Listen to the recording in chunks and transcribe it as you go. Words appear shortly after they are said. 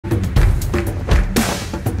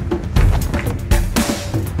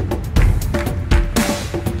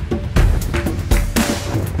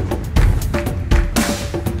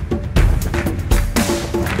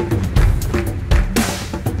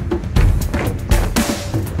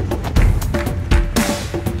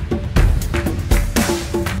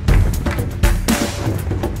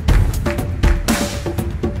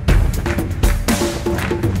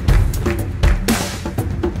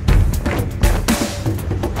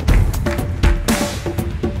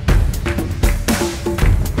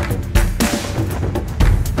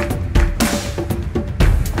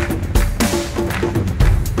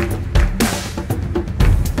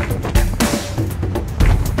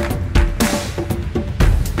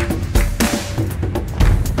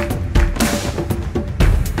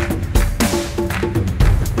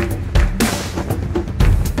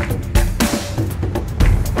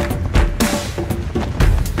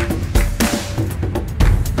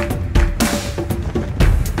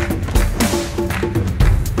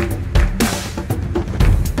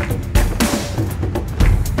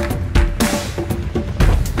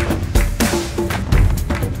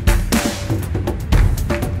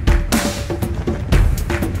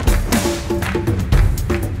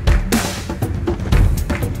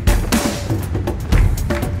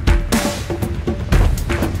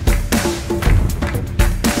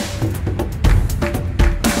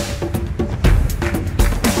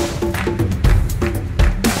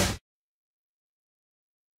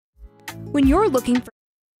when you're looking for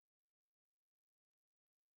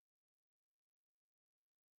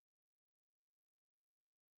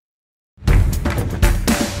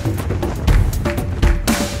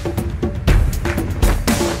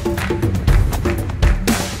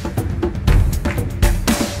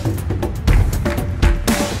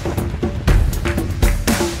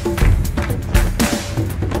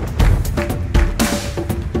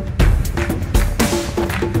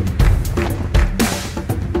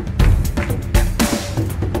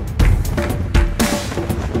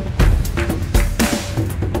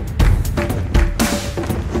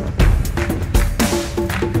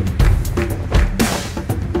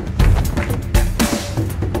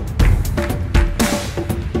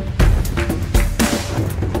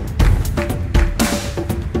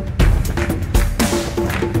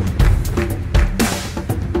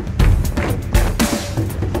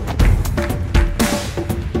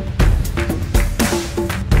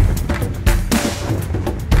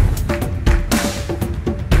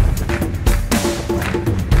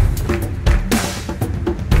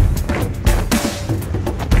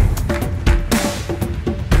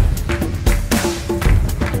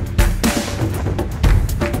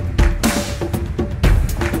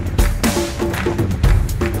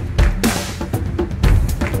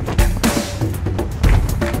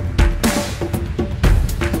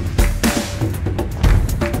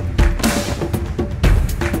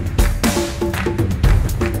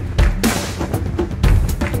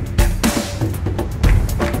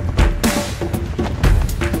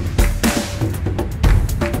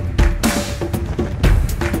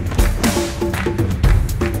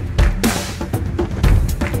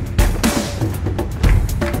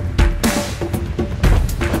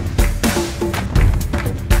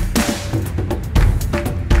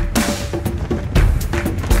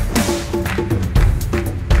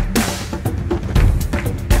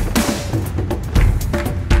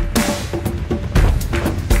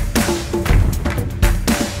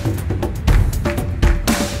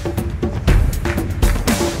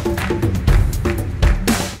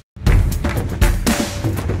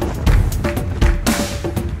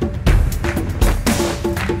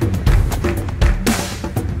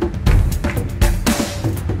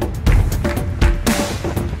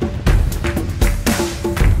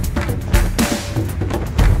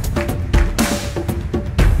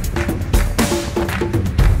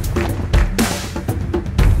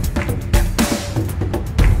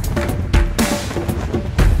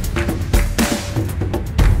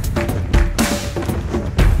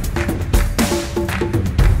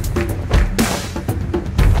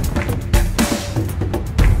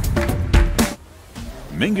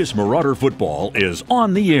Mingus Marauder Football is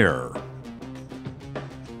on the air.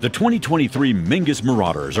 The 2023 Mingus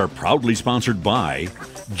Marauders are proudly sponsored by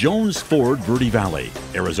Jones Ford Verde Valley,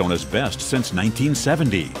 Arizona's best since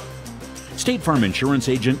 1970. State Farm Insurance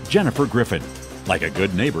Agent Jennifer Griffin. Like a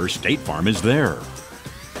good neighbor, State Farm is there.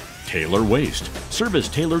 Taylor Waste, service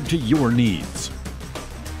tailored to your needs.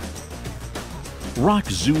 Rock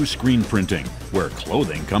Zoo Screen Printing, where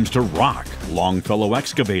clothing comes to rock. Longfellow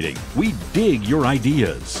Excavating, we dig your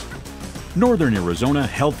ideas. Northern Arizona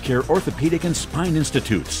Healthcare Orthopedic and Spine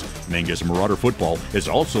Institutes. Mingus Marauder Football is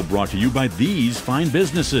also brought to you by these fine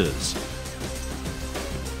businesses.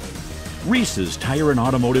 Reese's Tire and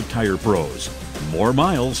Automotive Tire Pros. More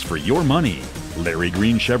miles for your money. Larry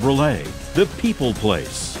Green Chevrolet, the People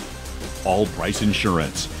Place. All Price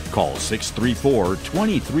Insurance. Call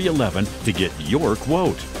 634-2311 to get your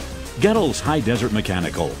quote. Gettles High Desert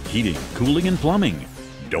Mechanical, Heating, Cooling, and Plumbing.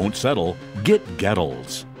 Don't settle, get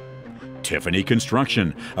Gettles. Tiffany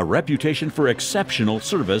Construction, a reputation for exceptional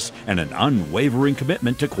service and an unwavering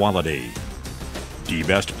commitment to quality.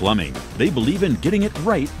 D-Best Plumbing, they believe in getting it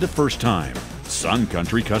right the first time. Sun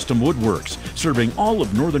Country Custom Woodworks, serving all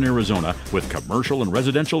of Northern Arizona with commercial and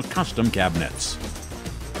residential custom cabinets.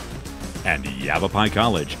 And Yavapai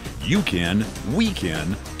College, you can, we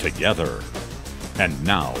can, together. And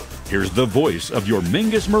now, here's the voice of your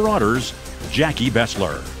Mingus Marauders, Jackie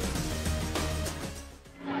Bessler.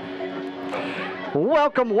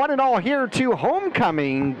 Welcome one and all here to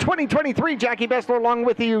Homecoming 2023. Jackie Bessler along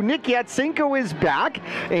with you. Nick Yatsinko is back.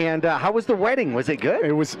 And how was the wedding? Was it good?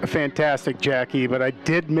 It was fantastic, Jackie, but I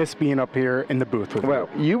did miss being up here in the booth with you. Well,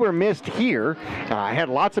 you were missed here. I had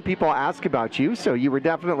lots of people ask about you, so you were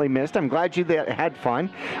definitely missed. I'm glad you had fun.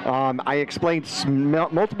 I explained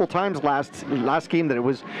multiple times last game that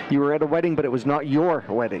you were at a wedding, but it was not your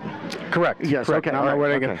wedding. Correct. Yes. Correct. Okay. Not my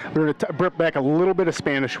wedding. Okay. We're going to bring back a little bit of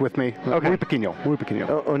Spanish with me. Okay. Muy pequeño.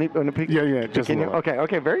 Yeah, just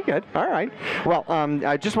Okay, very good. All right. Well,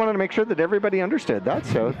 I just wanted to make sure that everybody understood that,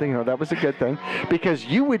 so that was a good thing, because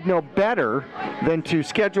you would know better than to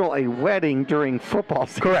schedule a wedding during football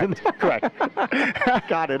season. Correct.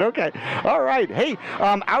 Got it. Okay. All right. Hey,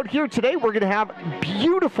 out here today we're going to have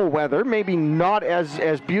beautiful weather. Maybe not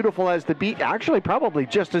as beautiful as the beach. Actually, probably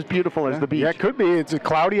just as beautiful as the beach. Yeah, it could be. It's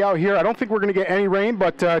cloudy out here. I don't think we're going to get any rain,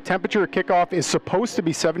 but temperature at kickoff is supposed to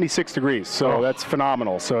be 76 degrees, so that's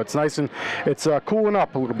phenomenal. So it's nice and it's cooling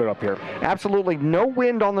up a little bit up here. Absolutely no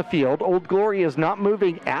wind on the field. Old Glory is not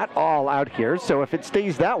moving at all out here, so if it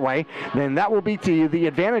stays that way, then that will be to the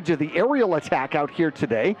advantage of the aerial attack out here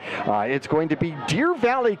today. It's going to be Deer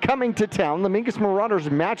Valley coming to town. The Mingus Marauders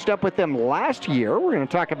matched up with them last year. We're going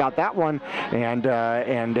to talk about that one, and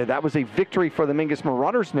that was a victory for the Mingus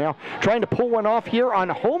Marauders. Now trying to pull one off here on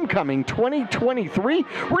Homecoming 2023.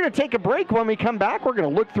 We're going to take a break. When we come back, we're going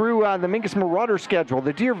to look through the Mingus Marauders schedule,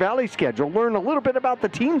 the Deer Valley schedule, learn a little bit about the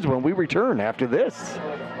teams when we return after this.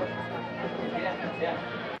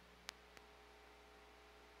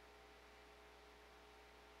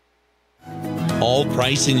 All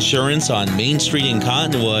Price Insurance on Main Street in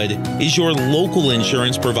Cottonwood is your local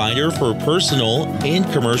insurance provider for personal and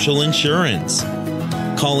commercial insurance.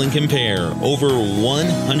 Call and compare over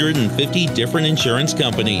 150 different insurance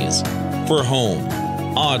companies for home,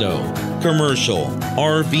 auto, commercial,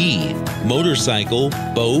 RV, motorcycle,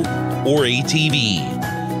 boat, or ATV.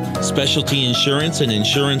 Specialty insurance and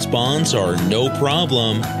insurance bonds are no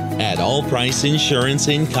problem at All Price Insurance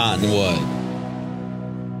in Cottonwood.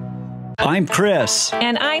 I'm Chris.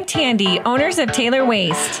 And I'm Tandy, owners of Taylor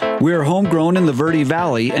Waste. We're homegrown in the Verde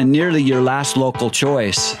Valley and nearly your last local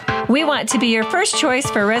choice. We want to be your first choice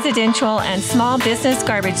for residential and small business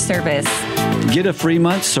garbage service. Get a free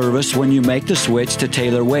month service when you make the switch to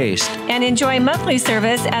Taylor Waste. And enjoy monthly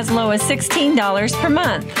service as low as $16 per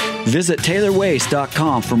month. Visit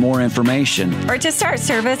TaylorWaste.com for more information. Or to start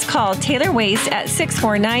service, call Taylor Waste at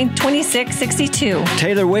 649-2662.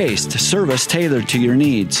 Taylor Waste, service tailored to your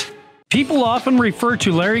needs. People often refer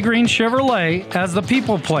to Larry Green Chevrolet as the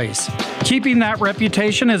people place. Keeping that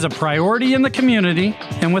reputation is a priority in the community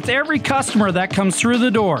and with every customer that comes through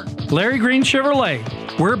the door. Larry Green Chevrolet,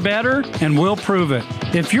 we're better and we'll prove it.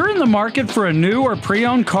 If you're in the market for a new or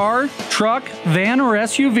pre-owned car, truck, van, or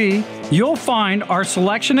SUV, you'll find our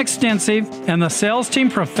selection extensive and the sales team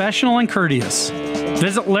professional and courteous.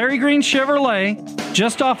 Visit Larry Green Chevrolet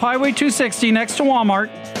just off Highway 260 next to Walmart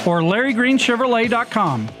or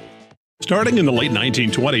LarryGreenChevrolet.com. Starting in the late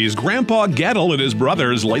 1920s, Grandpa Gettle and his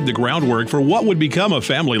brothers laid the groundwork for what would become a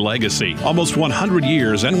family legacy. Almost 100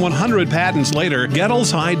 years and 100 patents later,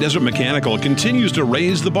 Gettle's High Desert Mechanical continues to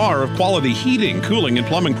raise the bar of quality heating, cooling, and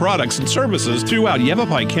plumbing products and services throughout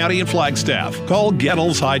Yavapai County and Flagstaff. Call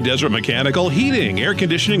Gettle's High Desert Mechanical Heating, Air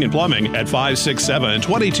Conditioning, and Plumbing at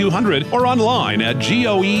 567-2200 or online at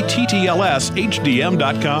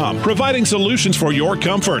goettlshdm.com. Providing solutions for your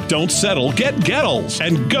comfort. Don't settle. Get Gettle's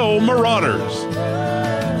and go Marauders.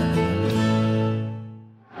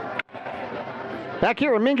 Back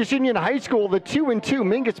here at Mingus Union High School, the 2-2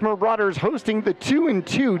 Mingus Marauders hosting the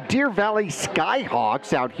 2-2 Deer Valley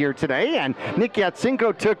Skyhawks out here today. And Nick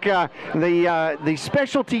Yatsinko took the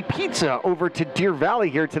specialty pizza over to Deer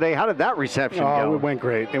Valley here today. How did that reception go? It went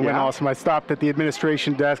great. It went awesome. I stopped at the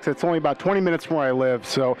administration desk. It's only about 20 minutes from where I live,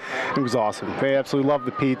 so it was awesome. They absolutely loved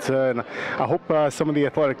the pizza, and I hope some of the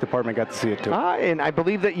athletic department got to see it too. And I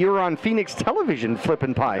believe that you're on Phoenix television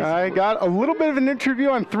flipping pies. I got a little bit of an interview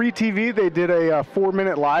on 3TV. They did a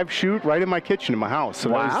 4-minute live shoot right in my kitchen in my house. So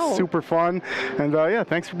that was super fun. And yeah,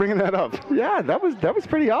 thanks for bringing that up. Yeah, that was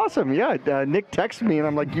pretty awesome. Yeah, Nick texted me and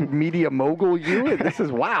I'm like, you media mogul, you? This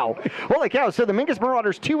is wow. Holy cow. So the Mingus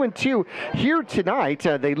Marauders 2-2 here tonight.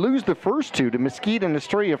 They lose the first two to Mesquite and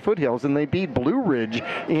Estrella Foothills, and they beat Blue Ridge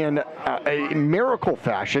in a miracle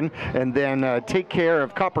fashion, and then take care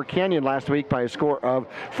of Copper Canyon last week by a score of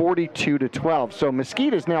 42-12. So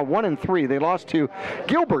Mesquite is now 1-3. They lost to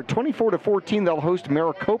Gilbert 24-14. They'll host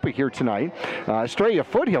Maricopa here tonight. Estrella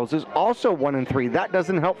Foothills is also 1-3. That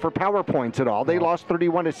doesn't help for power points at all. They lost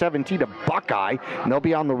 31-17 to Buckeye, and they'll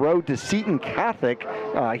be on the road to Seton Catholic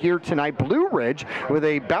here tonight. Blue Ridge with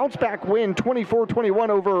a bounce-back win 24-21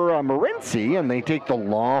 over Morenci, and they take the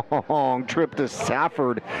long trip to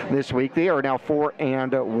Safford this week. They are now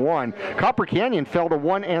 4-1. Copper Canyon fell to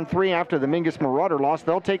 1-3 after the Mingus Marauder loss.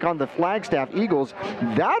 They'll take on the Flagstaff Eagles.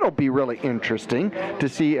 That'll be really interesting to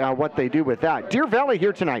see what they do with that. Deer Valley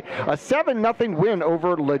here tonight. A 7-0 win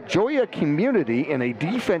over La Jolla Community in a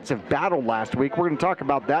defensive battle last week. We're going to talk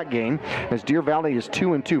about that game as Deer Valley is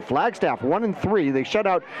 2-2. Flagstaff 1-3. They shut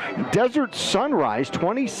out Desert Sunrise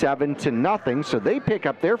 27-0. So they pick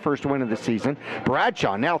up their first win of the season.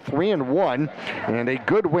 Bradshaw now 3-1 and a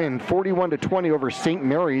good win, 41-20 over St.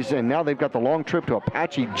 Mary's. And now they've got the long trip to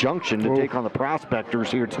Apache Junction to take on the Prospectors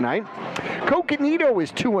here tonight. Coconino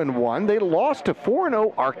is 2-1. They lost to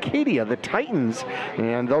 4-0 Arcadia, the Titans,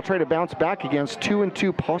 and they'll try to bounce back against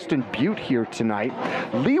 2-2 Poston Butte here tonight.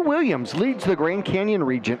 Lee Williams leads the Grand Canyon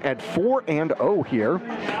region at 4-0 here,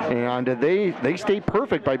 and they stay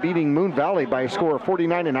perfect by beating Moon Valley by a score of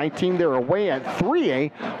 49-19. They're away at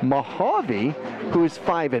 3A Mojave, who is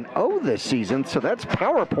 5-0 this season, so that's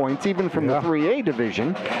power points even from the 3A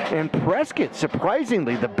division. And Prescott,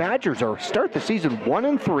 surprisingly, the Badgers start the season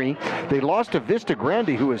 1-3. They lost to Vista Grande,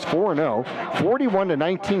 who is 4-0,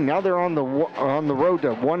 41-19. Now they're on the road to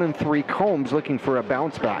 1-3 Combs, looking for a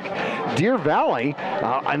bounce back. Deer Valley,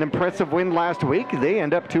 an impressive win last week. They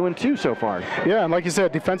end up 2-2 so far. Yeah, and like you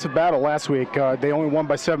said, defensive battle last week. They only won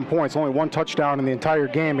by 7 points, only 1 touchdown in the entire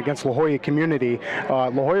game against La Jolla Community. La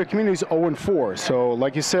Jolla Community is 0-4, so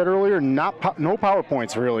like you said earlier, no power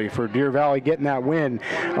points really for Deer Valley getting that win,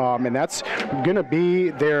 and that's going to be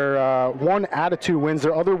their 1 out of 2 wins.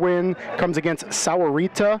 Their other win comes against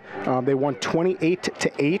Sahuarita. They won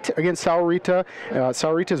 28-8 against Sahuarita.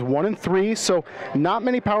 Sahuarita is 1-3, so not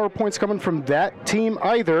many power points coming from that team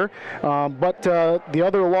either. But the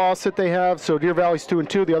other loss that they have, so Deer Valley's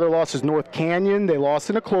 2-2. The other loss is North Canyon. They lost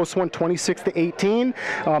in a close one, 26-18.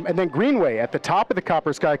 And then Greenway at the top of the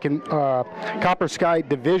Copper Sky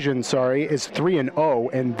division, is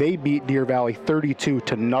 3-0, and they beat Deer Valley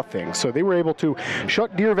 32-0. So they were able to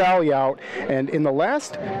shut Deer Valley out. And in the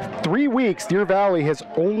last 3 weeks, Deer Valley has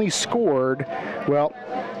only scored, well,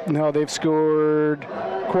 no, they've scored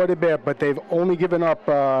quite a bit, but they've only given up,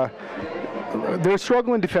 they're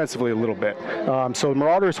struggling defensively a little bit. So the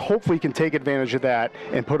Marauders hopefully can take advantage of that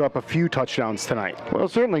and put up a few touchdowns tonight. Well,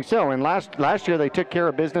 certainly so. And last year they took care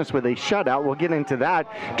of business with a shutout. We'll get into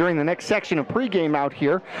that during the next section of pregame out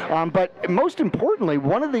here. But most importantly,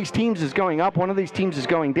 one of these teams is going up, one of these teams is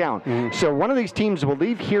going down. So one of these teams will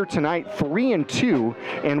leave here tonight 3-2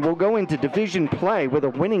 and will go into division play with a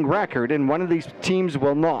winning record, and one of these teams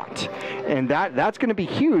will not. And that's going to be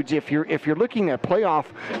huge if you're looking at playoff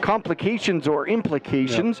complications or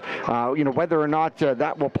implications. Whether or not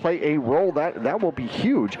that will play a role, that will be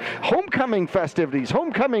huge. Homecoming festivities,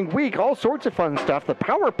 homecoming week, all sorts of fun stuff. The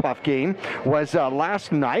Power Puff game was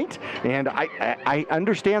last night, and I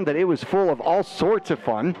understand that it was full of all sorts of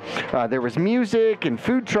fun. There was music and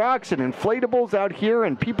food trucks and inflatables out here,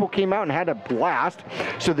 and people came out and had a blast.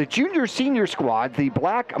 So the junior-senior squad, the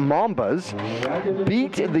Black Mambas,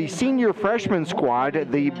 beat the senior-freshman squad,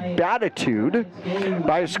 the Batitude,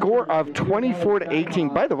 by a score of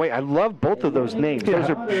 24-18. By the way, I love both of those names. Those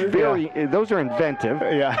are those are inventive.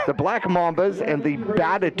 The Black Mambas and the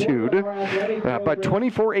Batitude. But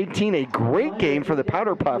 24-18, a great game for the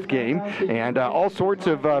Powder Puff game, and all sorts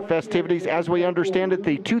of festivities. As we understand it,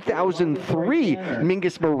 the 2003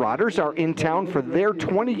 Mingus Marauders are in town for their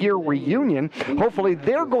 20-year reunion. Hopefully,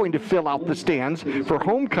 they're going to fill out the stands for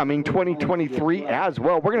Homecoming 2023 as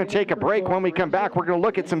well. We're going to take a break. When we come back, we're going to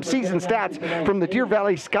look at some season stats from the Deer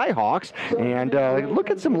Valley Skyhawks and look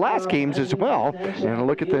at some last games as well, and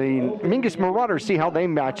look at the Mingus Marauders, see how they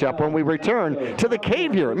match up when we return to the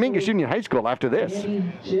cave here at Mingus Union High School after this.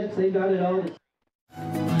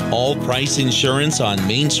 All Price Insurance on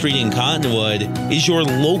Main Street in Cottonwood is your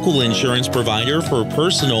local insurance provider for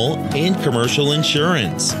personal and commercial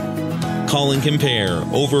insurance. Call and compare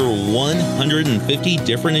over 150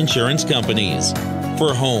 different insurance companies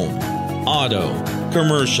for home, auto,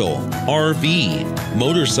 commercial, RV,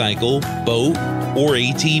 motorcycle, boat, or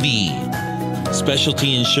ATV.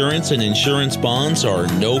 Specialty insurance and insurance bonds are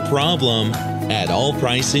no problem at All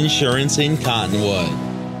Price Insurance in Cottonwood.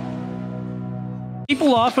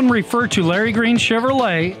 People often refer to Larry Green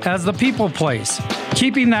Chevrolet as the people place.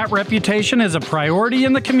 Keeping that reputation is a priority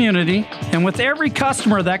in the community and with every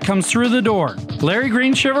customer that comes through the door. Larry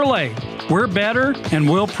Green Chevrolet, we're better and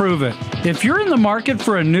we'll prove it. If you're in the market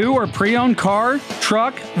for a new or pre-owned car,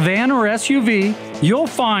 truck, van, or SUV, you'll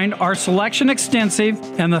find our selection extensive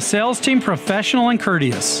and the sales team professional and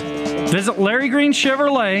courteous. Visit Larry Green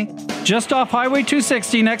Chevrolet just off Highway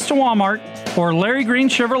 260 next to Walmart or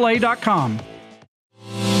LarryGreenChevrolet.com.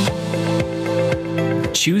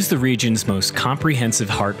 Choose the region's most comprehensive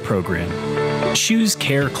heart program. Choose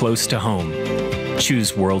care close to home.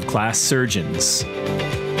 Choose world-class surgeons.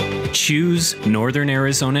 Choose Northern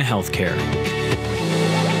Arizona Healthcare.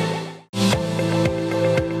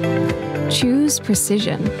 Choose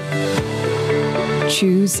precision.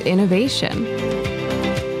 Choose innovation.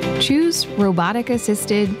 Choose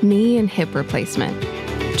robotic-assisted knee and hip replacement.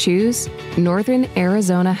 Choose Northern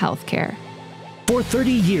Arizona Healthcare. For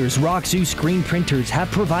 30 years, Roxu screen printers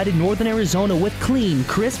have provided Northern Arizona with clean,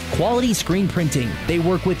 crisp, quality screen printing. They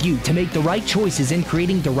work with you to make the right choices in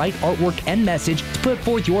creating the right artwork and message to put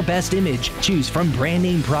forth your best image. Choose from brand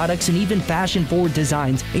name products and even fashion-forward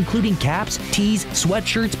designs, including caps, tees,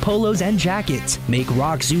 sweatshirts, polos, and jackets. Make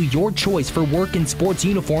Roxu your choice for work and sports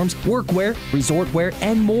uniforms, workwear, resort wear,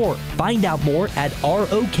 and more. Find out more at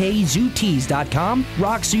rokzootees.com.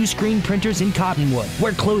 Roxu screen printers in Cottonwood,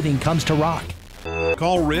 where clothing comes to rock.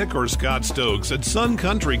 Call Rick or Scott Stokes at Sun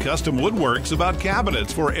Country Custom Woodworks about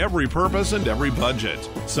cabinets for every purpose and every budget.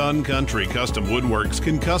 Sun Country Custom Woodworks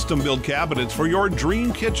can custom build cabinets for your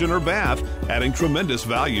dream kitchen or bath, adding tremendous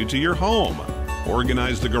value to your home.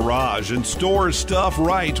 Organize the garage and store stuff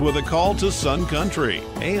right with a call to Sun Country.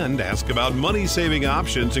 And ask about money-saving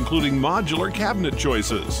options, including modular cabinet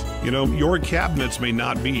choices. You know, your cabinets may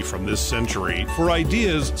not be from this century. For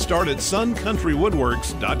ideas, start at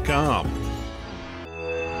suncountrywoodworks.com.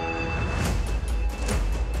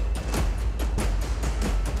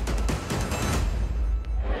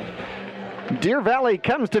 Deer Valley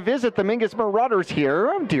comes to visit the Mingus Marauders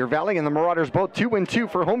here. Deer Valley and the Marauders both 2-2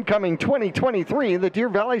 for homecoming 2023. The Deer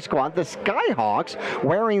Valley squad, the Skyhawks,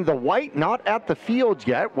 wearing the white, not at the field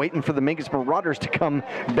yet, waiting for the Mingus Marauders to come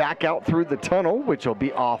back out through the tunnel, which will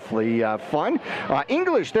be awfully fun.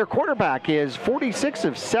 English, their quarterback, is 46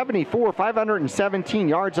 of 74, 517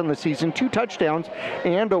 yards on the season, 2 touchdowns,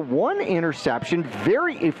 and 1 interception.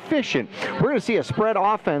 Very efficient. We're going to see a spread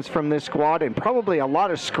offense from this squad and probably a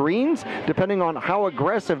lot of screens, depending on how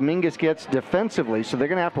aggressive Mingus gets defensively. So they're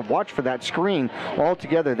going to have to watch for that screen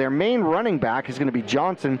altogether. Their main running back is going to be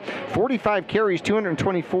Johnson, 45 carries,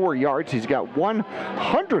 224 yards. He's got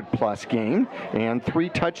 100-plus game and 3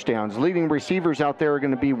 touchdowns. Leading receivers out there are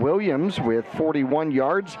going to be Williams with 41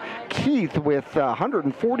 yards, Keith with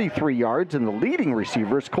 143 yards, and the leading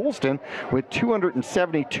receivers, Colston, with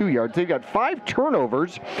 272 yards. They've got 5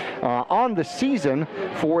 turnovers on the season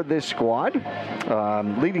for this squad.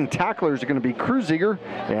 Leading tacklers are going to be Kruziger,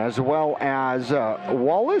 as well as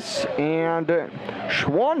Wallace and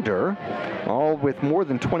Schwander, all with more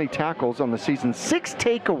than 20 tackles on the season. 6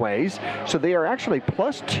 takeaways, so they are actually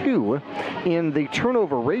 +2 in the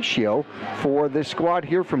turnover ratio for this squad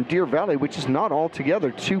here from Deer Valley, which is not altogether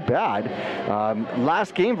too bad.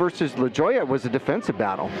 Last game versus La Jolla was a defensive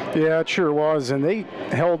battle. Yeah, it sure was, and they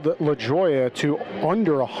held La Jolla to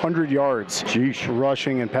under 100 yards. Jeez.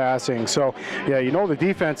 Rushing and passing. So, yeah, you know the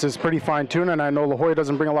defense is pretty fine-tuned, and I know La Jolla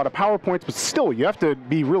doesn't bring a lot of power points, but still, you have to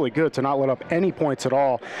be really good to not let up any points at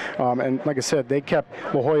all. And like I said, they kept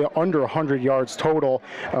La Jolla under 100 yards total.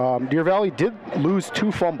 Deer Valley did lose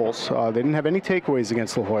 2 fumbles. They didn't have any takeaways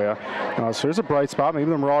against La Jolla. So there's a bright spot. Maybe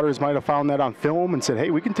the Marauders might have found that on film and said,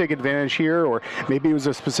 hey, we can take advantage here, or maybe it was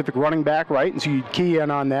a specific running back, right? And so you'd key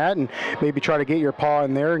in on that and maybe try to get your paw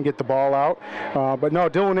in there and get the ball out. But no,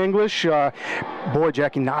 Dylan English, boy,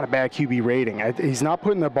 Jackie, not a bad QB rating. He's not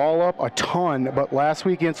putting the ball up a ton, but last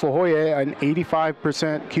week against La Jolla, an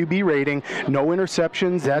 85% QB rating, no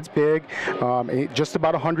interceptions, that's big. Just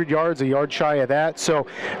about 100 yards, a yard shy of that. So,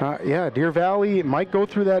 yeah, Deer Valley might go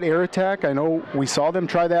through that air attack. I know we saw them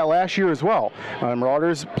try that last year as well.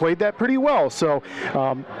 Marauders played that pretty well. So,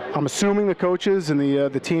 I'm assuming the coaches and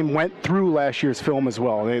the team went through last year's film as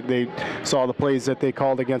well. They saw the plays that they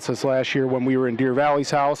called against us last year when we were in Deer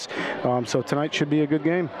Valley's house. So tonight should be a good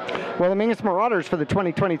game. Well, the Mingus Marauders for the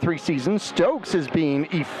 2023 season, Stokes is being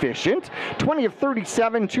efficient. 20 of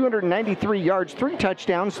 37, 293 yards, 3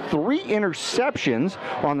 touchdowns, 3 interceptions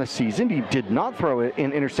on the season. He did not throw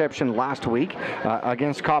an interception last week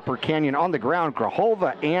against Copper Canyon. On the ground,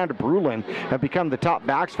 Grijalva and Brulin have become the top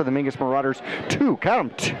backs for the Mingus Marauders. 2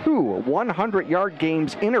 100-yard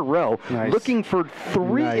games in a row. Nice. Looking for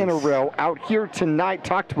 3 in a row out here tonight.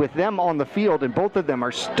 Talked with them on the field, and both of them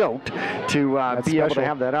are stoked to be able to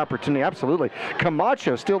have that opportunity. Absolutely.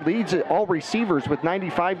 Camacho still leads all receivers with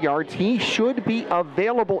 95 yards. He should be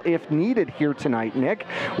available if needed here tonight, Nick,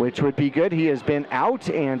 which would be good. He has been out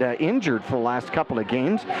and injured for the last couple of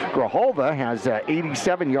games. Grijalva has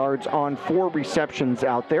 87 yards on 4 receptions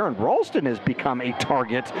out there, and Ralston has become a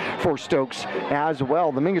target for Stokes as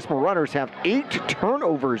well. The Mingus Marauders have 8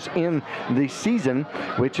 turnovers in the season,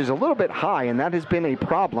 which is a little bit high, and that has been a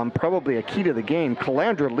problem, probably a key to the game.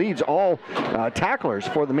 Calandra leads all tacklers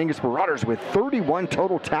for the Mingus Marauders with 31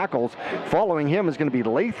 total tackles. Generals. Following him is going to be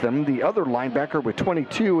Latham, the other linebacker, with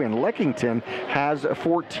 22, and Leckington has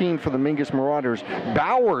 14 for the Mingus Marauders.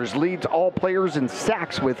 Bowers leads all players in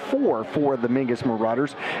sacks with 4 for the Mingus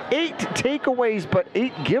Marauders. 8 takeaways, but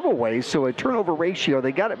 8 giveaways, so a turnover ratio.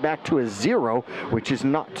 They got it back to a 0, which is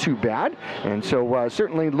not too bad. And so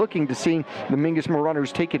certainly looking to see the Mingus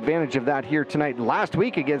Marauders take advantage of that here tonight. Last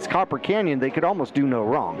week against Copper Canyon, they could almost do no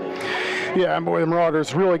wrong. Yeah, boy, the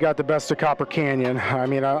Marauders really got the best of Copper Canyon. I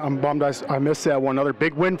mean, I'm bummed I missed that one. Another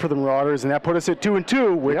big win for the Marauders, and that put us at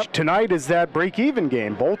 2-2, which tonight is that break-even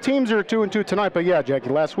game. Both teams are 2-2 tonight, but yeah, Jackie,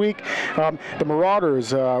 last week, the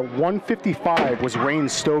Marauders, 155 was Rain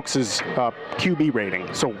Stokes' QB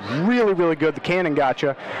rating. So really, really good. The Cannon got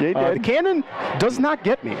you. The Cannon does not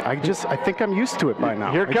get me. I think I'm used to it by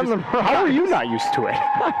now. Here comes the Marauders. How are you not used to it?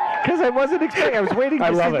 Because I wasn't expecting. I was waiting to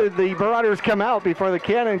see the Marauders come out before the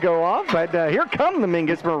Cannon go off. But here come the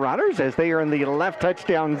Mingus Marauders as they are in the left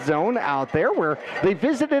touchdown zone out there, where they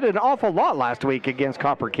visited an awful lot last week against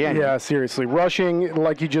Copper Canyon. Yeah, seriously. Rushing,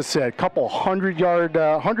 like you just said, couple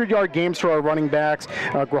 100-yard games for our running backs.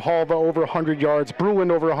 Grijalva over 100 yards,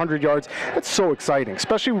 Bruin over 100 yards. That's so exciting,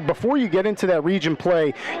 especially before you get into that region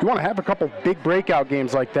play. You want to have a couple big breakout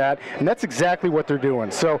games like that, and that's exactly what they're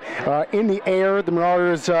doing. So in the air, the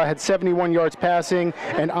Marauders had 71 yards passing,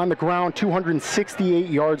 and on the ground, 268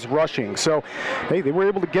 yards rushing. So they were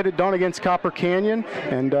able to get it done against Copper Canyon,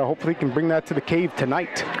 and hopefully can bring that to the cave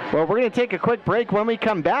tonight. Well, we're going to take a quick break. When we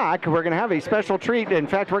come back, we're going to have a special treat. In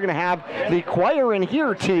fact, we're going to have the choir in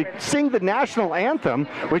here to sing the national anthem,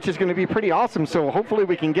 which is going to be pretty awesome. So hopefully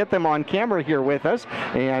we can get them on camera here with us.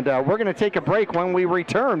 And we're going to take a break. When we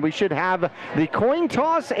return, we should have the coin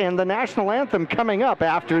toss and the national anthem coming up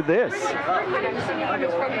after this.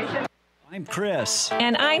 I'm Chris.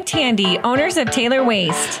 And I'm Tandy, owners of Taylor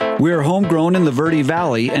Waste. We're homegrown in the Verde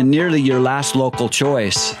Valley and nearly your last local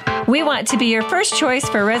choice. We want to be your first choice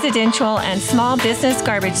for residential and small business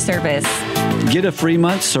garbage service. Get a free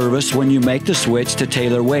month service when you make the switch to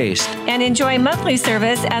Taylor Waste. And enjoy monthly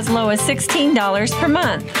service as low as $16 per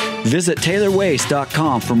month. Visit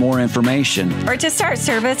TaylorWaste.com for more information. Or to start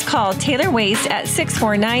service, call Taylor Waste at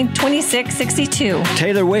 649-2662.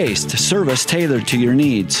 Taylor Waste, service tailored to your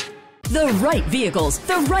needs. The right vehicles,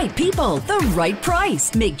 the right people, the right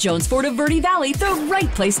price. Make Jones Ford of Verde Valley the right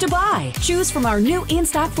place to buy. Choose from our new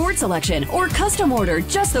in-stock Ford selection or custom order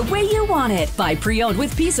just the way you want it. Buy pre-owned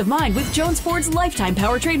with peace of mind with Jones Ford's lifetime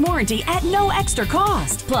powertrain warranty at no extra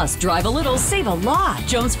cost. Plus, drive a little, save a lot.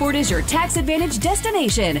 Jones Ford is your tax advantage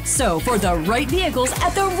destination. So for the right vehicles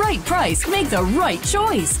at the right price, make the right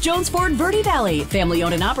choice. Jones Ford Verde Valley, family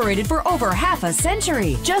owned and operated for over half a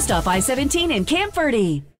century. Just off I-17 in Camp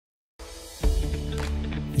Verde.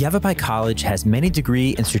 Yavapai College has many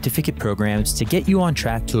degree and certificate programs to get you on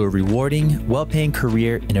track to a rewarding, well-paying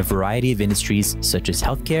career in a variety of industries such as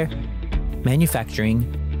healthcare,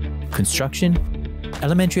 manufacturing, construction,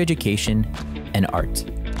 elementary education, and art.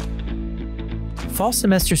 Fall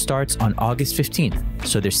semester starts on August 15th,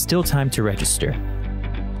 so there's still time to register.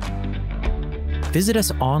 Visit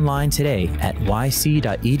us online today at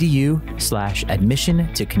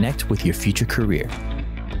yc.edu/admission to connect with your future career.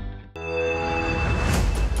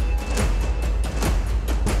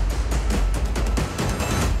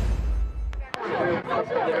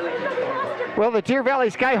 Well, the Deer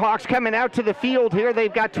Valley Skyhawks coming out to the field here.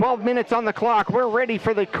 They've got 12 minutes on the clock. We're ready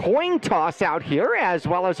for the coin toss out here, as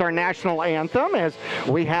well as our national anthem, as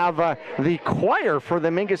we have the choir for the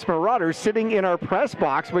Mingus Marauders sitting in our press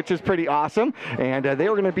box, which is pretty awesome. And they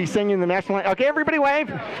were going to be singing the national anthem. Okay, everybody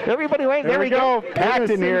wave. Everybody wave. There we go.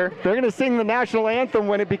 Packed in here. They're going to sing the national anthem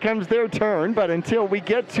when it becomes their turn, but until we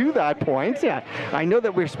get to that point, yeah, I know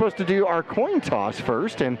that we're supposed to do our coin toss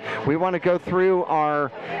first, and we want to go through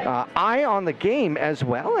our eye on the game as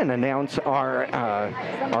well and announce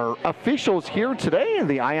our officials here today. And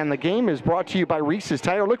the Eye on the Game is brought to you by Reese's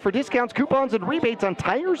Tire. Look for discounts, coupons, and rebates on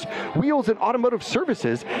tires, wheels, and automotive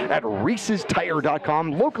services at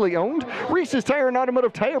Reese'sTire.com. Locally owned, Reese's Tire and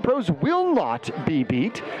Automotive Tire Pros will not be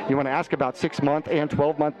beat. You want to ask about 6-month and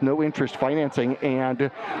 12-month no-interest financing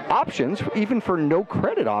and options, even for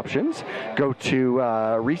no-credit options. Go to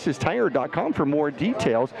Reese'sTire.com for more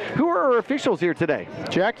details. Who are our officials here today?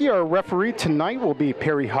 Jackie, our referee tonight will be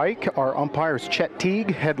Perry Hike. Our umpire is Chet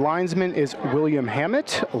Teague. Head linesman is William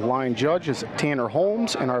Hammett. Line judge is Tanner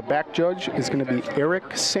Holmes. And our back judge is going to be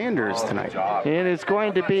Eric Sanders tonight. It is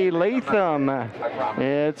going to be Latham.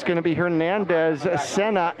 It's going to be Hernandez,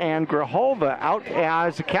 Senna, and Grijalva out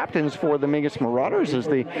as captains for the Mingus Marauders as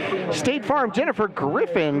the State Farm Jennifer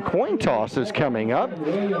Griffin coin toss is coming up.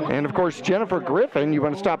 And of course, Jennifer Griffin, you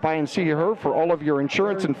want to stop by and see her for all of your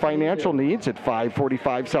insurance and financial needs at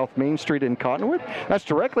 545 South Main Street in Cottonwood. That's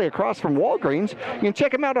directly across from Walgreens. You can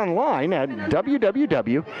check them out online at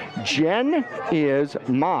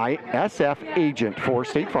www.jenismysfagent for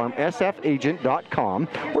State Farm, sfagent.com,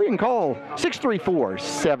 or you can call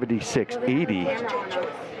 634-7680.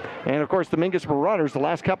 And of course, the Mingus Marauders, the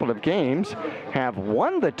last couple of games, have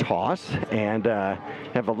won the toss and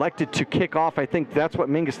have elected to kick off. I think that's what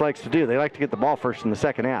Mingus likes to do. They like to get the ball first in the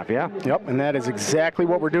second half, yeah? Yep, and that is exactly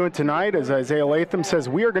what we're doing tonight. As Isaiah Latham says,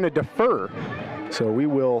 we are going to defer. So we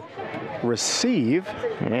will receive.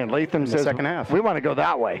 And Latham says, second half. We want to go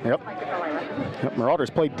that way. Yep. Marauders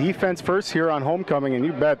play defense first here on homecoming, and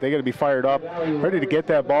you bet they got to be fired up, ready to get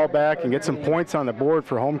that ball back and get some points on the board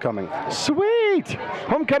for homecoming. Sweet!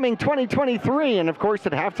 Homecoming 2023, and of course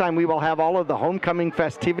at halftime we will have all of the homecoming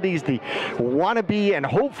festivities, the wannabe and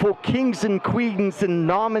hopeful kings and queens and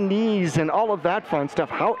nominees and all of that fun stuff.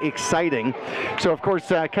 How exciting. So of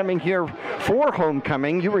course coming here for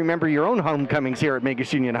homecoming, you remember your own homecomings here at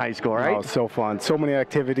Mingus Union High School, right? Oh, so fun. So many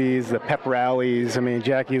activities, the pep rallies. I mean,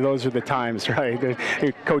 Jackie, those are the times, right?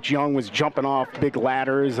 Coach Young was jumping off big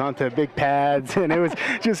ladders onto big pads, and it was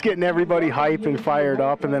just getting everybody hyped and fired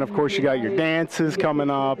up. And then, of course, you got your dances coming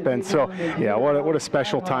up. And so, yeah, what a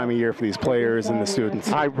special time of year for these players and the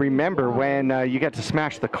students. I remember when you got to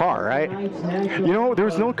smash the car, right? You know, there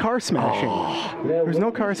was no car smashing. There was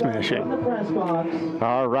no car smashing.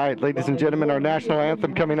 All right, ladies and gentlemen, our national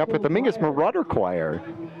anthem coming up with the Mingus Marauder Choir.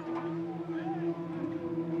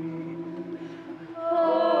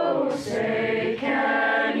 Oh, say,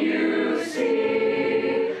 can you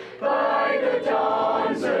see by the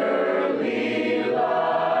dawn's early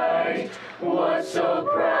light what so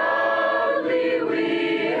proudly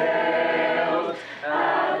we hailed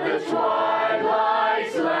at the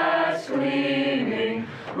twilight's last gleaming,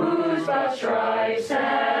 whose broad stripes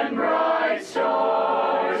and bright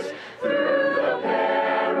stars through the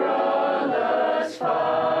perilous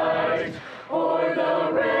fight o'er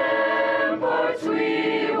the ramparts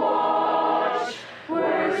we watched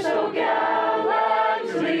were so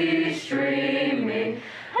gallantly streaming,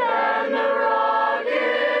 and the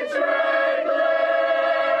rockets' red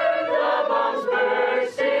glare, the bombs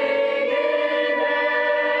bursting in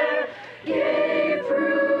air, gave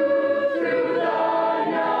proof through the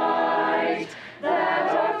night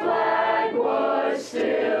that our flag was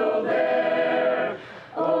still there.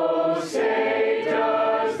 Oh, say,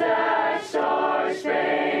 does that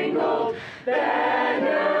star-spangled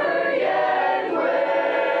banner yet wave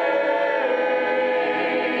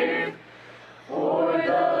o'er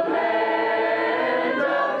the land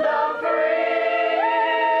of the free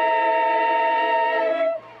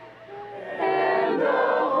and the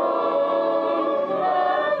home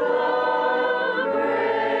of the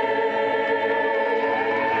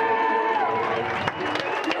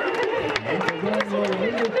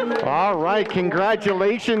All right,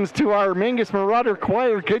 congratulations to our Mingus Marauder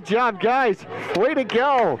Choir. Good job, guys. Way to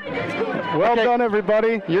go. Well done,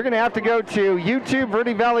 everybody. You're going to have to go to YouTube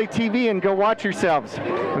Verde Valley TV and go watch yourselves.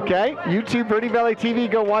 Okay? YouTube Verde Valley TV,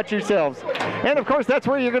 go watch yourselves. And of course, that's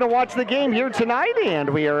where you're going to watch the game here tonight. And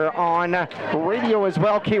we are on radio as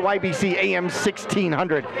well, KYBC AM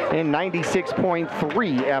 1600 and 96.3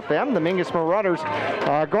 FM. The Mingus Marauders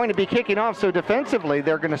are going to be kicking off. So defensively,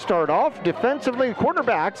 they're going to start off. Defensively,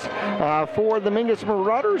 quarterbacks for the Mingus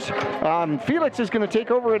Marauders. Felix is going to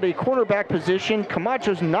take over at a quarterback position.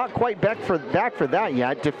 Camacho's not quite back for that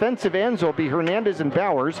yet. Defensive ends will be Hernandez and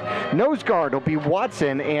Bowers. Nose guard will be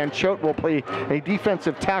Watson, and Choate will play a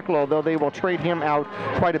defensive tackle, although they will trade him out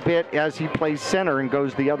quite a bit as he plays center and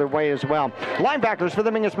goes the other way as well. Linebackers for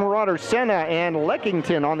the Mingus Marauders, Senna and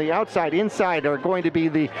Leckington on the outside. Inside are going to be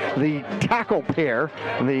the tackle pair,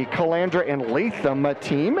 the Calandra and Latham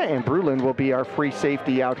team, and Brulin will be our free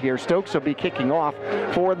safety out here. Stokes will be kicking off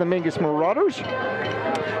for the Mingus Marauders.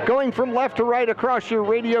 Going from left to right across your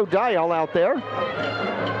radio dial out there.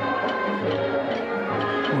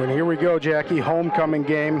 And here we go, Jackie. Homecoming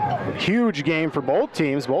game. Huge game for both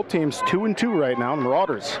teams. Both teams 2-2 right now.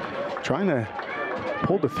 Marauders trying to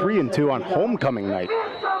pull to 3-2 on homecoming night.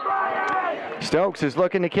 Stokes is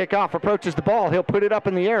looking to kick off, approaches the ball. He'll put it up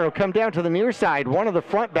in the air. He'll come down to the near side. One of the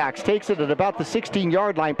front backs takes it at about the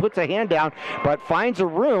 16-yard line, puts a hand down, but finds a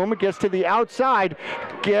room, gets to the outside,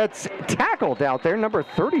 gets tackled out there. Number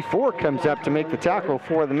 34 comes up to make the tackle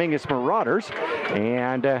for the Mingus Marauders.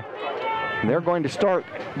 And they're going to start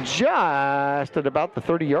just at about the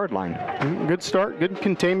 30-yard line. Good start, good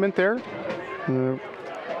containment there.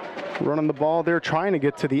 Running the ball there, trying to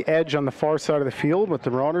get to the edge on the far side of the field, but the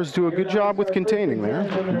Marauders do a good job with containing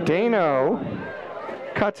there. Dano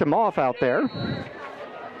cuts him off out there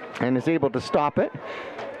and is able to stop it.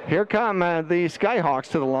 Here come the Skyhawks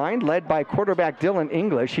to the line, led by quarterback Dylan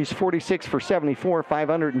English. He's 46 for 74,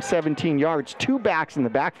 517 yards, 2 backs in the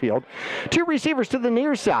backfield, 2 receivers to the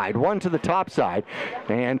near side, 1 to the top side,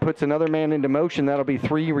 and puts another man into motion. That'll be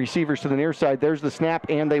 3 receivers to the near side. There's the snap,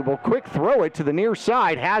 and they will quick throw it to the near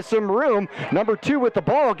side. Has some room. Number 2 with the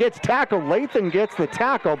ball gets tackled. Lathan gets the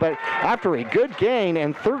tackle, but after a good gain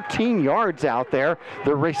and 13 yards out there,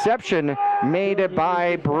 the reception made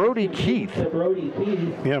by Brody Keith.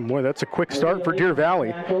 Yeah, boy, that's a quick start for Deer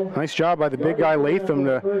Valley. Nice job by the big guy Latham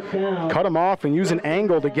to cut him off and use an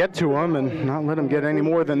angle to get to him and not let him get any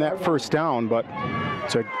more than that first down. But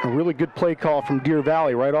it's a really good play call from Deer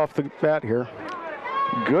Valley right off the bat here.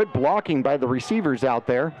 Good blocking by the receivers out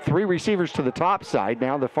there. 3 receivers to the top side.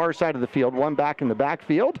 Now the far side of the field, 1 back in the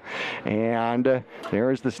backfield. And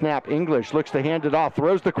there is the snap. English looks to hand it off,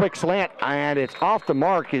 throws the quick slant, and it's off the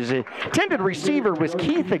mark. His intended receiver was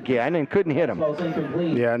Keith again and couldn't hit him.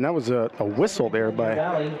 Yeah, and that was a whistle there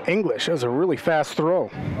by English. That was a really fast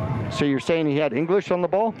throw. So you're saying he had English on the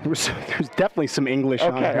ball? There's definitely some English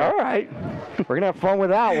on it. Okay, all right. We're going to have fun with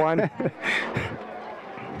that one.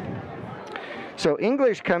 So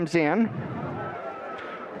English comes in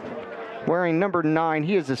wearing number 9.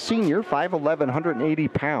 He is a senior, 5'11", 180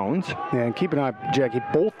 pounds. Yeah, and keep an eye, Jackie,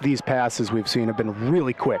 both these passes we've seen have been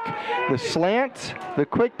really quick. The slant, the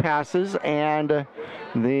quick passes, and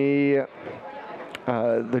the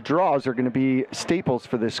draws are going to be staples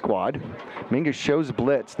for this squad. Mingus shows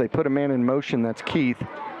blitz. They put a man in motion. That's Keith.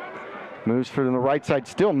 Moves from the right side,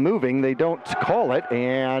 still moving. They don't call it,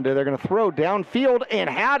 and they're going to throw downfield and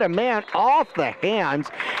had a man off the hands.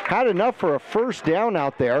 Had enough for a first down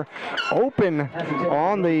out there. Open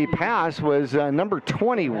on the pass was number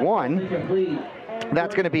 21.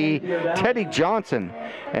 That's going to be Teddy Johnson,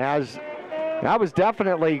 as that was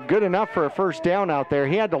definitely good enough for a first down out there.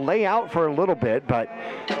 He had to lay out for a little bit, but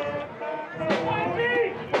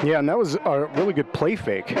yeah, and that was a really good play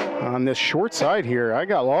fake on this short side here. I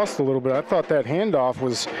got lost a little bit. I thought that handoff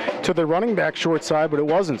was to the running back short side, but it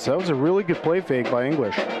wasn't. So that was a really good play fake by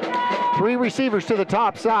English. 3 receivers to the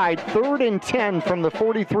top side, 3rd and 10 from the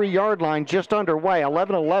 43-yard line, just underway.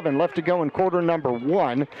 11-11 left to go in quarter number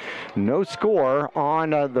 1. No score on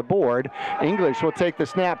the board. English will take the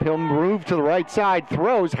snap. He'll move to the right side,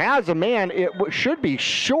 throws, has a man. It should be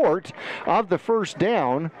short of the first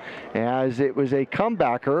down, as it was a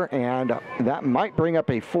comebacker, and that might bring up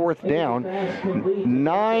a 4th down.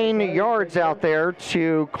 9 yards out there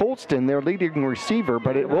to Colston, their leading receiver,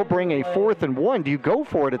 but it will bring a 4th and 1. Do you go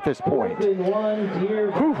for it at this point?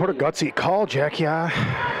 Whew, what a gutsy call, Jack. Yeah,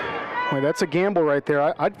 well, that's a gamble right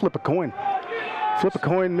there. I'd flip a coin. Flip a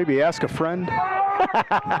coin, maybe ask a friend.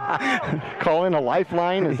 Call in a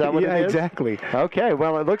lifeline, is that what it is? Yeah, exactly. Okay,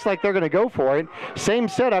 well, it looks like they're going to go for it. Same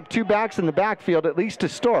setup, 2 backs in the backfield, at least to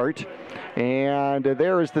start. And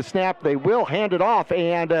there is the snap. They will hand it off,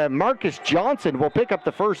 and Marcus Johnson will pick up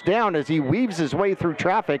the first down as he weaves his way through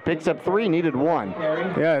traffic, picks up 3, needed 1.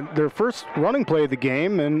 Yeah, their first running play of the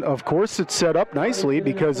game, and of course it's set up nicely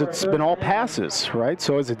because it's been all passes, right?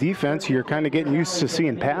 So as a defense, you're kind of getting used to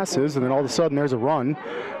seeing passes, and then all of a sudden there's a run.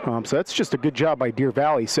 So that's just a good job by Deer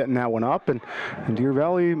Valley setting that one up, and Deer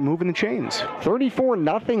Valley moving the chains.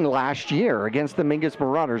 34-0 last year against the Mingus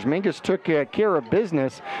Marauders. Mingus took care of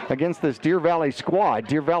business against this Deer Valley squad.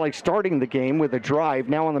 Deer Valley starting the game with a drive,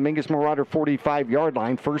 now on the Mingus Marauder 45-yard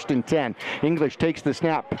line, 1st and 10. English takes the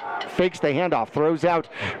snap, fakes the handoff, throws out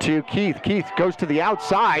to Keith. Keith goes to the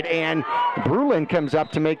outside, and Brulin comes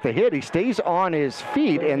up to make the hit. He stays on his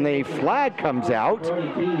feet, and the flag comes out.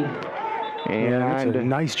 And yeah, that's a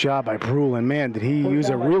nice job by Brulin. Man, did he use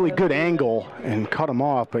a really good angle and cut him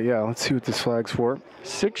off. But yeah, let's see what this flag's for.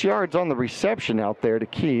 6 yards on the reception out there to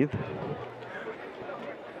Keith.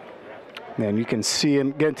 And you can see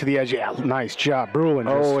him getting to the edge. Yeah, nice job, Brulin.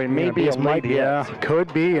 Oh, it may be a late hit. Yeah,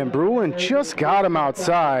 could be. And Brulin just got him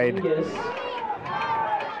outside.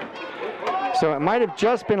 So it might have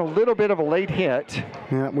just been a little bit of a late hit.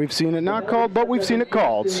 Yeah, we've seen it not called, but we've seen it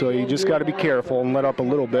called. So you just got to be careful and let up a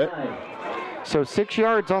little bit. So 6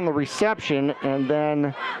 yards on the reception, and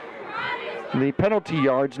then The penalty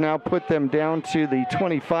yards now put them down to the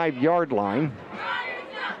 25-yard line.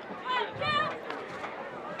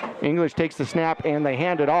 English takes the snap and they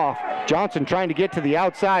hand it off. Johnson trying to get to the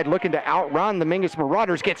outside, looking to outrun the Mingus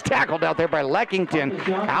Marauders. Gets tackled out there by Leckington.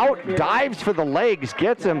 Out, dives for the legs,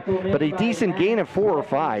 gets him, but a decent gain of 4 or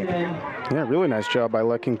 5. Yeah, really nice job by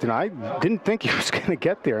Leckington. I didn't think he was going to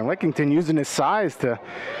get there. And Leckington using his size to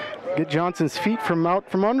get Johnson's feet from out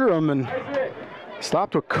from under him and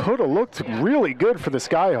stopped what could have looked really good for the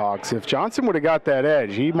Skyhawks. If Johnson would have got that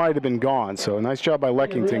edge, he might have been gone. So nice job by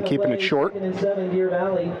Leckington keeping it short.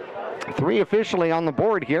 3 officially on the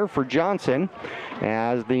board here for Johnson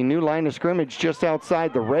as the new line of scrimmage just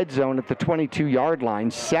outside the red zone at the 22-yard line.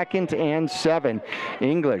 2nd and 7.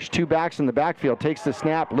 English, 2 backs in the backfield, takes the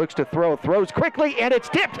snap, looks to throw, throws quickly, and it's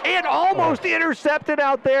tipped and almost intercepted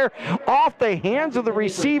out there off the hands of the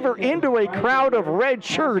receiver into a crowd of red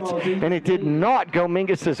shirts, and it did not go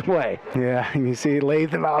Mingus's way. Yeah, and you see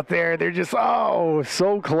Latham out there. They're just, oh,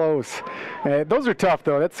 so close. Those are tough,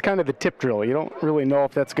 though. That's kind of the tip drill. You don't really know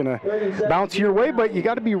if that's going to bounce your way, but you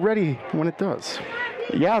got to be ready when it does.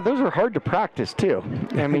 Yeah, those are hard to practice, too.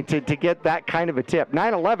 I mean, to get that kind of a tip.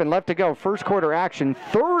 9:11 left to go. First quarter action.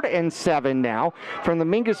 3rd and 7 now from the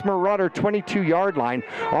Mingus Marauder 22-yard line.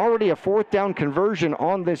 Already a 4th down conversion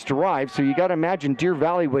on this drive, so you got to imagine Deer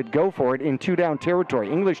Valley would go for it in 2-down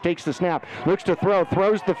territory. English takes the snap, looks to throw,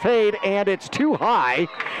 throws the fade, and it's too high.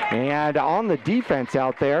 And on the defense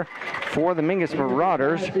out there for the Mingus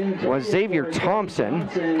Marauders was Xavier Thompson.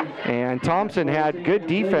 And Thompson had good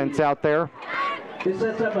defense out there,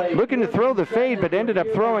 looking to throw the fade, but ended up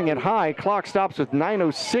throwing it high. Clock stops with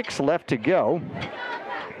 9:06 left to go.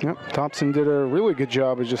 Yep, Thompson did a really good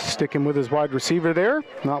job of just sticking with his wide receiver there,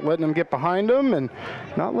 not letting him get behind him and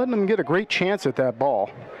not letting him get a great chance at that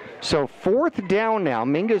ball. So 4th down now.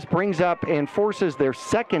 Mingus brings up and forces their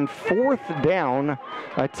second 4th down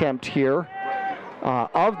attempt here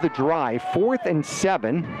of the drive. 4th and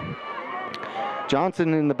 7.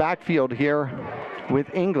 Johnson in the backfield here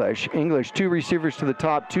with English. English, 2 receivers to the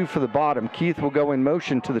top, 2 for the bottom. Keith will go in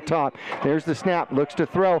motion to the top. There's the snap, looks to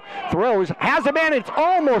throw, throws, has a man, it's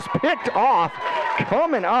almost picked off.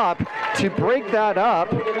 Coming up to break that up.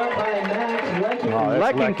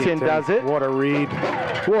 Leckington does it. What a read.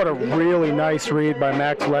 What a really nice read by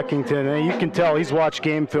Max Leckington. And you can tell he's watched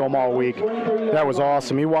game film all week. That was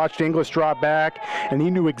awesome. He watched English drop back, and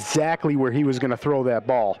he knew exactly where he was going to throw that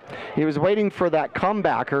ball. He was waiting for that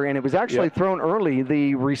comebacker, and it was actually thrown early.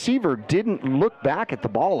 The receiver didn't look back at the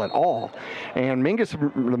ball at all. And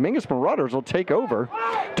the Mingus Marauders will take over.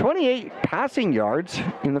 28 passing yards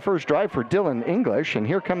in the first drive for Dylan English, and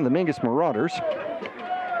here come the Mingus Marauders.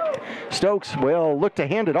 Stokes will look to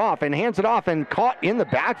hand it off, and hands it off, and caught in the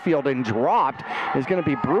backfield and dropped is going to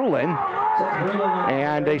be Brulin.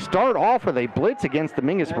 And they start off with a blitz against the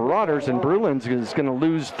Mingus Marauders, and Brulin's is going to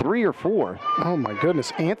lose 3 or 4. Oh my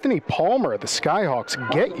goodness, Anthony Palmer, the Skyhawks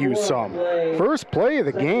get you some. First play of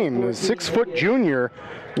the game, the 6-foot junior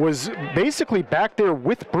was basically back there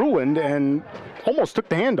with Brulin and almost took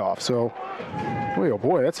the handoff. So, boy, oh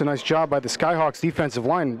boy, that's a nice job by the Skyhawks defensive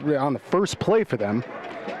line on the first play for them.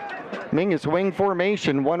 Mingus wing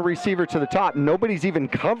formation, 1 receiver to the top. Nobody's even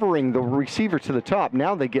covering the receiver to the top.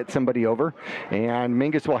 Now they get somebody over, and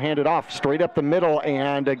Mingus will hand it off straight up the middle,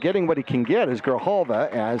 and getting what he can get is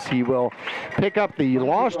Grijalva, as he will pick up the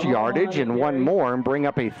lost yardage and 1 more and bring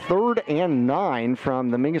up a 3rd and 9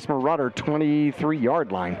 from the Mingus Marauder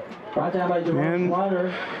 23-yard line. And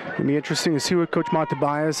it'll be interesting to see what Coach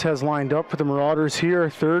Montebias has lined up for the Marauders here.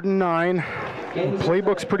 3rd and 9. The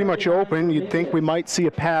playbook's pretty much open. You'd think we might see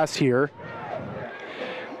a pass here.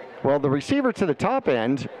 Well, the receiver to the top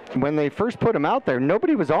end, when they first put him out there,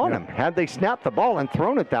 nobody was on him. Had they snapped the ball and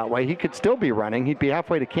thrown it that way, he could still be running. He'd be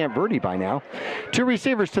halfway to Camp Verde by now. 2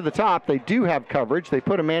 receivers to the top. They do have coverage. They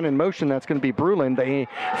put a man in motion. That's going to be Brulin. They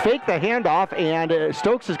fake the handoff, and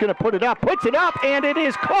Stokes is going to put it up. Puts it up, and it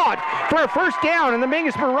is caught for a 1st down. And the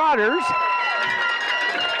Mingus Marauders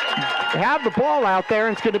have the ball out there,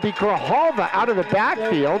 and it's going to be Grijalva out of the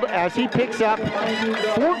backfield as he picks up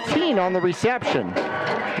 14 on the reception.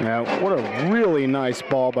 Now, what a really nice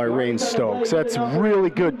ball by Rain Stokes. That's really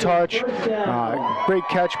good touch. Great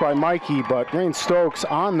catch by Mikey, but Rain Stokes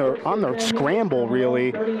on the scramble,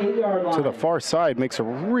 really, to the far side, makes a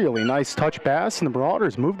really nice touch pass, and the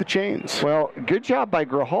Marauders move the chains. Well, good job by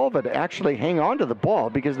Grijalva to actually hang on to the ball,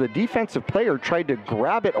 because the defensive player tried to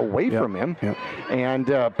grab it away from him and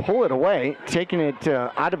pull it away, taking it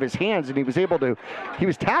out of his hands, and he was able to, he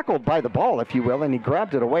was tackled by the ball, if you will, and he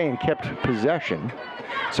grabbed it away and kept possession.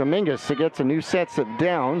 So Mingus gets a new set of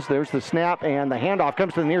downs. There's the snap, and the handoff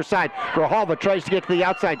comes to the near side. Grijalva tries to get to the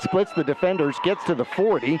outside, splits the defenders, gets to the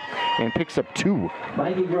 40, and picks up 2.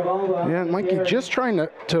 Yeah, Mikey just trying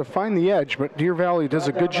to find the edge, but Deer Valley does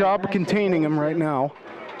a good job of containing him right now.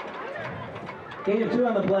 Gain of 2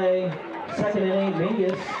 on the play. 2nd and 8,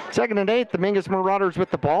 Mingus. 2nd and 8, the Mingus Marauders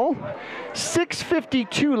with the ball.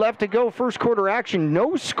 6:52 left to go, first quarter action.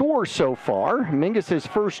 No score so far. Mingus'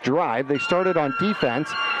 first drive. They started on defense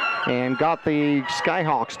and got the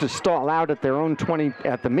Skyhawks to stall out at their own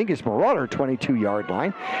at the Mingus Marauder 22-yard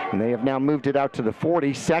line. And they have now moved it out to the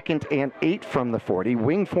 40, 2nd and 8 from the 40.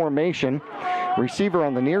 Wing formation, receiver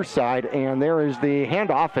on the near side, and there is the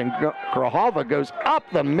handoff, and Grijalva goes up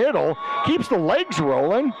the middle, keeps the legs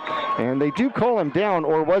rolling, and they do call him down,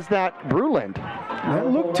 or was that Bruland?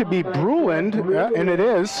 That looked to be Bruland, and it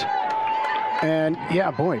is. And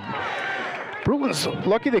yeah, boy, Bruland's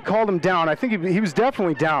lucky they called him down. I think he was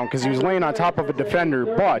definitely down because he was laying on top of a defender,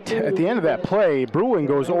 but at the end of that play, Bruland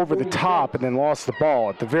goes over the top and then lost the ball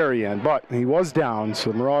at the very end, but he was down,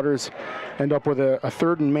 so the Marauders end up with a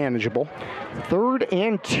 3rd and manageable. 3rd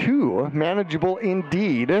and 2, manageable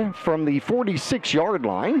indeed, from the 46-yard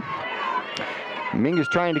line. Mingus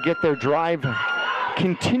trying to get their drive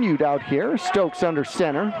continued out here. Stokes under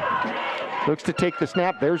center. Looks to take the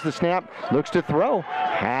snap. There's the snap. Looks to throw.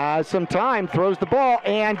 Has some time. Throws the ball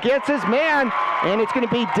and gets his man. And it's going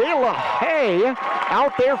to be De La Haye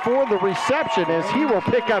out there for the reception as he will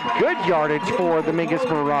pick up good yardage for the Mingus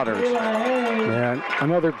Marauders. And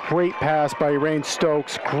another great pass by Rain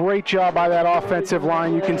Stokes. Great job by that offensive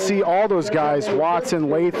line. You can see all those guys, Watson,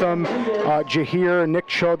 Latham, Jahir, Nick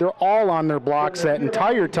Cho, they're all on their blocks that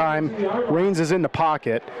entire time. Rains is in the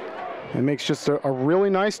pocket. It makes just a really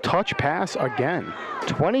nice touch pass again.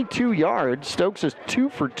 22 yards. Stokes is 2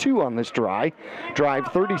 for 2 on this drive.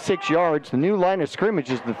 36 yards. The new line of scrimmage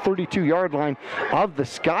is the 32-yard line of the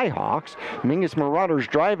Skyhawks. Mingus Marauders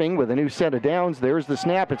driving with a new set of downs. There's the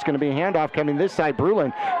snap. It's going to be a handoff coming this side.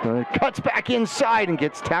 Bruland cuts back inside and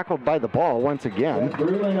gets tackled by the ball once again.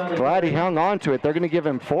 Glad he hung on to it. They're going to give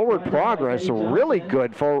him forward progress, really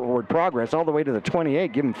good forward progress, all the way to the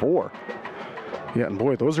 28. Give him 4. Yeah, and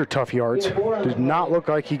boy, those are tough yards. Did not look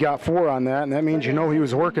like he got 4 on that, and that means you know he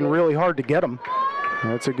was working really hard to get them.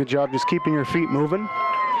 That's a good job just keeping your feet moving.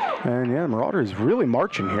 And yeah, Marauders really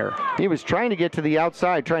marching here. He was trying to get to the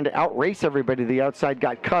outside, trying to outrace everybody. The outside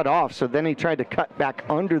got cut off, so then he tried to cut back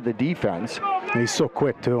under the defense. And he's so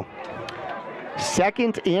quick, too.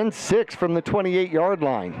 2nd and 6 from the 28-yard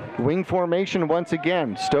line. Wing formation once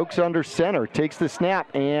again. Stokes under center, takes the snap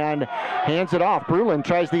and hands it off. Bruland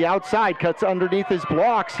tries the outside, cuts underneath his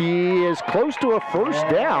blocks. He is close to a first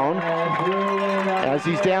down as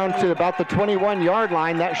he's down to about the 21-yard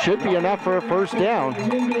line. That should be enough for a first down.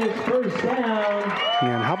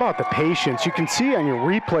 And how about the patience? You can see on your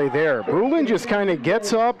replay there, Bruland just kind of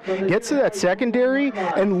gets up, gets to that secondary,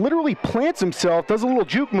 and literally plants himself, does a little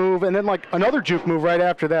juke move, and then like another juke move right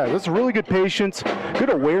after that. That's really good patience,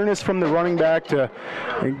 good awareness from the running back to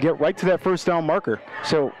get right to that first down marker.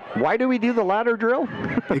 So why do we do the ladder drill?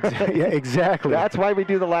 Yeah, exactly. That's why we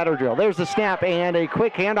do the ladder drill. There's the snap and a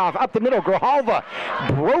quick handoff up the middle. Grijalva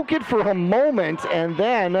broke it for a moment, and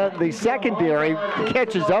then the secondary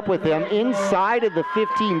catches up with him inside of the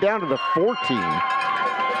 15 down to the 14.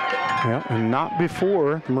 Yeah, and not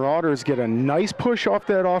before the Marauders get a nice push off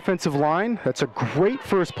that offensive line. That's a great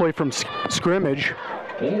first play from scrimmage.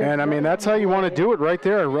 And I mean, that's how you want to do it right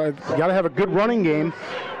there. You got to have a good running game.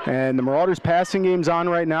 And the Marauders passing game's on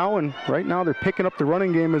right now, and right now they're picking up the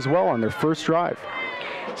running game as well on their first drive.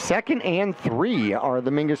 2nd and 3 are the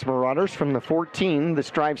Mingus Marauders from the 14. This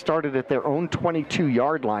drive started at their own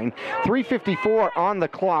 22-yard line. 3:54 on the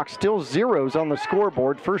clock, still zeros on the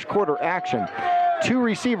scoreboard. First quarter action. 2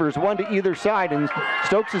 receivers, 1 to either side, and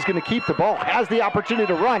Stokes is going to keep the ball. Has the opportunity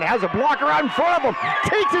to run, has a blocker out in front of him,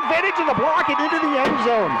 takes advantage of the block and into the end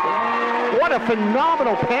zone. What a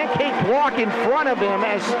phenomenal pancake block in front of him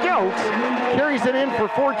as Stokes carries it in for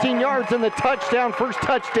 14 yards and the touchdown, first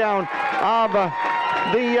touchdown of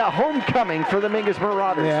the homecoming for the Mingus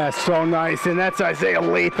Marauders. Yeah, so nice, and that's Isaiah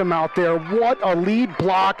Latham out there. What a lead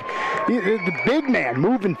block. The big man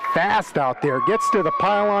moving fast out there, gets to the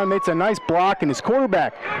pylon, makes a nice block, and his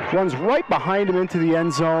quarterback runs right behind him into the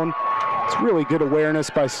end zone. It's really good awareness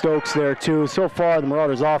by Stokes there, too. So far, the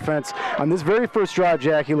Marauders offense on this very first drive,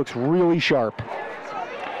 Jackie, looks really sharp.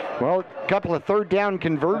 Well, a couple of third down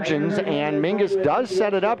conversions, and Mingus does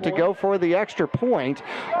set it up to go for the extra point.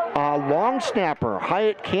 Long snapper,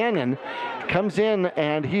 Hyatt Cannon, comes in,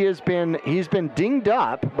 and he's been dinged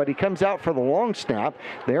up, but he comes out for the long snap.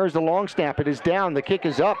 There's the long snap. It is down. The kick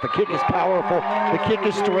is up. The kick is powerful. The kick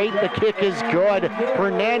is straight. The kick is good.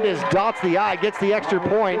 Hernandez dots the I, gets the extra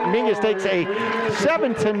point. Mingus takes a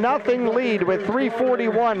 7-0 lead with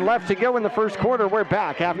 3:41 left to go in the first quarter. We're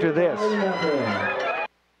back after this.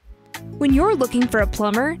 When you're looking for a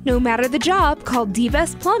plumber, no matter the job, call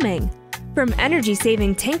D-Best Plumbing. From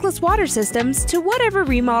energy-saving tankless water systems to whatever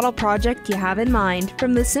remodel project you have in mind,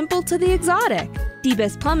 from the simple to the exotic,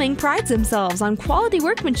 D-Best Plumbing prides themselves on quality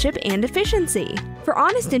workmanship and efficiency. For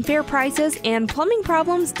honest and fair prices and plumbing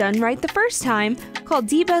problems done right the first time, call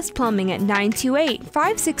D-Best Plumbing at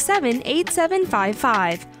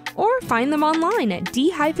 928-567-8755 or find them online at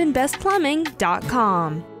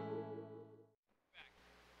d-bestplumbing.com.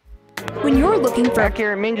 When you're looking for... Back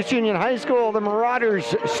here at Mingus Union High School, the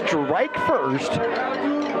Marauders strike first.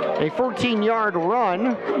 A 14-yard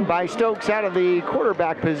run by Stokes out of the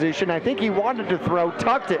quarterback position. I think he wanted to throw,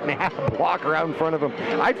 tucked it, and had a blocker out in front of him.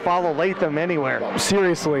 I'd follow Latham anywhere.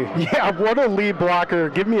 Seriously. Yeah, what a lead blocker.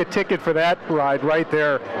 Give me a ticket for that ride right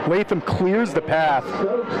there. Latham clears the path.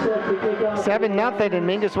 7-0, and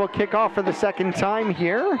Mingus will kick off for the second time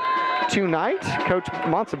here tonight. Coach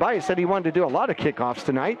Monsibais said he wanted to do a lot of kickoffs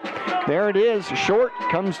tonight. There it is. Short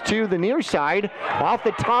comes to the near side. Off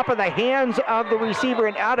the top of the hands of the receiver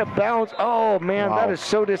and out of bounds. Oh, man, wow. That is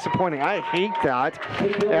so disappointing. I hate that.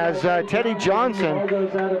 As Teddy Johnson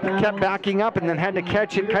kept backing up and then had to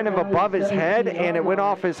catch it kind of above his head, and it went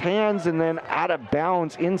off his hands and then out of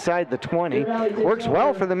bounds inside the 20. Works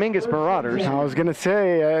well for the Mingus Marauders. I was going to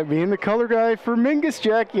say, being the color guy for Mingus,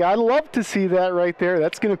 Jackie, I'd love to see that right there.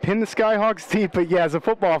 That's going to pin the Skyhawks deep, but yeah, as a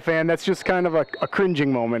football fan, that's just kind of a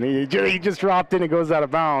cringing moment. He just dropped in and goes out of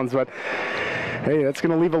bounds, but hey, that's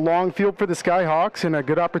going to leave a long field for the Skyhawks and a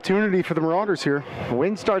good opportunity for the Marauders here.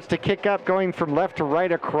 Wind starts to kick up, going from left to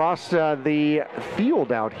right across the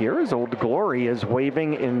field out here as Old Glory is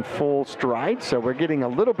waving in full stride. So we're getting a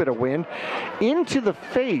little bit of wind into the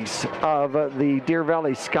face of the Deer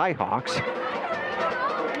Valley Skyhawks.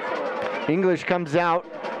 English comes out,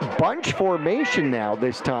 bunch formation now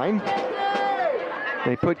this time.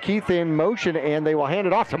 They put Keith in motion, and they will hand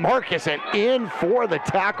it off to Marcus, and in for the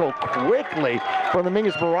tackle quickly for the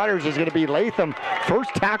Mingus Marauders is going to be Latham. First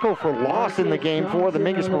tackle for loss in the game for the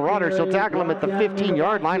Mingus Marauders. He'll tackle him at the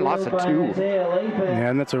 15-yard line, loss of 2. Yeah,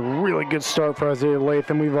 and that's a really good start for Isaiah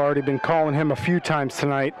Latham. We've already been calling him a few times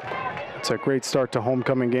tonight. It's a great start to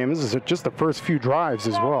homecoming game. This is just the first few drives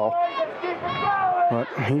as well. But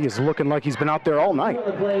he is looking like he's been out there all night.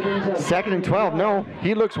 2nd and 12. No,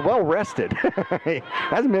 he looks well rested. He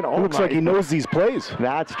hasn't been all night. Looks like he knows these plays.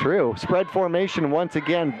 That's true. Spread formation once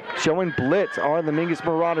again, showing blitz are the Mingus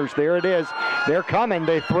Marauders. There it is. They're coming.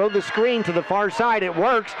 They throw the screen to the far side. It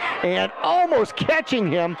works, and almost catching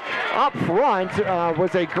him up front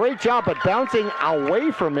was a great job, but bouncing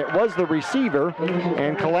away from it was the receiver,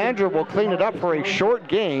 and Calandra will clean it up for a short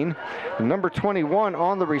gain. Number 21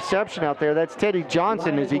 on the reception out there. That's Teddy Johnson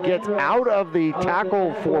as he gets out of the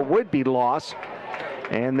tackle for would-be loss.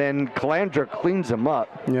 And then Calandra cleans him up.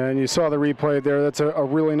 Yeah, and you saw the replay there. That's a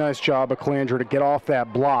really nice job of Calandra to get off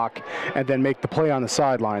that block and then make the play on the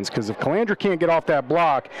sidelines. Because if Calandra can't get off that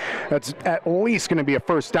block, that's at least going to be a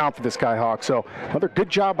first down for the Skyhawks. So another good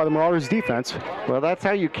job by the Marauders defense. Well, that's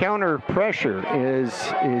how you counter pressure, is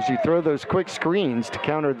you throw those quick screens to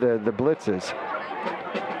counter the blitzes.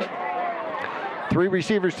 3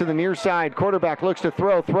 receivers to the near side. Quarterback looks to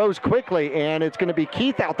throw, throws quickly, and it's going to be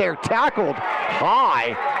Keith out there, tackled high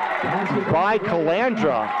by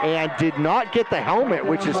Calandra, and did not get the helmet,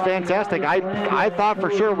 which is fantastic. I thought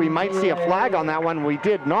for sure we might see a flag on that one. We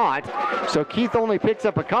did not. So Keith only picks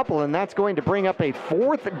up a couple, and that's going to bring up a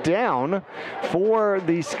 4th down for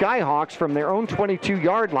the Skyhawks from their own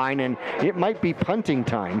 22-yard line, and it might be punting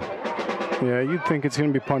time. Yeah, you'd think it's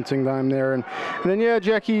going to be punting time there. And then, yeah,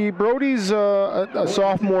 Jackie, Brody's a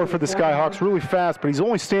sophomore for the Skyhawks, really fast, but he's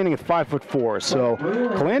only standing at 5'4". So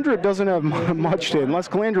Calandra doesn't have much to, unless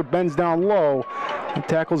Calandra bends down low, the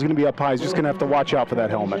tackle's going to be up high. He's just going to have to watch out for that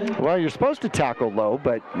helmet. Well, you're supposed to tackle low,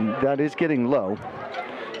 but that is getting low.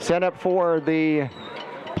 Set up for the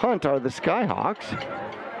punt are the Skyhawks.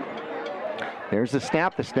 There's the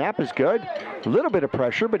snap. The snap is good. A little bit of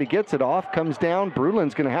pressure, but he gets it off, comes down.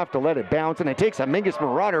 Brulin's going to have to let it bounce, and it takes a Mingus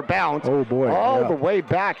Marauder bounce all the way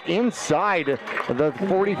back inside the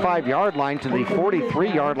 45-yard line to the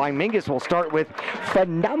 43-yard line. Mingus will start with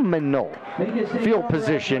phenomenal field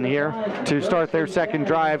position here to start their second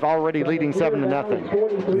drive, already leading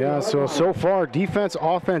 7-0. Yeah, so far, defense,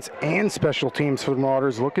 offense, and special teams for the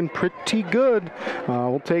Marauders looking pretty good.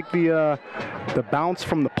 We'll take the bounce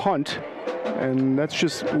from the punt. And that's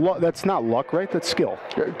just that's not luck, right? That's skill.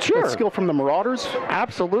 Sure. That's skill from the Marauders.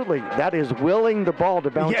 Absolutely. That is willing the ball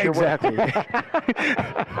to bounce your way.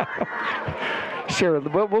 Sure,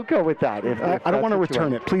 we'll go with that. If I don't want to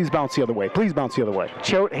return it. Please bounce the other way. Please bounce the other way.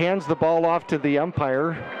 Choate hands the ball off to the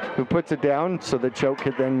umpire, who puts it down so that Choate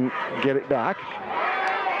could then get it back.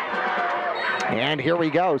 And here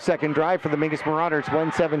we go. Second drive for the Mingus Marauders.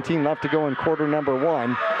 1:17 left to go in quarter number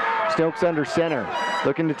 1. Stokes under center,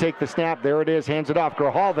 looking to take the snap. There it is, hands it off.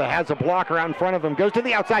 Grijalva has a blocker out in front of him, goes to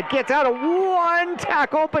the outside, gets out of one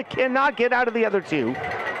tackle, but cannot get out of the other two.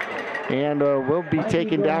 And will be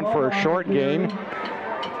taken down for a short gain.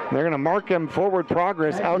 They're going to mark him forward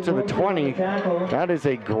progress out to the 20. That is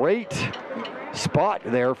a great spot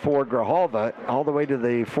there for Grijalva, all the way to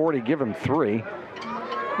the 40, give him 3.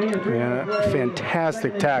 Yeah,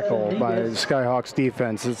 fantastic tackle by the Skyhawks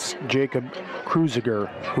defense. It's Jacob Kruziger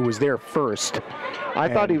who was there first. I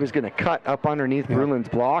thought he was going to cut up underneath Brulin's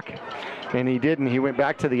block, and he didn't. He went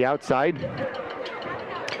back to the outside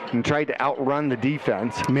and tried to outrun the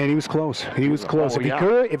defense. Man, he was close. He was close. If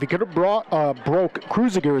he could have broke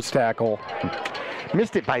Kruziger's tackle,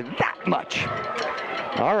 missed it by that much.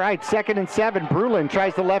 All right, 2nd and 7. Brulin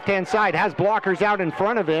tries the left-hand side, has blockers out in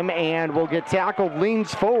front of him, and will get tackled,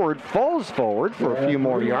 leans forward, falls forward for a few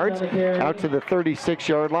more yards, out to the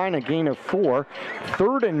 36-yard line, a gain of 4.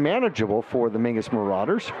 3rd and manageable for the Mingus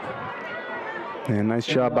Marauders. And nice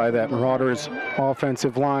job by that Marauders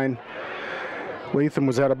offensive line. Latham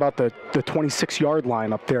was at about the 26-yard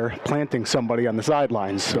line up there, planting somebody on the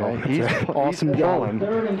sidelines. So he's awesome job.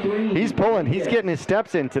 He's pulling. He's getting his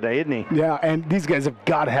steps in today, isn't he? Yeah, and these guys have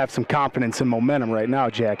got to have some confidence and momentum right now,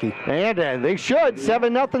 Jackie. And they should.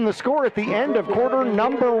 7-0 the score at the end of quarter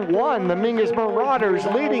number 1. The Mingus Marauders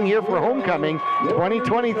leading here for homecoming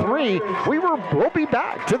 2023. We'll be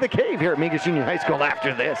back to the cave here at Mingus Junior High School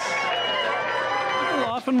after this.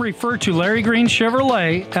 Often refer to Larry Green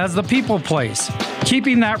Chevrolet as the people place.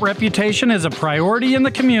 Keeping that reputation is a priority in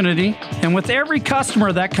the community and with every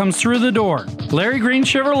customer that comes through the door. Larry Green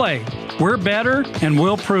Chevrolet, we're better and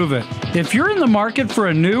we'll prove it. If you're in the market for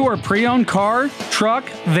a new or pre-owned car, truck,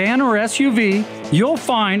 van, or SUV, you'll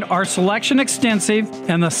find our selection extensive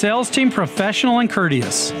and the sales team professional and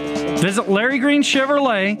courteous. Visit Larry Green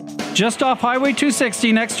Chevrolet just off Highway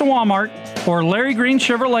 260 next to Walmart or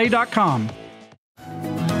LarryGreenChevrolet.com.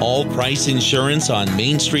 All Price Insurance on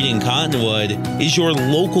Main Street in Cottonwood is your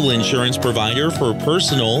local insurance provider for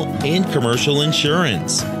personal and commercial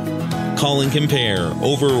insurance. Call and compare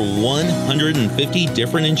over 150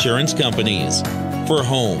 different insurance companies for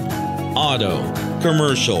home, auto,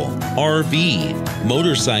 commercial, RV,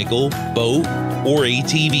 motorcycle, boat, or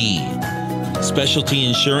ATV. Specialty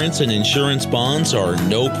insurance and insurance bonds are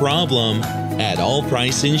no problem at All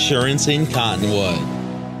Price Insurance in Cottonwood.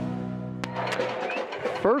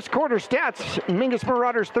 First quarter stats, Mingus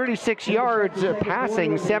Marauders 36 yards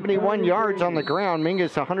passing, 71 yards on the ground.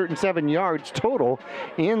 Mingus 107 yards total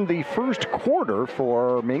in the first quarter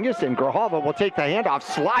for Mingus. And Grijalva will take the handoff,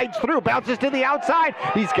 slides through, bounces to the outside.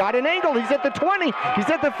 He's got an angle. He's at the 20. He's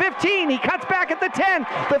at the 15. He cuts back at the 10,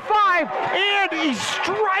 the 5, and he's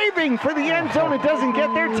striving for the end zone. It doesn't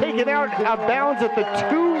get there. Taken out of bounds at the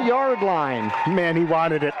 2-yard line. Man, he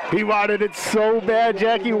wanted it. He wanted it so bad,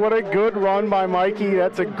 Jackie. What a good run by Mikey.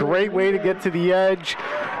 That's a great way to get to the edge.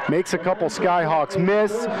 Makes a couple Skyhawks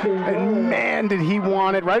miss. And man, did he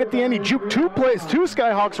want it. Right at the end, he juked two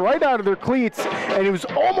Skyhawks right out of their cleats, and he was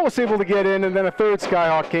almost able to get in, and then a third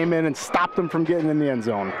Skyhawk came in and stopped him from getting in the end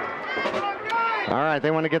zone. All right,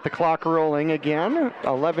 they want to get the clock rolling again.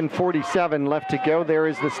 11:47 left to go. There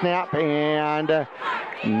is the snap, and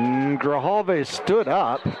Grijalva stood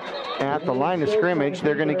up at the line of scrimmage.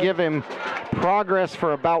 They're going to give him progress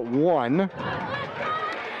for about 1.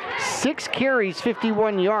 6 carries,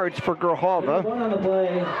 51 yards for Grijalva.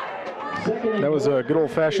 That was a good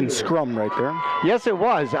old-fashioned scrum right there. Yes, it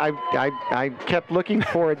was. I kept looking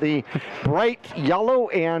for the bright yellow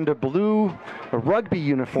and blue rugby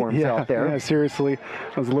uniforms out there. Yeah, seriously.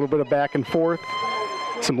 There was a little bit of back and forth,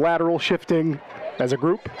 some lateral shifting as a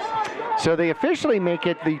group. So they officially make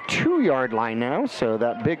it the 2-yard line now. So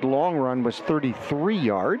that big long run was 33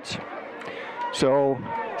 yards. So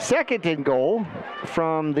Second and goal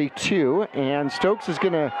from the 2, and Stokes is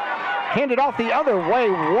going to hand it off the other way.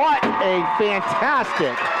 What a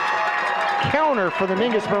fantastic counter for the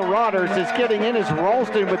Mingus Marauders is getting in as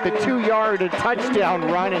Ralston with the 2-yard touchdown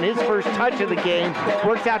run, and his first touch of the game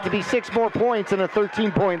works out to be 6 more points and a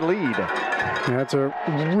 13-point lead. That's a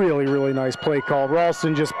really, really nice play call.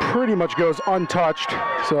 Ralston just pretty much goes untouched,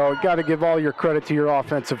 so got to give all your credit to your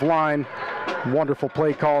offensive line. Wonderful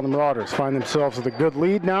play call, and the Marauders find themselves with a good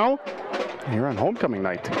lead now here on homecoming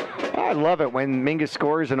night. I love it when Mingus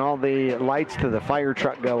scores and all the lights to the fire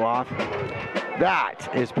truck go off. That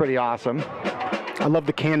is pretty awesome. I love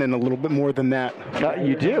the cannon a little bit more than that.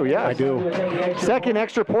 You do, yes. I do. Second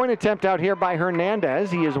extra point attempt out here by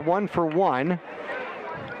Hernandez. He is 1 for 1.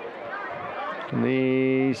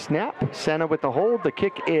 The snap, Senna with the hold. The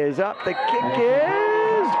kick is up. The kick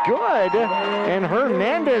is good. And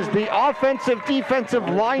Hernandez, the offensive defensive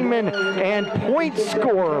lineman and point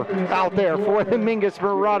scorer out there for the Mingus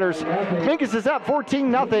Marauders. Mingus is up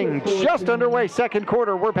 14-0. Just underway second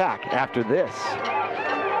quarter. We're back after this.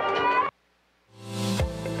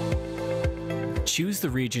 Choose the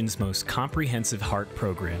region's most comprehensive heart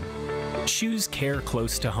program. Choose care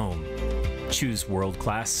close to home. Choose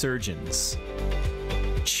world-class surgeons.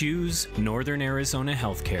 Choose Northern Arizona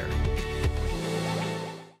Healthcare.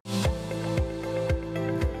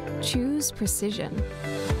 Choose precision.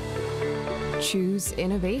 Choose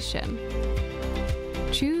innovation.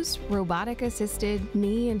 Choose robotic-assisted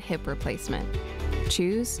knee and hip replacement.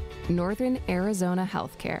 Choose Northern Arizona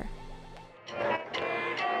Healthcare.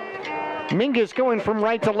 Mingus going from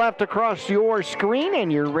right to left across your screen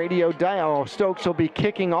and your radio dial. Stokes will be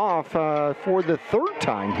kicking off for the 3rd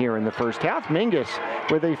time here in the first half. Mingus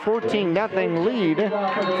with a 14-0 lead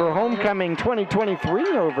for homecoming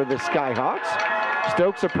 2023 over the Skyhawks.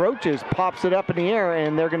 Stokes approaches, pops it up in the air,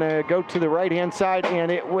 and they're going to go to the right-hand side, and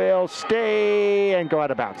it will stay and go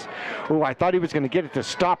out of bounds. Oh, I thought he was going to get it to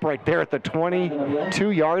stop right there at the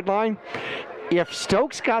 22-yard line. If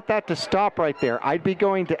Stokes got that to stop right there, I'd be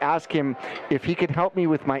going to ask him if he could help me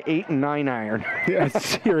with my 8 and 9 iron. Yeah,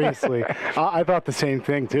 seriously. I thought the same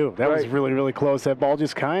thing, too. That was really, really close. That ball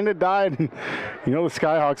just kind of died. And, you know, the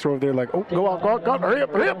Skyhawks were over there like, oh, go out, hurry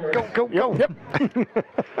up, go. Yep.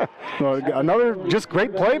 Well, another just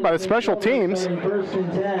great play by the special teams. So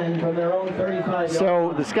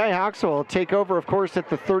the Skyhawks will take over, of course, at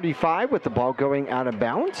the 35 with the ball going out of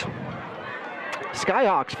bounds.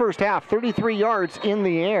 Skyhawks first half, 33 yards in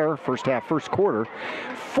the air, first half, first quarter,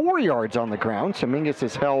 4 yards on the ground. So Mingus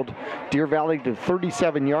has held Deer Valley to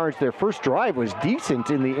 37 yards. Their first drive was decent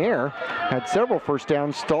in the air, had several first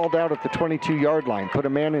downs, stalled out at the 22-yard line. Put a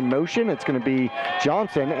man in motion. It's going to be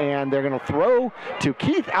Johnson, and they're going to throw to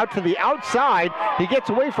Keith out to the outside. He gets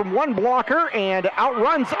away from one blocker and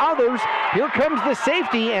outruns others. Here comes the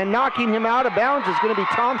safety, and knocking him out of bounds is going to be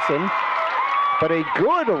Thompson. But a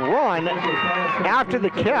good run after the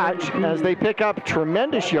catch as they pick up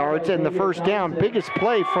tremendous yards and the first down. Biggest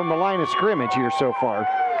play from the line of scrimmage here so far.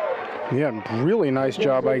 Yeah, really nice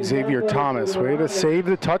job by Xavier Thomas. Way to save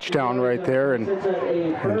the touchdown right there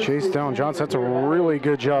and chase down Johnson. That's a really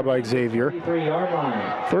good job by Xavier.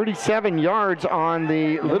 37 yards on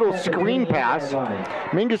the little screen pass.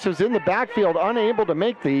 Mingus was in the backfield, unable to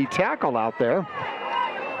make the tackle out there.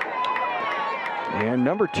 And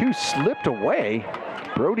number 2 slipped away.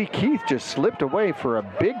 Brody Keith just slipped away for a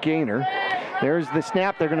big gainer. There's the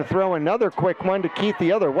snap. They're going to throw another quick one to Keith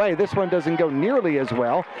the other way. This one doesn't go nearly as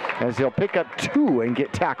well as he'll pick up 2 and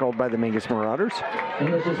get tackled by the Mingus Marauders.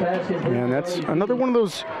 And that's another one of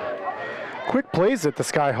those quick plays that the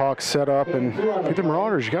Skyhawks set up, and for the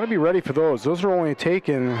Marauders, you got to be ready for those. Those are only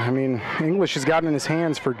taken, I mean, English has gotten in his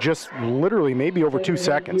hands for just literally maybe over 2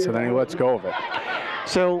 seconds, and then he lets go of it.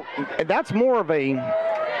 So that's more of a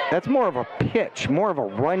pitch, more of a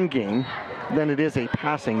run game than it is a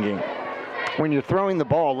passing game. When you're throwing the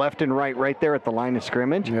ball left and right there at the line of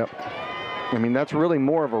scrimmage. Yep. I mean, that's really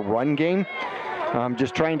more of a run game.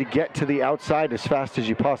 Just trying to get to the outside as fast as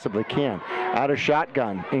you possibly can. Out of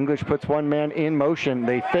shotgun, English puts one man in motion.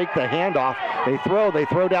 They fake the handoff. They throw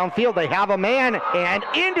downfield. They have a man and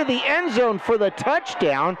into the end zone for the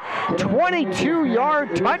touchdown.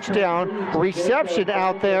 22-yard touchdown reception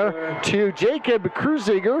out there to Jacob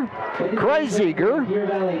Kreuziger.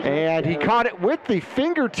 And he caught it with the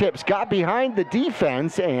fingertips, got behind the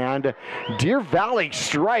defense, and Deer Valley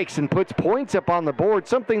strikes and puts points up on the board,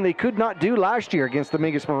 something they could not do last year against the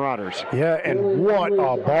Mingus Marauders. Yeah, and what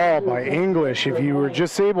a ball by English. If you were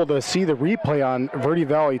just able to see the replay on Verde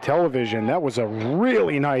Valley television, that was a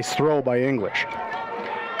really nice throw by English.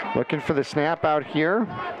 Looking for the snap out here.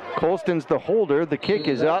 Colston's the holder. The kick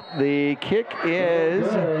is up. The kick is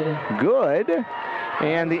good.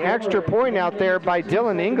 And the extra point out there by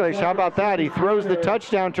Dylan English. How about that? He throws the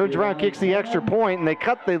touchdown, turns around, kicks the extra point, and they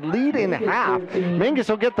cut the lead in half. Mingus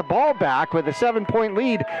will get the ball back with a 7-point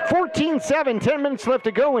lead. 14-7, 10 minutes left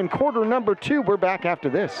to go in quarter number 2. We're back after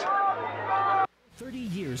this. 30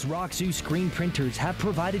 years, Roxu screen printers have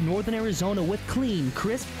provided Northern Arizona with clean,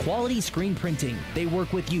 crisp, quality screen printing. They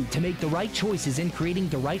work with you to make the right choices in creating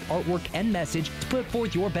the right artwork and message to put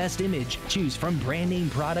forth your best image. Choose from brand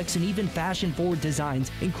name products and even fashion-forward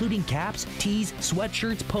designs, including caps, tees,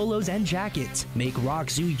 sweatshirts, polos, and jackets. Make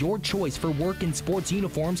Roxu your choice for work and sports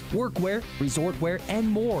uniforms, workwear, resort wear, and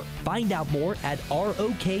more. Find out more at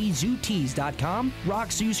rokzootees.com.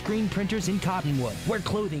 Roxu screen printers in Cottonwood, where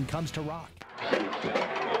clothing comes to rock.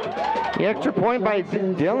 The extra point by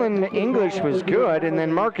Dylan English was good, and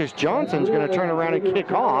then Marcus Johnson's going to turn around and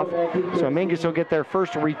kick off. So Mingus will get their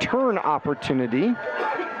first return opportunity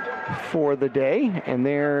for the day, and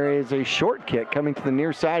there is a short kick coming to the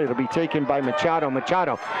near side. It'll be taken by Machado.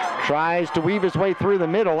 Machado tries to weave his way through the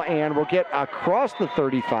middle and will get across the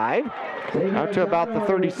 35 out to about the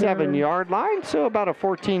 37-yard line, so about a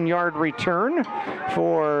 14-yard return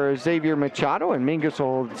for Xavier Machado, and Mingus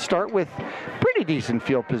will start with pretty decent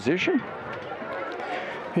field position.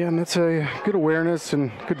 Yeah, and that's a good awareness and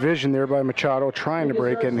good vision there by Machado trying to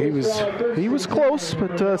break it. And he was close,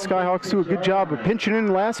 but Skyhawks do a good job of pinching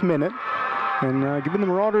in last minute and giving the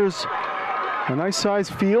Marauders a nice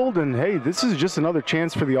sized field. And hey, this is just another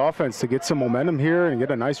chance for the offense to get some momentum here and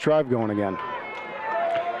get a nice drive going again.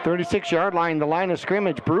 36-yard line, the line of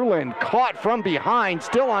scrimmage. Brulin caught from behind,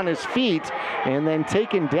 still on his feet, and then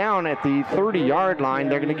taken down at the 30-yard line.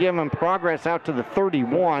 They're going to give him progress out to the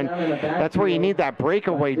 31. That's where you need that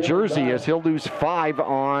breakaway jersey, as he'll lose 5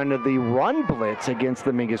 on the run blitz against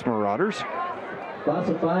the Mingus Marauders. Lots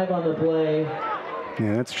of 5 on the play.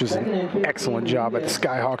 Yeah, that's just an excellent job at the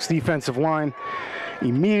Skyhawks defensive line.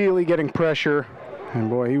 Immediately getting pressure, and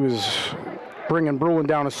boy, he was bringing Brulin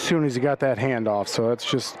down as soon as he got that handoff. So that's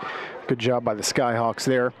just good job by the Skyhawks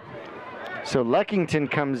there. So Leckington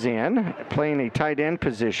comes in, playing a tight end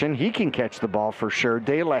position. He can catch the ball for sure.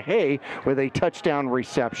 De La Haye with a touchdown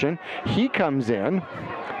reception. He comes in,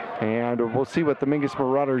 and we'll see what the Mingus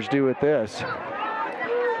Marauders do with this.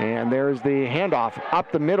 And there's the handoff. Up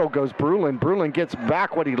the middle goes Brulin. Brulin gets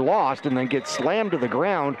back what he lost and then gets slammed to the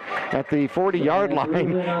ground at the 40-yard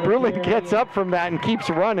line. Brulin gets up from that and keeps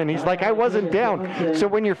running. He's like, I wasn't down. So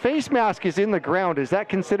when your face mask is in the ground, is that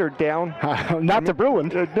considered down? Not to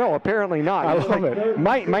Brulin. No, apparently not. I love it.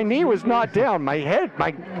 My knee was not down. My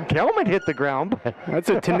helmet hit the ground. That's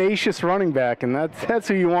a tenacious running back, and that's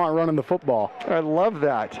who you want running the football. I love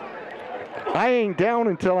that. I ain't down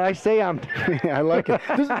until I say I'm down. Yeah, I like it.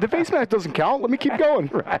 The face mask doesn't count. Let me keep going.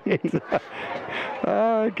 Right.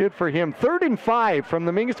 Good for him. 3rd and 5 from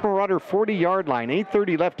the Mingus Marauder 40-yard line.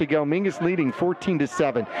 8:30 left to go. Mingus leading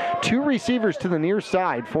 14-7. 2 receivers to the near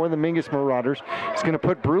side for the Mingus Marauders. He's going to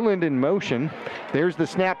put Brulin in motion. There's the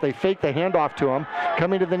snap. They fake the handoff to him.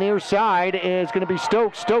 Coming to the near side is going to be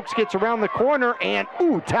Stokes. Stokes gets around the corner and,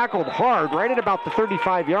 tackled hard right at about the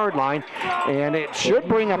 35-yard line. And it should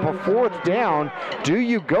bring up a 4th down. Do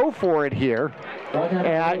you go for it here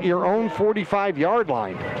at your own 45-yard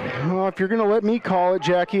line? Well, if you're going to let me call it,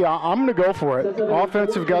 Jackie, I'm going to go for it.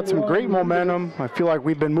 Offense have got some great momentum. I feel like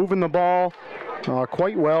we've been moving the ball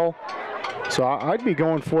quite well. So I'd be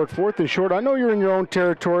going for it 4th and short. I know you're in your own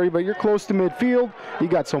territory, but you're close to midfield. You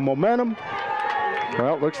got some momentum.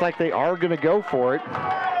 Well, it looks like they are going to go for it.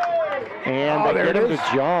 And they get him to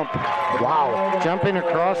jump. Wow. Jumping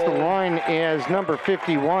across the line is number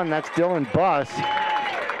 51. That's Dylan Buss.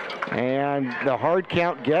 And the hard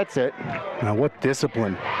count gets it. Now, what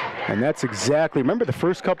discipline. And that's exactly, remember the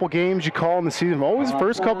first couple games you call in the season? Always the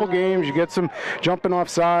first couple games, you get some jumping off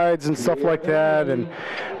sides and stuff like that.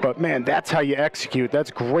 But, man, that's how you execute.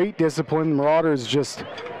 That's great discipline. Marauders just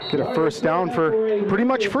get a first down for pretty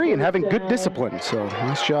much free and having good discipline. So,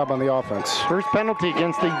 nice job on the offense. First penalty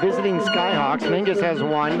against the visiting Skyhawks. Mingus has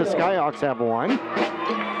 1. The Skyhawks have 1.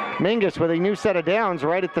 Mingus with a new set of downs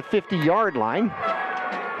right at the 50-yard line.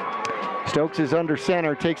 Stokes is under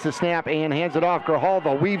center, takes the snap and hands it off.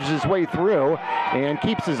 Grijalva weaves his way through and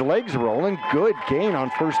keeps his legs rolling. Good gain on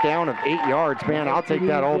first down of 8 yards. Man, I'll take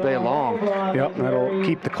that all day long. Yep, that'll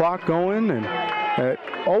keep the clock going, and it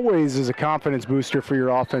always is a confidence booster for your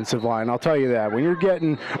offensive line. I'll tell you that. When you're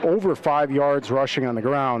getting over 5 yards rushing on the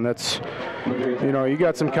ground, that's, you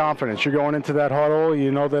got some confidence. You're going into that huddle.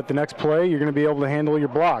 You know that the next play, you're going to be able to handle your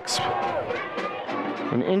blocks.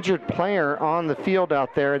 An injured player on the field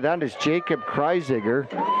out there. That is Jacob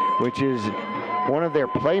Kreisiger, which is one of their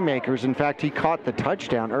playmakers. In fact, he caught the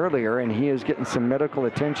touchdown earlier, and he is getting some medical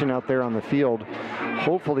attention out there on the field.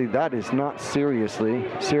 Hopefully that is not serious.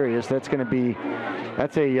 That's going to be,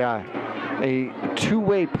 that's a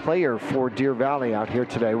two-way player for Deer Valley out here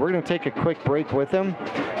today. We're going to take a quick break with him.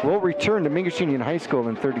 We'll return to Mingus Union High School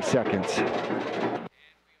in 30 seconds.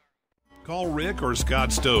 Call Rick or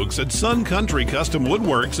Scott Stokes at Sun Country Custom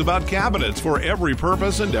Woodworks about cabinets for every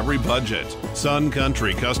purpose and every budget. Sun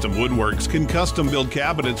Country Custom Woodworks can custom build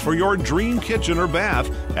cabinets for your dream kitchen or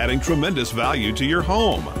bath, adding tremendous value to your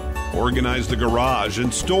home. Organize the garage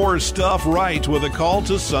and store stuff right with a call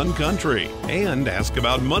to Sun Country. And ask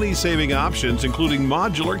about money-saving options, including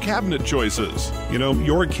modular cabinet choices. You know,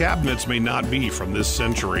 your cabinets may not be from this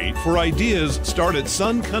century. For ideas, start at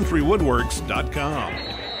suncountrywoodworks.com.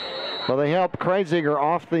 Well, they helped Kreisiger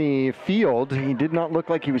off the field. He did not look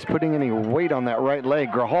like he was putting any weight on that right leg.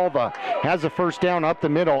 Grijalva has a first down up the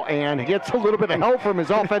middle, and he gets a little bit of help from his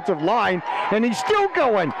offensive line, and he's still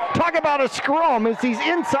going. Talk about a scrum as he's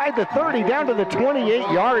inside the 30 down to the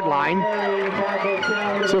 28-yard line.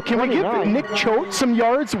 So can we give Nick Choate some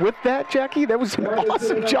yards with that, Jackie? That was an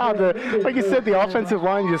awesome job. Like you said, the offensive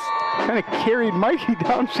line just kind of carried Mikey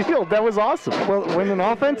downfield. That was awesome. Well, when an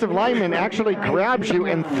offensive lineman actually grabs you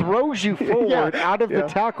and throws you forward out of the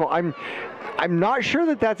tackle, I'm not sure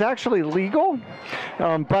that that's actually legal,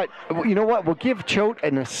 but you know what? We'll give Choate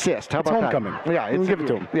an assist. How about homecoming. That? Yeah, we'll give it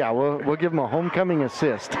to him. Yeah, we'll give him a homecoming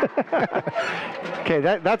assist. Okay,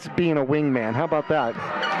 that's being a wingman. How about that?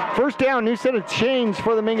 First down, new set of chains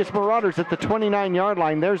for the Mingus Marauders at the 29-yard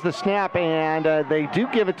line. There's the snap, and they do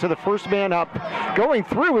give it to the first man up. Going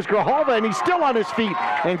through is Grijalva, and he's still on his feet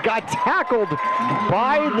and got tackled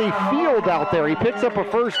by the field out there. He picks up a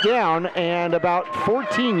first down and about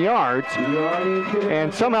 14 yards.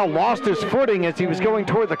 And somehow lost his footing as he was going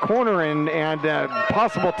toward the corner and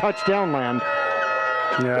possible touchdown land.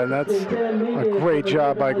 Yeah, and that's a great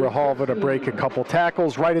job by Grijalva to break a couple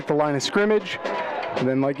tackles right at the line of scrimmage. And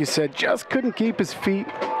then, like you said, just couldn't keep his feet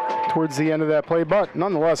towards the end of that play. But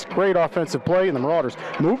nonetheless, great offensive play, and the Marauders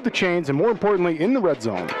moved the chains, and more importantly, in the red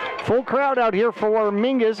zone. Full crowd out here for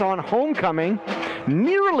Mingus on homecoming.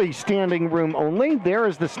 Nearly standing room only. There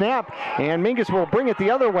is the snap, and Mingus will bring it the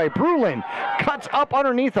other way. Brulin cuts up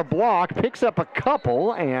underneath a block, picks up a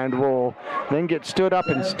couple, and will then get stood up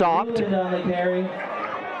and stopped.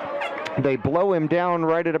 They blow him down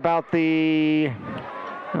right at about the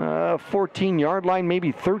 14-yard line,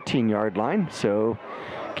 maybe 13-yard line. So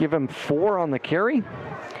give him 4 on the carry.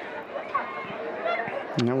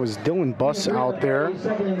 And that was Dylan Buss out there.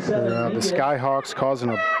 The Skyhawks causing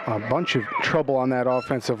a bunch of trouble on that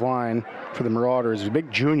offensive line for the Marauders. A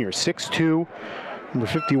big junior, 6'2", number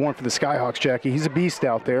 51 for the Skyhawks, Jackie. He's a beast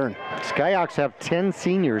out there. And Skyhawks have 10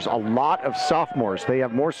 seniors, a lot of sophomores. They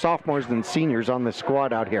have more sophomores than seniors on the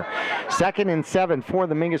squad out here. 2nd and 7 for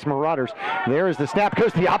the Mingus Marauders. There is the snap,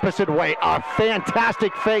 goes the opposite way. A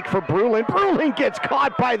fantastic fake for Brulin. Brulin gets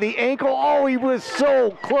caught by the ankle. Oh, he was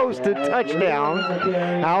so close to touchdown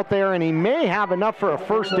out there, and he may have enough for a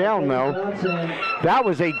first down, though. That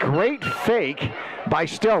was a great fake by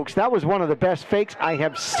Stokes. That was one of the best fakes I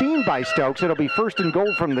have seen by Stokes. It'll be 1st and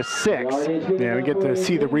goal from the 6. Yeah, we get to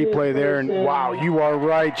see the replay there, and wow, you are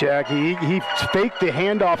right, Jackie. He faked the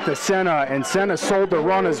handoff to Senna, and Senna sold the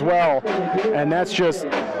run as well. And that's just,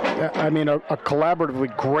 I mean, a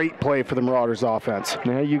collaboratively great play for the Marauders offense.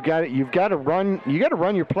 Yeah, you've got to run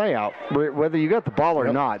your play out, whether you got the ball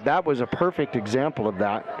or not. That was a perfect example of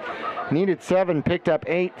that. Needed 7, picked up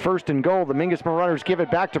 8, 1st and goal. The Mingus Marauders give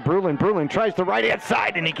it back to Brulin. Brulin tries the right-hand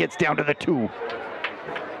side, and he gets down to the 2.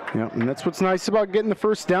 Yeah, and that's what's nice about getting the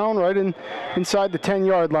first down right inside the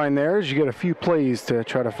 10-yard line there, is you get a few plays to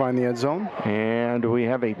try to find the end zone. And we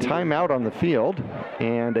have a timeout on the field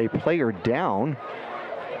and a player down.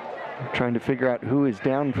 Trying to figure out who is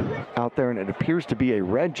down out there, and it appears to be a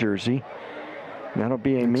red jersey. That'll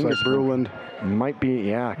be a Mingus. Like Brulin. Might be,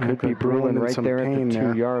 yeah, could be Brulin right there at the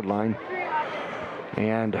 2-yard line.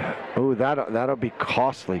 And, oh, that'll be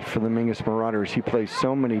costly for the Mingus Marauders. He plays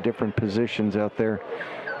so many different positions out there,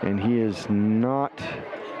 and he's not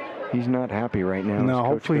happy right now. No,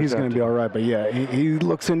 hopefully he's going to be all right. But, yeah, he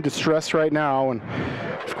looks in distress right now. And,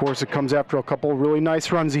 of course, it comes after a couple really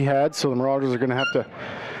nice runs he had. So the Marauders are going to have to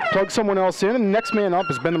plug someone else in. And the next man up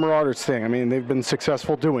has been the Marauders thing. I mean, they've been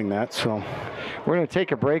successful doing that. So we're going to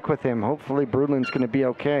take a break with him. Hopefully Brulin's going to be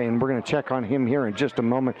okay, and we're going to check on him here in just a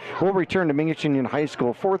moment. We'll return to Mingus Union High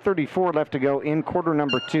School. 4:34 left to go in quarter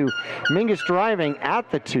number 2. Mingus driving at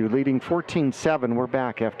the 2, leading 14-7. We're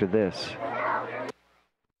back after this.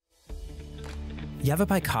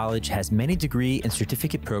 Yavapai College has many degree and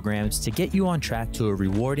certificate programs to get you on track to a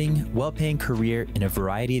rewarding, well-paying career in a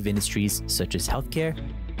variety of industries such as healthcare,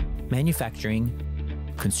 manufacturing,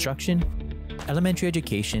 construction, elementary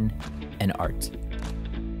education, and art.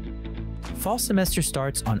 Fall semester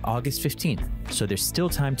starts on August 15th, so there's still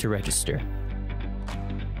time to register.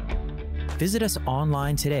 Visit us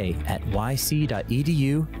online today at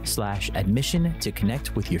yc.edu/admission to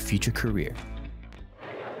connect with your future career.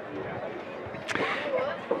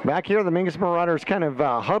 Back here, the Mingus Marauders kind of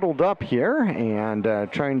huddled up here and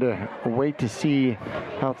trying to wait to see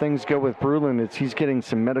how things go with Brulin as he's getting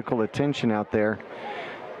some medical attention out there.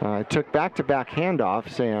 Took back-to-back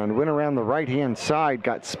handoffs and went around the right-hand side,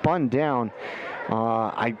 got spun down.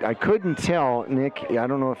 I couldn't tell, Nick, I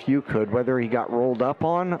don't know if you could, whether he got rolled up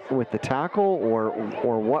on with the tackle or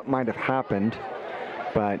what might have happened.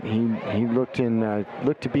 But he looked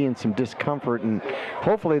to be in some discomfort, and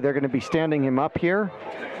hopefully they're going to be standing him up here.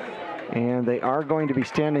 And they are going to be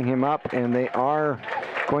standing him up, and they are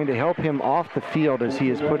going to help him off the field as he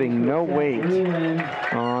is putting no weight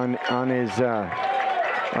on his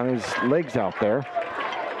legs out there.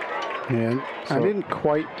 And so, I didn't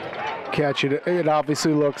quite catch it. It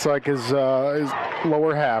obviously looks like his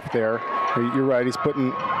lower half there. You're right, he's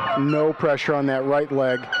putting no pressure on that right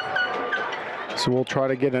leg. So we'll try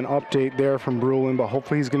to get an update there from Brulin, but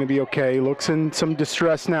hopefully he's going to be okay. He looks in some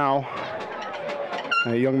distress now.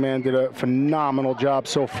 The young man did a phenomenal job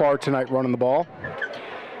so far tonight running the ball.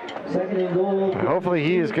 Hopefully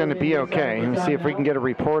he is going to be okay. Let's see if we can get a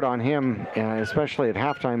report on him, especially at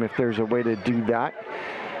halftime, if there's a way to do that.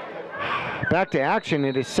 Back to action.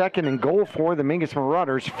 It is 2nd and goal for the Mingus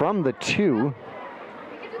Marauders from the 2.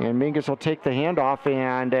 And Mingus will take the handoff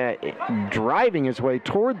and driving his way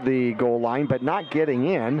toward the goal line, but not getting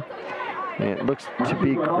in. It looks to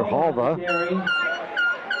be Grijalva.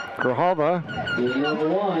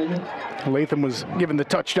 Latham was given the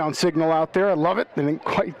touchdown signal out there. I love it. They didn't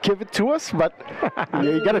quite give it to us, but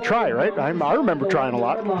you got to try, right? I remember trying a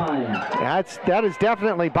lot. That is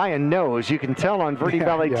definitely by a nose. You can tell on Verde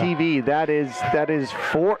Valley TV that is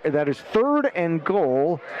 3rd and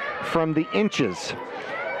goal from the inches.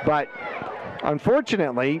 But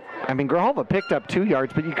unfortunately, I mean, Grijalva picked up 2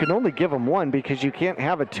 yards, but you can only give him 1 because you can't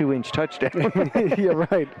have a 2-inch touchdown. Yeah,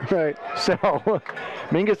 right. So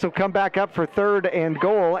Mingus will come back up for 3rd and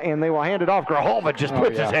goal, and they will hand it off. Grijalva just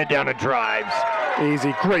puts his head down and drives.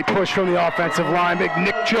 Easy, great push from the offensive line. Big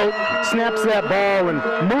Nick Choate snaps that ball and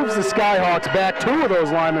moves the Skyhawks back. 2 of those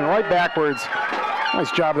linemen right backwards.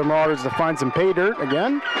 Nice job of the Marauders to find some pay dirt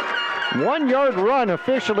again. 1-yard run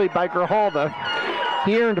officially by Grijalva.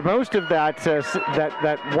 He earned most of that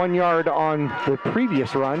 1 yard on the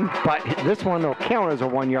previous run, but this one will count as a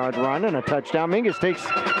 1-yard run and a touchdown. Mingus takes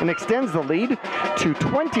and extends the lead to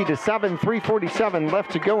 20-7, 3:47 left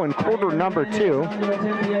to go in quarter number 2.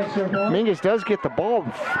 Mingus does get the ball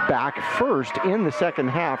back first in the second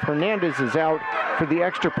half. Hernandez is out for the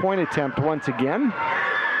extra point attempt once again.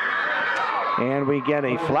 And we get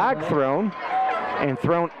a flag thrown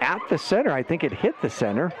at the center. I think it hit the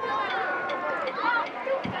center.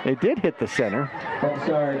 It did hit the center.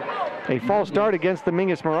 A false start against the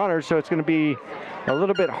Mingus Marauders, so it's going to be a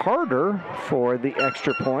little bit harder for the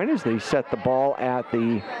extra point as they set the ball at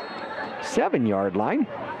the 7-yard line,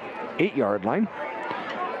 8-yard line.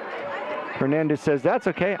 Hernandez says, that's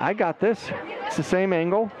okay, I got this. It's the same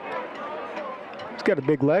angle. He's got a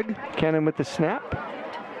big leg. Cannon with the snap.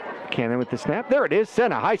 There it is.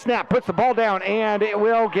 Senna, high snap, puts the ball down, and it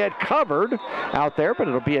will get covered out there, but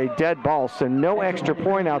it'll be a dead ball, so no extra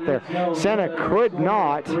point out there. Senna could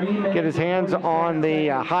not get his hands on the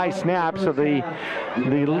high snap, so the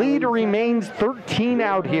lead remains 13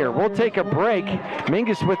 out here. We'll take a break.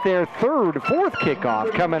 Mingus with their 4th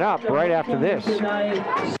kickoff coming up right after this.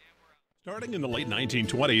 Starting in the late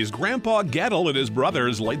 1920s, Grandpa Gettle and his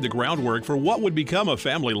brothers laid the groundwork for what would become a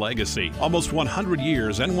family legacy. Almost 100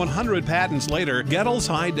 years and 100 patents later, Gettle's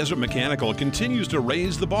High Desert Mechanical continues to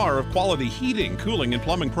raise the bar of quality heating, cooling, and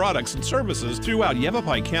plumbing products and services throughout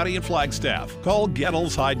Yavapai County and Flagstaff. Call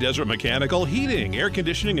Gettle's High Desert Mechanical Heating, Air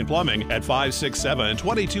Conditioning, and Plumbing at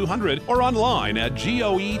 567-2200 or online at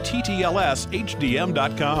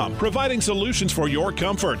goettlshdm.com. Providing solutions for your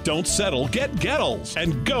comfort. Don't settle, get Gettle's,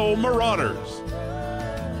 and go Marauders.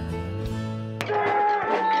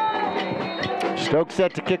 Stokes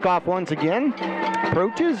set to kick off once again.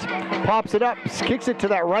 Approaches, pops it up, kicks it to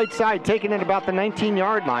that right side, taking it about the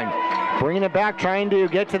 19-yard line. Bringing it back, trying to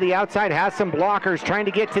get to the outside, has some blockers, trying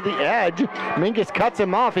to get to the edge. Mingus cuts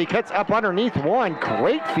him off. He cuts up underneath one.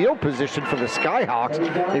 Great field position for the Skyhawks.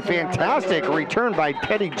 A fantastic return by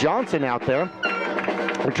Petty Johnson out there.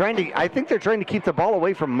 I think they're trying to keep the ball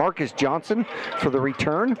away from Marcus Johnson for the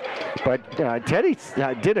return, but Teddy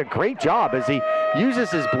did a great job as he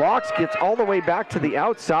uses his blocks, gets all the way back to the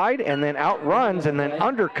outside, and then outruns and then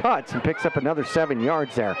undercuts and picks up another 7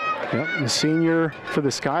 yards there. Yep, the senior for the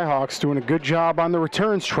Skyhawks doing a good job on the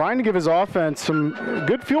returns, trying to give his offense some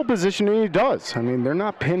good field positioning. He does. I mean, they're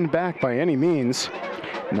not pinned back by any means.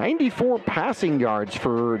 94 passing yards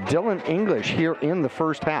for Dylan English here in the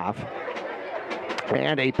first half.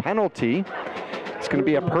 And a penalty. It's going to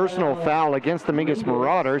be a personal foul against the Mingus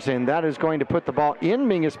Marauders, and that is going to put the ball in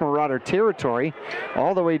Mingus Marauder territory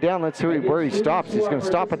all the way down. Let's see where he stops. He's going to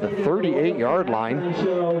stop at the 38-yard line.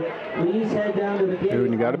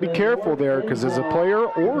 Dude, you got to be careful there, because as a player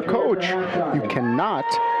or coach, you cannot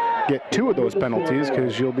get 2 of those penalties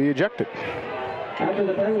because you'll be ejected.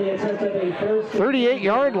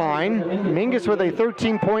 38-yard line. Mingus with a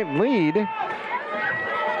 13-point lead.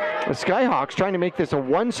 The Skyhawks trying to make this a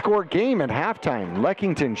 1-score game at halftime.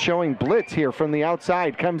 Leckington showing blitz here from the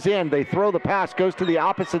outside. Comes in, they throw the pass, goes to the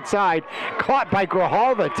opposite side. Caught by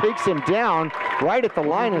Grijalva, takes him down right at the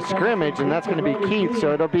line of scrimmage, and that's going to be Keith.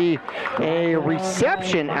 So it'll be a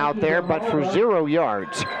reception out there, but for 0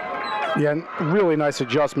 yards. Yeah, really nice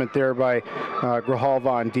adjustment there by Grijalva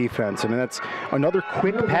on defense. I mean, that's another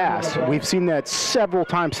quick pass. We've seen that several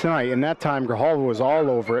times tonight, and that time Grijalva was all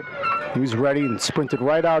over it. He was ready and sprinted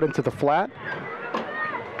right out into the flat.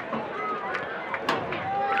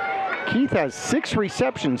 Keith has 6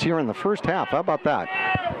 receptions here in the first half. How about that?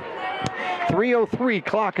 3:03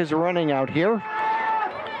 clock is running out here.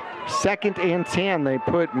 2nd and 10. They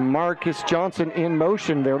put Marcus Johnson in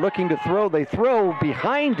motion. They're looking to throw. They throw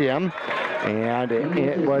behind him, and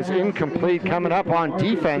it was incomplete. Coming up on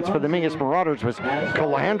defense for the Mingus Marauders was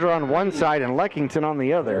Calandra on one side and Leckington on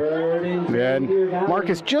the other. And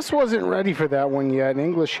Marcus just wasn't ready for that one yet.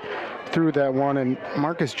 English threw that one, and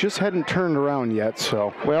Marcus just hadn't turned around yet.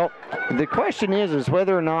 So, well, the question is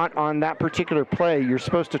whether or not on that particular play you're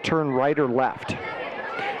supposed to turn right or left.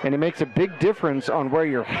 And it makes a big difference on where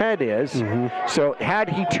your head is. So had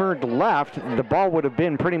he turned left, the ball would have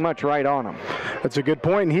been pretty much right on him. That's a good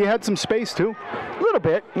point. And he had some space too. A little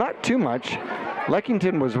bit, not too much.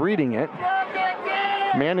 Leckington was reading it.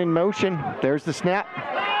 Man in motion. There's the snap.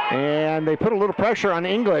 And they put a little pressure on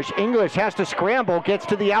English. English has to scramble, gets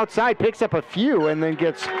to the outside, picks up a few, and then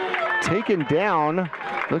gets taken down.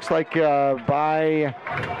 Looks like by...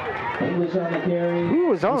 Who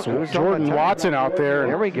was on? Jordan Watson out there.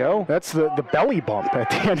 There we go. That's the belly bump at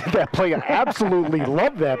the end of that play. I absolutely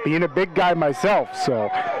love that, being a big guy myself. So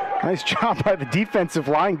nice job by the defensive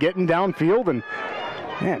line getting downfield and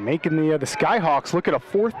making the Skyhawks look at a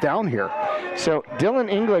 4th down here. So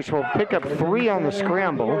Dylan English will pick up 3 on the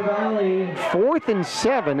scramble. 4th and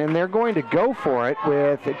 7, and they're going to go for it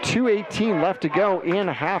with 2:18 left to go in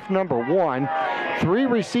half number 1. 3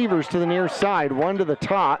 receivers to the near side, 1 to the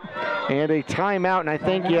top, and a timeout. And I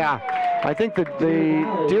think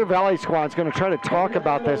the Deer Valley squad is going to try to talk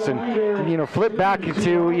about this and, flip back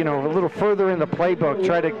into, a little further in the playbook,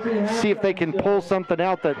 try to see if they can pull something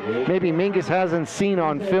out that maybe Mingus hasn't seen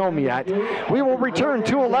on film yet. We will return.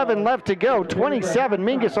 2:11 left to go. 27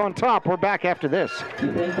 Mingus on top. We're back after this.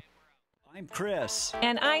 I'm Chris.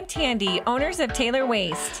 And I'm Tandy, owners of Taylor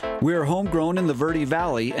Waste. We're homegrown in the Verde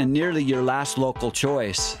Valley and nearly your last local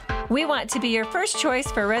choice. We want to be your first choice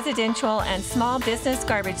for residential and small business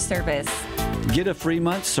garbage service. Get a free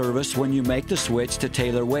month service when you make the switch to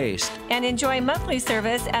Taylor Waste. And enjoy monthly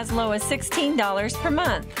service as low as $16 per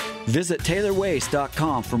month. Visit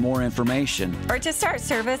TaylorWaste.com for more information. Or to start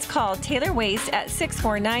service, call Taylor Waste at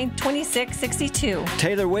 649-2662.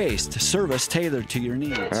 Taylor Waste, service tailored to your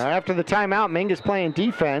needs. After the timeout, Mingus playing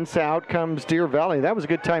defense. Out comes Deer Valley. That was a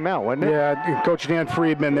good timeout, wasn't it? Yeah, Coach Dan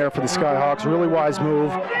Friedman there for the Skyhawks. Really wise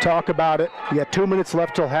move. Talk about it. You got 2 minutes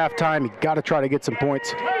left till halftime. You got to try to get some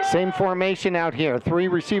points. Same formation out here. 3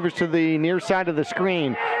 receivers to the near side of the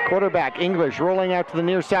screen. Quarterback English rolling out to the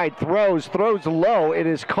near side. Throws low. It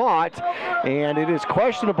is caught, and it is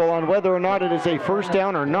questionable on whether or not it is a first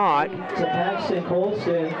down or not.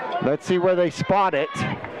 Let's see where they spot it.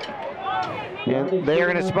 And they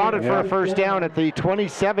are going to spot it for a first down at the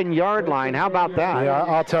 27-yard line. How about that? Yeah,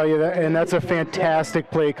 I'll tell you that, and that's a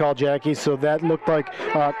fantastic play call, Jackie. So that looked like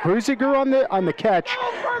Kruziger on the catch,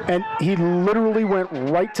 and he literally went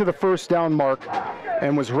right to the first down mark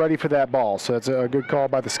and was ready for that ball. So that's a good call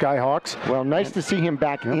by the Skyhawks. Well, nice to see him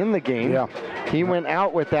back in the game. Yeah. He went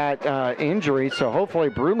out with that injury, so hopefully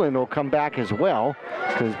Brulin will come back as well,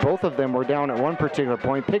 because both of them were down at one particular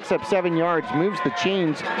point. Picks up 7 yards, moves the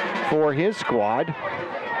chains for his squad.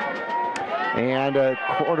 And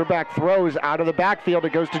quarterback throws out of the backfield.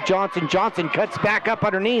 It goes to Johnson. Johnson cuts back up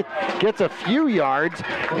underneath, gets a few yards,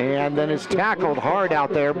 and then is tackled hard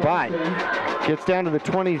out there, but gets down to the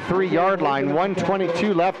 23-yard line.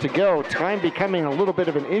 1:22 left to go. Time becoming a little bit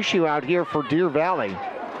of an issue out here for Deer Valley.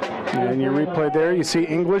 And you replay there, you see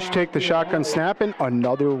English take the shotgun snap and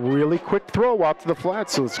another really quick throw out to the flat.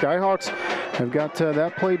 So the Skyhawks have got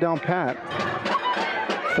that play down pat.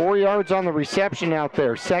 4 yards on the reception out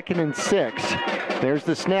there, 2nd and 6. There's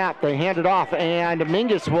the snap, they hand it off, and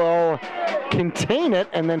Mingus will contain it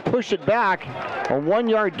and then push it back. A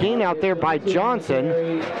 1-yard gain out there by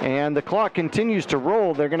Johnson, and the clock continues to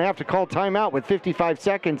roll. They're going to have to call timeout with 55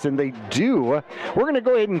 seconds, and they do. We're going to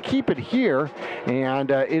go ahead and keep it here,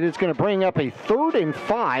 and it is going to bring up a 3rd and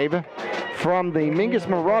 5 from the Mingus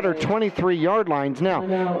Marauder 23-yard lines. Now,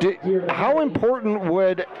 how important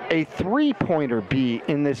would a 3-pointer be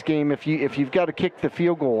in this game if you've got to kick the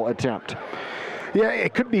field goal attempt? Yeah,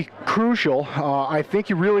 it could be crucial. I think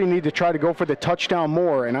you really need to try to go for the touchdown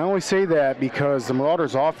more, and I only say that because the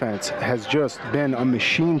Marauders' offense has just been a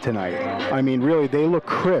machine tonight. I mean, really, they look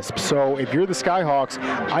crisp. So if you're the Skyhawks,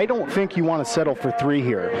 I don't think you want to settle for 3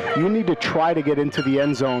 here. You need to try to get into the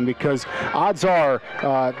end zone because odds are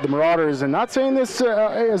the Marauders, and not saying this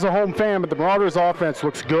as a home fan, but the Marauders' offense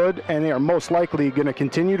looks good, and they are most likely going to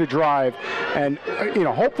continue to drive and,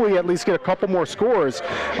 hopefully at least get a couple more scores.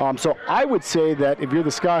 So I would say that if you're the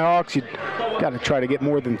Skyhawks, you got to try to get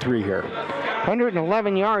more than 3 here.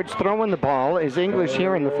 111 yards throwing the ball is English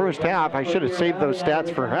here in the first half. I should have saved those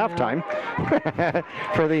stats for halftime.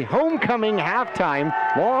 For the homecoming halftime,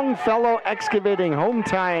 Longfellow Excavating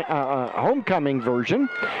homecoming version.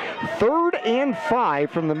 3rd and 5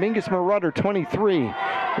 from the Mingus Marauder 23.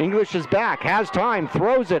 English is back, has time,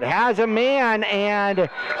 throws it, has a man, and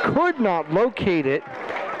could not locate it.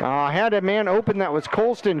 Had a man open, that was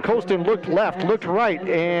Colston. Colston looked left, looked right,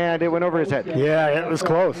 and it went over his head. Yeah, it was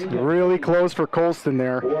close. Really close for Colston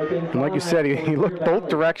there. And like you said, he looked both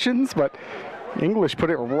directions, but English put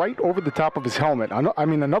it right over the top of his helmet. I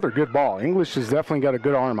mean, another good ball. English has definitely got a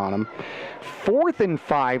good arm on him. 4th and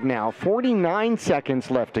 5 now, 49 seconds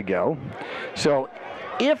left to go. So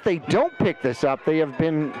if they don't pick this up, they have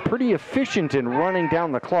been pretty efficient in running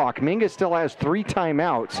down the clock. Mingus still has 3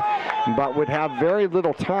 timeouts, but would have very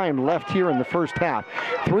little time left here in the first half.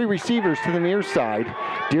 3 receivers to the near side.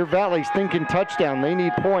 Deer Valley's thinking touchdown. They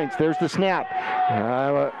need points. There's the snap.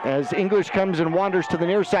 As English comes and wanders to the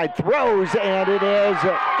near side, throws, and it is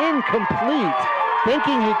incomplete.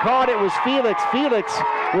 Thinking he caught it was Felix. Felix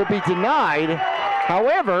will be denied.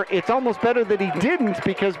 However, it's almost better that he didn't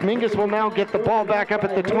because Mingus will now get the ball back up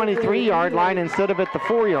at the 23-yard line instead of at the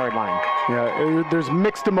 4-yard line. Yeah, there's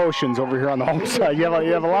mixed emotions over here on the home side. You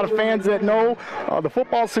have a lot of fans that know the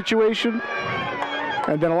football situation,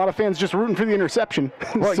 and then a lot of fans just rooting for the interception.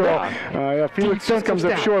 Well, so Felix just comes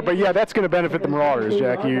up short, but yeah, that's going to benefit the Marauders,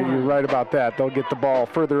 Jack. You're right about that. They'll get the ball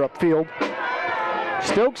further upfield.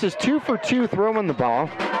 Stokes is 2 for 2 throwing the ball,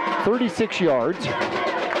 36 yards.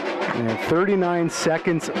 And 39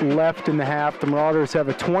 seconds left in the half. The Marauders have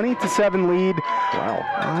a 20-7 lead. Wow.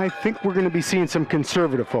 I think we're going to be seeing some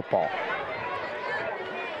conservative football.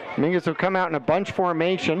 Mingus will come out in a bunch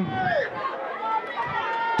formation.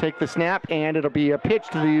 Take the snap, and it'll be a pitch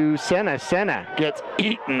to Senna. Senna gets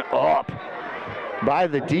eaten up by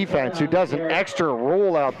the defense, who does an extra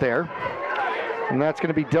roll out there. And that's going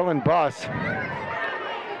to be Dylan Buss.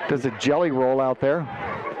 Does a jelly roll out there.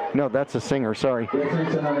 No, that's a Singer, sorry.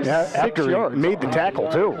 Yeah, 6 yards. Made the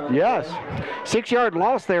tackle, too. Yes. 6-yard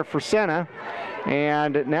loss there for Senna.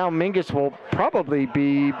 And now Mingus will probably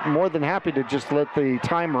be more than happy to just let the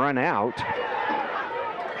time run out.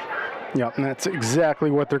 Yep, and that's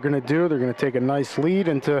exactly what they're going to do. They're going to take a nice lead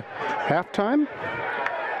into halftime.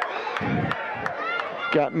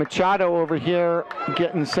 Got Machado over here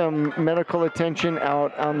getting some medical attention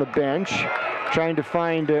out on the bench. Trying to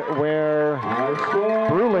find where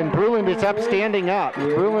Brulin is up, standing up.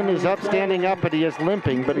 Brulin is up, standing up, but he is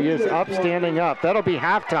limping, but he is up, standing up. That'll be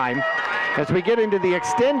halftime as we get into the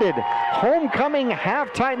extended homecoming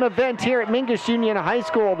halftime event here at Mingus Union High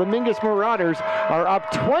School. The Mingus Marauders are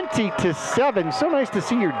up 20-7. So nice to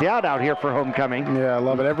see your dad out here for homecoming. Yeah, I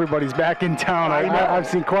love it. Everybody's back in town. I've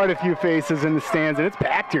seen quite a few faces in the stands, and it's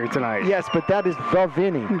packed here tonight. Yes, but that is the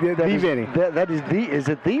Vinny. The Vinny. That is the, is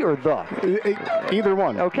it the or the? Either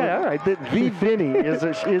one. Okay, all right. The Vinny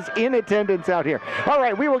is in attendance out here. All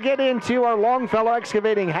right, we will get into our Longfellow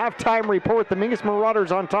Excavating halftime report. The Mingus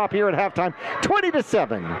Marauders on top here at halftime,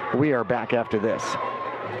 20-7. We are back after this.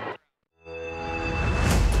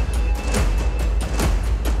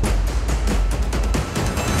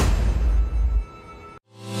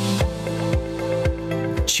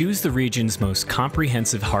 Choose the region's most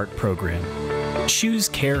comprehensive heart program. Choose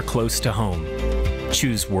care close to home.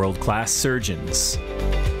 Choose world-class surgeons.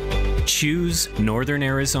 Choose Northern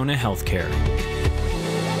Arizona Healthcare.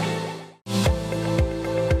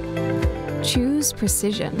 Choose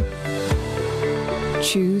precision.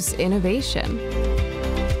 Choose innovation.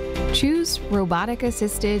 Choose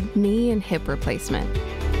robotic-assisted knee and hip replacement.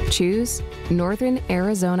 Choose Northern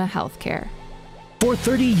Arizona Healthcare. For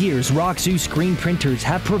 30 years, RockZoo screen printers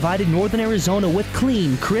have provided Northern Arizona with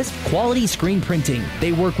clean, crisp, quality screen printing.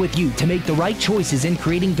 They work with you to make the right choices in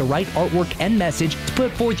creating the right artwork and message to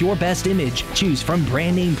put forth your best image. Choose from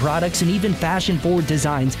brand name products and even fashion-forward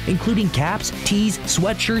designs, including caps, tees,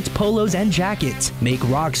 sweatshirts, polos, and jackets. Make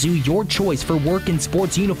RockZoo your choice for work and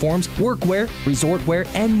sports uniforms, workwear, resort wear,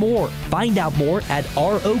 and more. Find out more at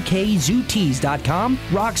rockzootees.com.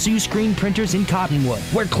 RockZoo screen printers in Cottonwood,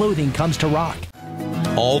 where clothing comes to rock.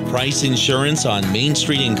 All Price Insurance on Main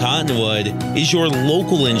Street in Cottonwood is your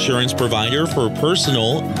local insurance provider for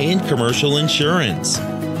personal and commercial insurance.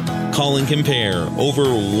 Call and compare over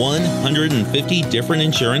 150 different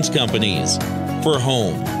insurance companies for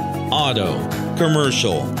home, auto,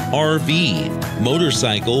 commercial, RV,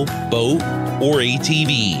 motorcycle, boat, or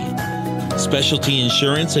ATV. Specialty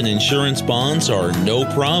insurance and insurance bonds are no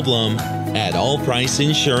problem at All Price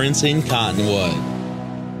Insurance in Cottonwood.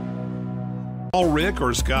 Call Rick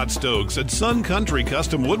or Scott Stokes at Sun Country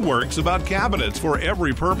Custom Woodworks about cabinets for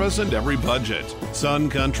every purpose and every budget. Sun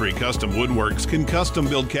Country Custom Woodworks can custom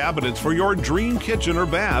build cabinets for your dream kitchen or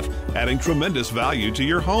bath, adding tremendous value to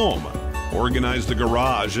your home. Organize the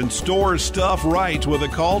garage and store stuff right with a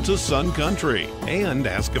call to Sun Country. And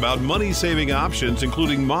ask about money-saving options,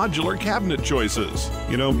 including modular cabinet choices.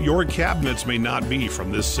 You know, your cabinets may not be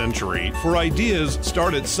from this century. For ideas,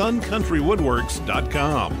 start at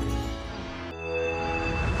suncountrywoodworks.com.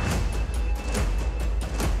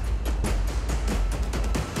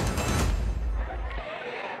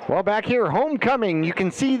 Well, back here, homecoming, you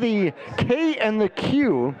can see the K and the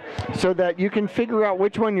Q so that you can figure out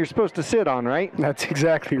which one you're supposed to sit on, right? That's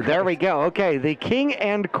exactly right. There we go. Okay, the king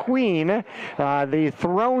and queen. The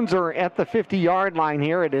thrones are at the 50-yard line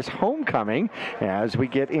here. It is homecoming as we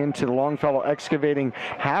get into the Longfellow Excavating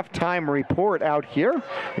halftime report out here.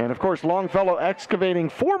 And, of course, Longfellow Excavating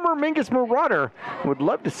former Mingus Marauder would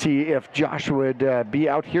love to see if Josh would be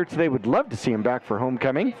out here today. Would love to see him back for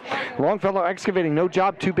homecoming. Longfellow Excavating, no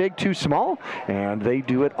job too big, too small, and they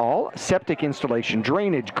do it all. Septic installation,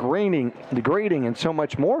 drainage, grading, and so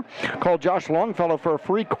much more. Call Josh Longfellow for a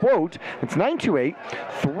free quote. It's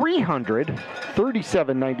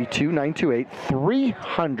 928-300-3792,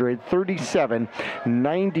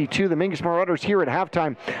 928-300-3792. The Mingus Marauders here at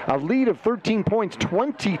halftime, a lead of 13 points,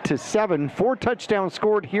 20-7. 4 touchdowns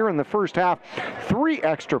scored here in the first half, 3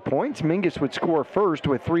 extra points. Mingus would score first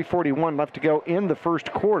with 3:41 left to go in the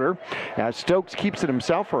first quarter, as Stokes keeps it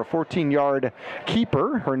himself for a 14-yard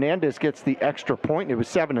keeper. Hernandez gets the extra point. It was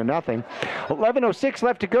 7-0. 11:06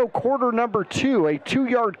 left to go, quarter number 2. A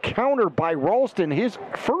 2-yard counter by Ralston. His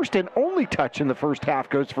first and only touch in the first half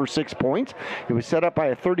goes for 6 points. It was set up by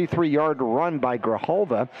a 33-yard run by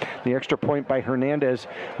Grijalva. The extra point by Hernandez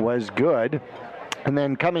was good. And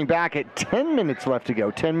then coming back at 10 minutes left to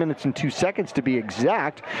go, 10 minutes and 2 seconds to be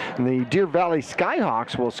exact, the Deer Valley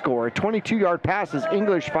Skyhawks will score. A 22-yard pass as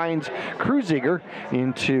English finds Kreisinger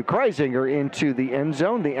into the end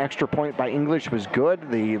zone. The extra point by English was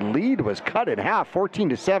good. The lead was cut in half,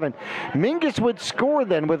 14-7. Mingus would score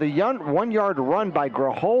then with a 1-yard run by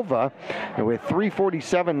Grijalva. And with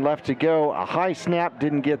 3:47 left to go, a high snap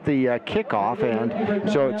didn't get the kickoff, and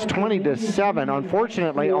so it's 20-7.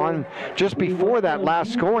 Unfortunately, on just before that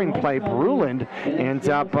last scoring play, Bruland ends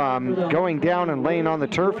up going down and laying on the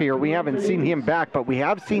turf here. We haven't seen him back, but we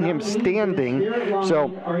have seen him standing,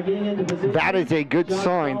 so that is a good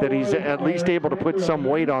sign that he's at least able to put some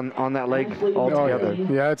weight on that leg altogether.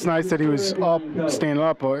 Oh, yeah, it's nice that he was up, standing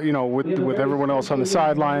up, you know, with everyone else on the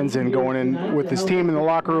sidelines and going in with his team in the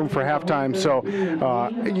locker room for halftime. So,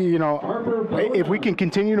 you know, if we can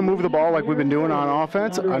continue to move the ball like we've been doing on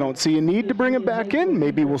offense, I don't see a need to bring him back in.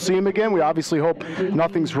 Maybe we'll see him again. We obviously hope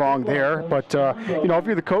nothing's wrong there, but you know, if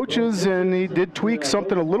you're the coaches and he did tweak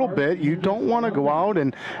something a little bit, you don't want to go out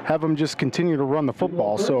and have him just continue to run the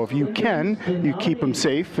football. So if you can, you keep him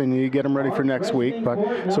safe and you get him ready for next week.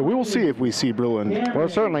 But so we will see if we see Bruland. Well,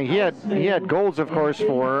 certainly he had goals, of course,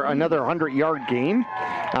 for another 100-yard game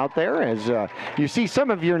out there, as you see some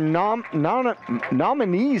of your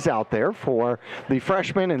nominees out there for the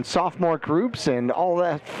freshman and sophomore groups and all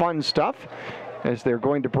that fun stuff. as they're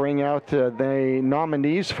going to bring out the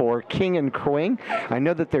nominees for King and Queen. I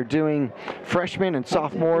know that they're doing freshmen and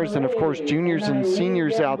sophomores and, of course, juniors and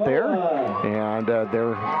seniors out there. And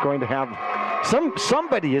they're going to have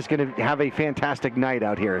somebody is going to have a fantastic night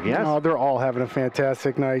out here, yes? Oh, they're all having a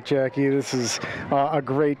fantastic night, Jackie. This is a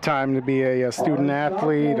great time to be a student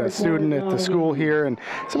athlete, a student at the school here. And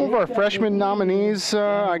some of our freshman nominees,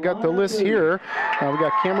 I got the list here. We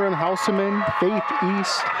got Cameron Houseman, Faith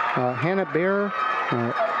East, Hannah Bear,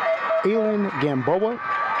 Aylin Gamboa.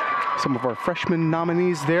 Some of our freshman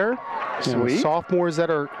nominees there. Sweet. Sophomores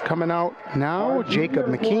that are coming out now, Jacob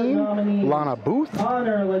McKean, Lana Booth.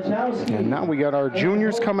 And now we got our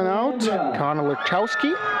juniors coming out, Connor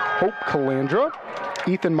Lachowski, Hope Calandra,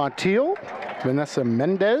 Ethan Montiel, Vanessa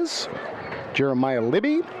Mendez, Jeremiah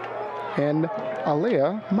Libby, and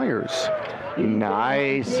Alea Myers.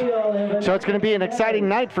 Nice. So it's going to be an exciting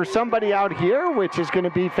night for somebody out here, which is going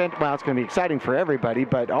to be, well, it's going to be exciting for everybody,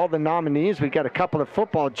 but all the nominees, we got a couple of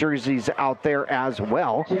football jerseys out there as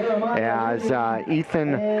well, as Ethan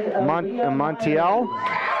Montiel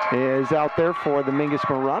is out there for the Mingus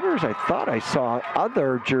Marauders. I thought I saw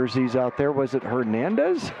other jerseys out there. Was it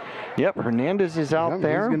Hernandez? Yep, Hernandez is out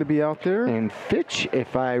there. He's going to be out there. And Fitch,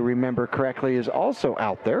 if I remember correctly, is also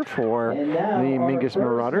out there for the Mingus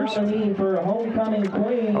Marauders.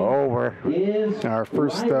 Our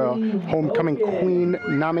first homecoming queen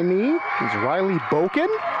nominee is Riley Boken.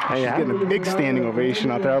 She's getting a big standing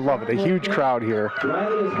ovation out there. I love it. A huge crowd here.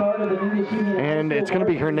 And it's going to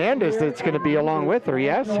be Hernandez that's going to be along with her,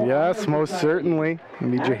 yes? Yes, most certainly.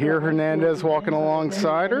 And did you hear Hernandez walking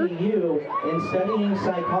alongside her?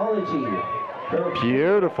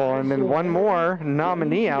 Beautiful. And then one more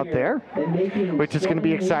nominee out there, which is going to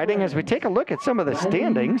be exciting as we take a look at some of the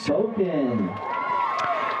standings.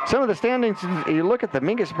 Some of the standings, you look at the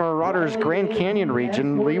Mingus Marauders Grand Canyon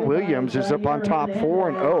region. Lee Williams is up on top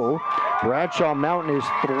 4-0. Bradshaw Mountain is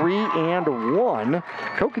 3-1.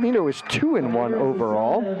 Coconino is 2-1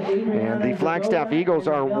 overall. And the Flagstaff Eagles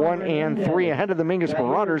are 1-3 ahead of the Mingus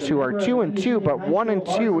Marauders, who are 2-2, but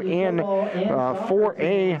 1-2 in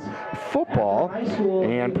 4A football.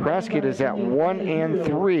 And Prescott is at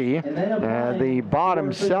 1-3, the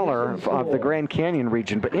bottom seller of the Grand Canyon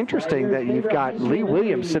region. But interesting that you've got Lee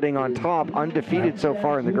Williams sitting on top, undefeated so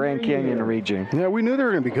far in the Grand Canyon region. Yeah, we knew they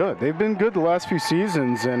were going to be good. They've been good the last few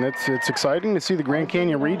seasons, and it's exciting to see the Grand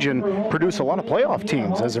Canyon region produce a lot of playoff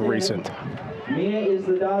teams as of recent.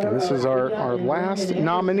 And this is our last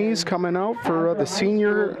nominees coming out for the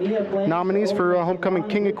senior nominees for Homecoming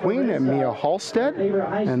King and Queen, and Mia Halstead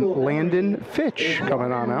and Landon Fitch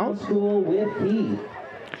coming on out.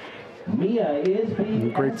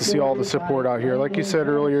 Great to see all the support out here. Like you said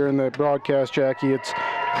earlier in the broadcast, Jackie, it's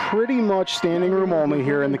pretty much standing room only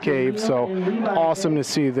here in the cave, so awesome to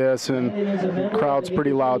see this, and the crowd's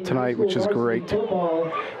pretty loud tonight, which is great.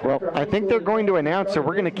 Well, I think they're going to announce, so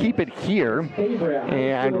we're going to keep it here,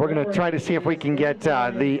 and we're going to try to see if we can get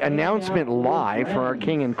the announcement live for our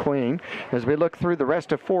King and Queen. As we look through the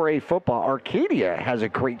rest of 4A football, Arcadia has a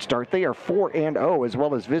great start. They are 4-0, as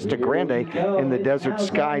well as Vista Grande in the Desert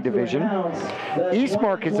Sky division.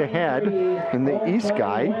 Eastmark is ahead in the East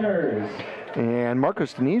Sky, and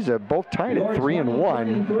Marcos Deniza both tied at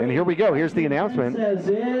 3-1. And here we go. Here's the announcement.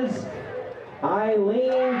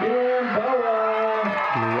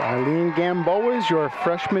 Eileen Gamboa is your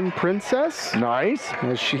freshman princess. Nice.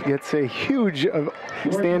 As she gets a huge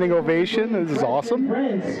standing ovation. This is awesome.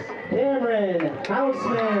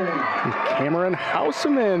 Cameron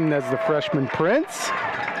Houseman as the freshman prince.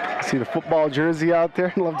 See the football jersey out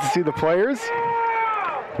there. Love to see the players.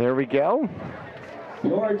 There we go.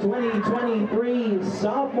 Your 2023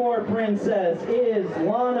 sophomore princess is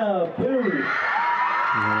Lana Booth. And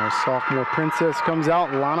our sophomore princess comes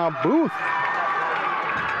out, Lana Booth.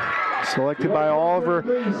 Selected by all of her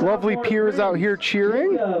lovely peers out here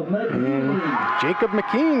cheering. And Jacob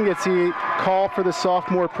McKean gets the call for the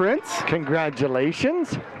sophomore prince.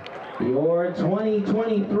 Congratulations. Your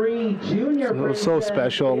 2023 junior princess. So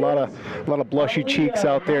special. A lot of blushy cheeks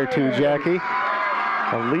out there too, Jackie.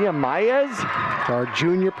 Aaliyah Myers. Our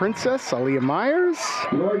junior princess, Aaliyah Myers.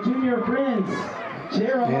 Your junior prince,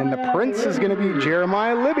 Jeremiah. And the prince is going to be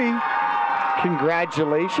Jeremiah Libby.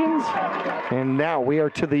 Congratulations. And now we are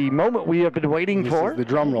to the moment we have been waiting for. This is the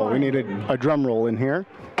drum roll. We need a drum roll in here.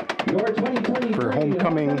 Your 2023 for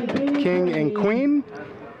homecoming King and Queen.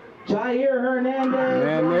 Jair Hernandez.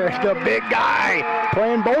 And there's the big guy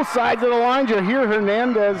playing both sides of the line. Jair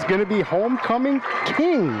Hernandez going to be homecoming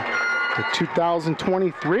king for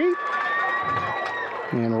 2023.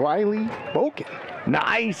 And Riley Boken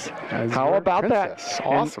Nice. How about princess. that?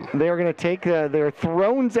 Awesome. And they're going to take their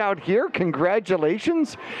thrones out here.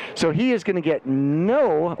 Congratulations. So he is going to get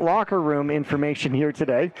no locker room information here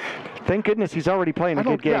today. Thank goodness he's already playing a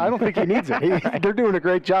good game. Yeah, I don't think he needs it. They're doing a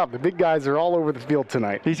great job. The big guys are all over the field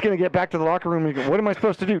tonight. He's going to get back to the locker room and go, what am I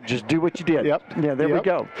supposed to do? Just do what you did. Yep. Yeah, there we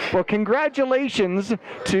go. Well, congratulations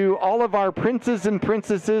to all of our princes and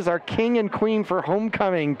princesses, our king and queen for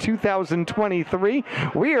Homecoming 2023.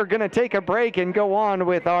 We are going to take a break and go on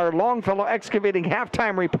with our Longfellow Excavating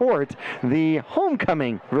halftime report, the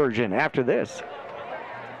Homecoming version, after this.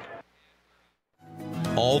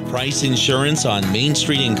 All Price Insurance on Main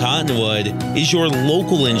Street in Cottonwood is your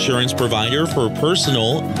local insurance provider for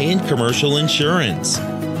personal and commercial insurance.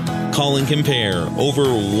 Call and compare over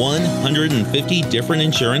 150 different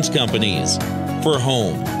insurance companies for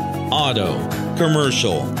home, auto,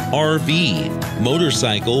 commercial, RV,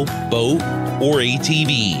 motorcycle, boat, or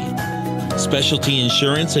ATV. Specialty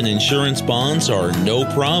insurance and insurance bonds are no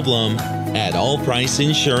problem at All Price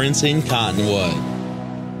Insurance in Cottonwood.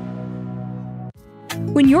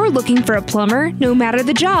 When you're looking for a plumber, no matter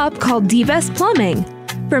the job, call D-Vest Plumbing.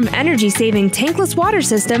 From energy-saving tankless water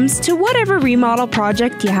systems to whatever remodel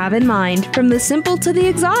project you have in mind, from the simple to the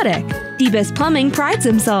exotic, D-Vest Plumbing prides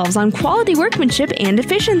themselves on quality workmanship and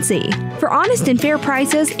efficiency. For honest and fair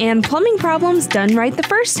prices and plumbing problems done right the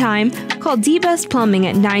first time, call D-Vest Plumbing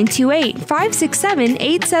at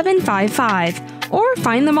 928-567-8755 or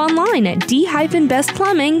find them online at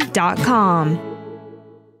d-bestplumbing.com.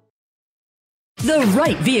 The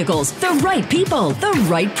right vehicles, the right people, the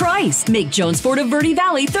right price. Make Jones Ford of Verde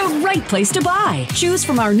Valley the right place to buy. Choose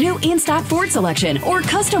from our new in-stock Ford selection or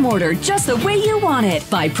custom order just the way you want it.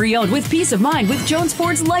 Buy pre-owned with peace of mind with Jones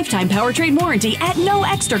Ford's lifetime powertrain warranty at no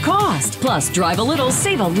extra cost. Plus, drive a little,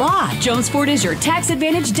 save a lot. Jones Ford is your tax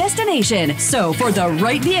advantage destination. So, for the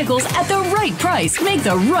right vehicles at the right price, make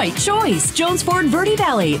the right choice. Jones Ford Verde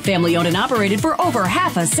Valley, family owned and operated for over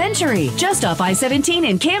half a century. Just off I-17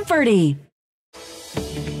 in Camp Verde.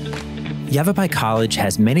 Yavapai College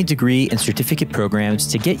has many degree and certificate programs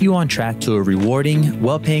to get you on track to a rewarding,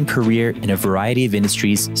 well-paying career in a variety of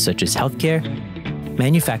industries such as healthcare,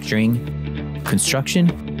 manufacturing, construction,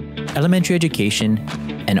 elementary education,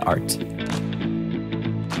 and art.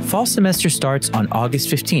 Fall semester starts on August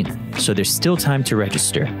 15th, so there's still time to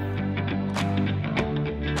register.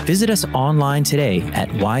 Visit us online today at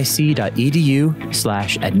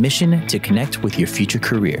yc.edu/admission to connect with your future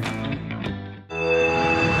career.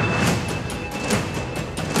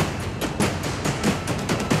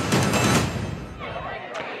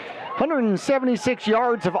 176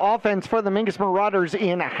 yards of offense for the Mingus Marauders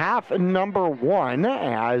in half number one,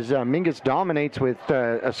 as Mingus dominates with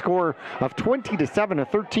a score of 20-7, a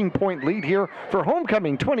 13-point lead here for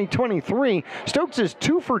Homecoming 2023. Stokes is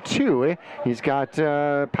 2 for 2. He's got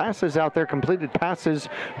passes out there, completed passes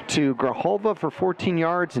to Grijalva for 14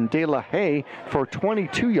 yards and De La Haye for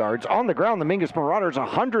 22 yards. On the ground, the Mingus Marauders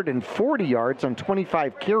 140 yards on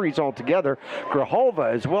 25 carries altogether.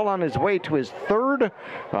 Grijalva is well on his way to his third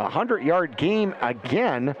 100-yard game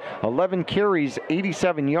again. 11 carries,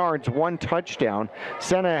 87 yards, 1 touchdown.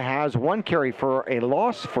 Senna has 1 carry for a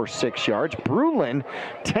loss for 6 yards. Brulin,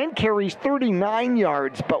 10 carries, 39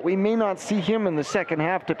 yards, but we may not see him in the second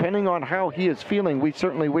half depending on how he is feeling. We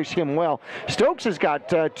certainly wish him well. Stokes has got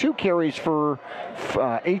 2 carries for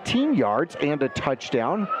 18 yards and a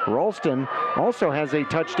touchdown. Ralston also has a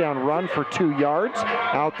touchdown run for 2 yards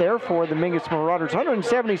out there for the Mingus Marauders.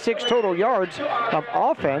 176 total yards of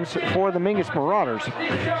offense for the Mingus Marauders.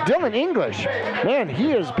 Dylan English, man,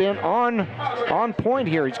 he has been on point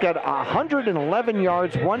here. He's got 111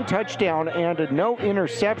 yards, 1 touchdown, and no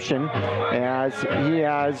interception, as he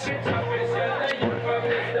has...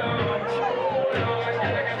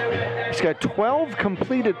 He's got 12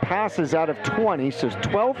 completed passes out of 20, so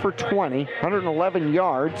 12 for 20, 111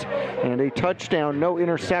 yards, and a touchdown, no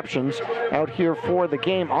interceptions out here for the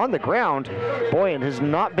game. On the ground, boy, it has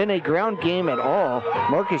not been a ground game at all.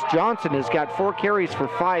 Marcus Johnson has got 4 carries for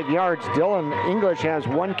 5 yards. Dylan English has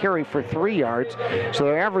 1 carry for 3 yards, so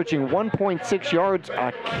they're averaging 1.6 yards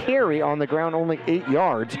a carry on the ground, only 8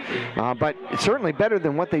 yards, but certainly better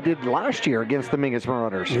than what they did last year against the Mingus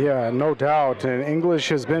Marauders. Yeah, no doubt, and English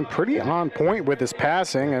has been pretty on point with his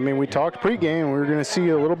passing. I mean, we talked pregame, we were going to see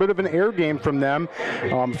a little bit of an air game from them.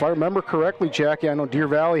 If I remember correctly, Jackie, I know Deer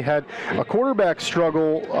Valley had a quarterback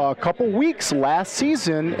struggle a couple weeks last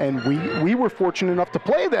season, and we were fortunate enough to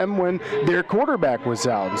play them when their quarterback was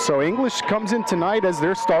out. So English comes in tonight as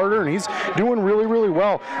their starter, and he's doing really, really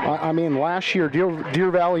well. I mean, last year, Deer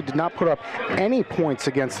Valley did not put up any points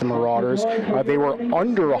against the Marauders. They were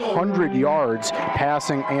under 100 yards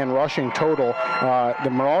passing and rushing total. Mechanical, the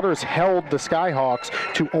Marauders held the Skyhawks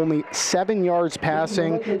to only 7 yards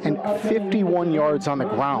passing and 51 yards on the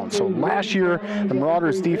ground. So last year, the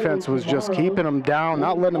Marauders defense was just keeping them down,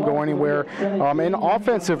 not letting them go anywhere. And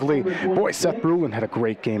offensively, boy, Seth Brulin had a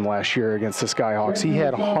great game last year against the Skyhawks. He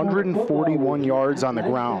had 141 yards on the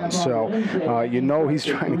ground. So you know he's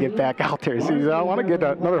trying to get back out there. He says, I want to get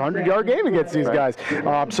another 100-yard game against these guys.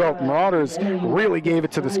 So Marauders really gave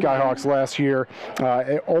it to the Skyhawks last year.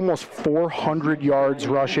 Almost 400 yards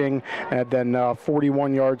rushing, and then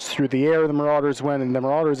 41 yards through the air. The Marauders win, and the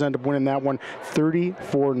Marauders end up winning that one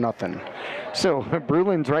 34-0. So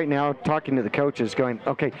Brulin's right now talking to the coaches going,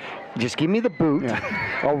 okay, just give me the boot.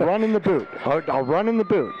 Yeah. I'll run in the boot. I'll run in the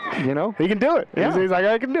boot, you know? He can do it. Yeah. He's like,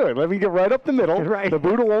 I can do it. Let me get right up the middle. Right. The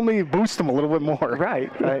boot will only boost him a little bit more.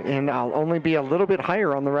 Right. And I'll only be a little bit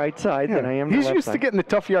higher on the right side than I am the He's left used side. to getting the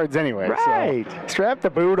tough yards anyway. Right. So strap the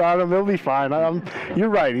boot on him. He'll be fine. You're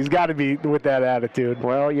right. He's got to be with that attitude.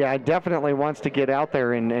 Well, yeah, definitely wants to get out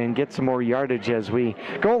there and get some more yardage as we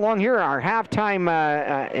go along here. Our halftime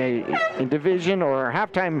division or our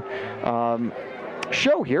halftime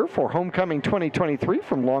show here for Homecoming 2023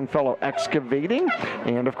 from Longfellow Excavating.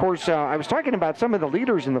 And of course, I was talking about some of the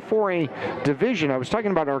leaders in the 4A division. I was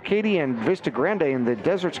talking about Arcadia and Vista Grande and the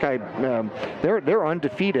Desert Sky. They're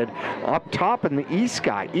undefeated. Up top in the East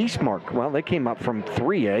Sky, Eastmark, well, they came up from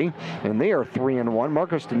 3A and they are 3-1.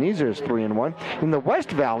 Marcos Deniza is 3-1. In the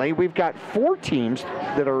West Valley, we've got 4 teams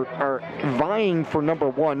that are vying for number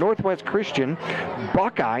 1. Northwest Christian,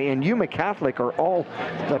 Buckeye, and Yuma Catholic are all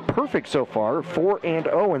perfect so far. 4-0, and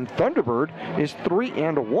Thunderbird is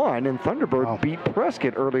 3-1, and Thunderbird beat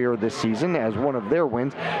Prescott earlier this season as one of their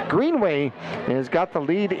wins. Greenway has got the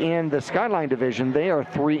lead in the Skyline division. They are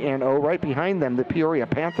 3-0. Right behind them, the Peoria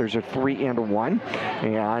Panthers are 3-1.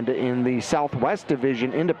 And in the Southwest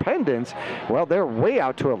division, Independence, well, they're way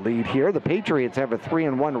out to a lead here. The Patriots have a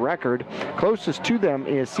 3-1 record. Closest to them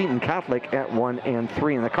is Seton Catholic at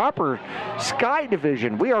 1-3. In the Copper Sky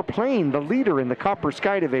division, we are playing the leader in the Copper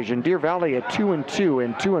Sky division, Deer Valley at 2-2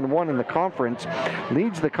 and 2-1 in the conference.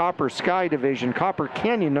 Leads the Copper Sky division. Copper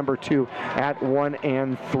Canyon number 2 at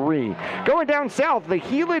 1-3. Going down south, the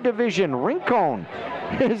Gila division, Rincon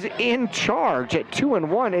is in charge at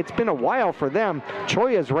 2-1. It's been a while for them.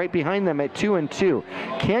 Choya's right behind them at 2-2.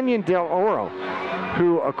 Canyon del Oro,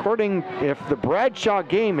 who, according, if the Bradshaw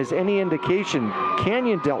game is any indication,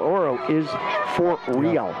 Canyon del Oro is for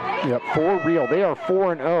real. Yep. For real. They are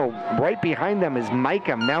 4-0. Right behind them is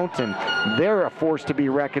Micah Mountain. They're a force to be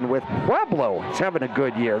reckoned with. Pueblo is having a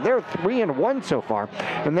good year. They're 3-1 so far.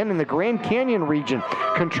 And then in the Grand Canyon region,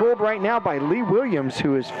 controlled right now by Lee Williams,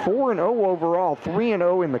 who is 4-0 overall,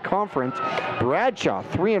 3-0 in the conference. Bradshaw,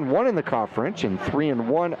 3-1 in the conference and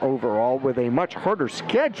 3-1 overall with a much harder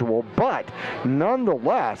schedule, but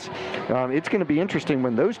nonetheless, it's going to be interesting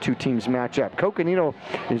when those two teams match up. Coconino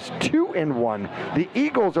is 2-1. The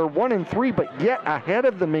Eagles are 1-3, but yet ahead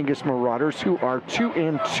of the Mingus Marauders, who are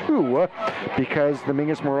 2-2, because the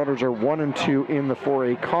Mingus Marauders are 1-2 in the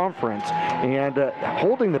 4A conference. And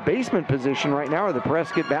holding the basement position right now are the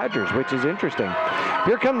Prescott Badgers, which is interesting.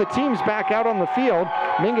 Here come the teams back out on the field.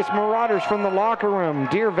 Mingus Marauders from the locker room.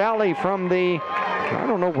 Deer Valley from the, I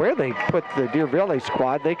don't know where they put the Deer Valley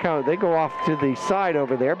squad. They go off to the side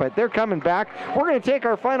over there, but they're coming back. We're going to take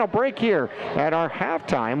our final break here at our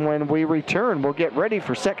halftime. When we return, we'll get ready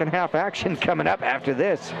for second half action coming up after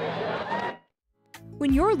this.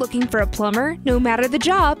 When you're looking for a plumber, no matter the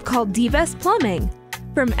job, call D-Best Plumbing.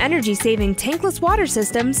 From energy-saving tankless water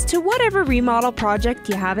systems to whatever remodel project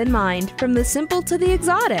you have in mind, from the simple to the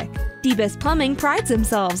exotic, D-Best Plumbing prides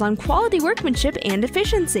themselves on quality workmanship and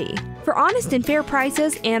efficiency. For honest and fair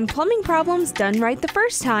prices and plumbing problems done right the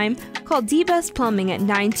first time, call D-Best Plumbing at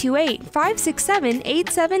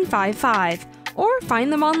 928-567-8755 or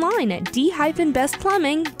find them online at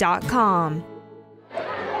d-bestplumbing.com.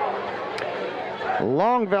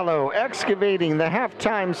 Longfellow Excavating, the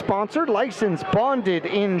halftime sponsor, licensed, bonded,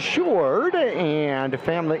 insured, and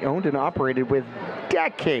family owned and operated with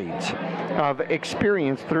decades of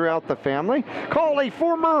experience throughout the family. Call a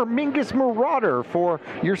former Mingus Marauder for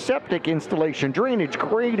your septic installation, drainage,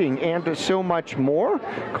 grading, and so much more.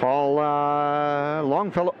 Call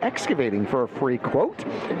Longfellow Excavating for a free quote.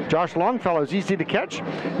 Josh Longfellow is easy to catch.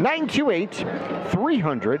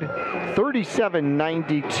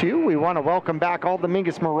 928-300-3792. We want to welcome back all the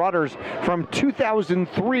Mingus Marauders from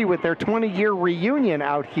 2003 with their 20-year reunion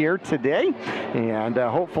out here today. And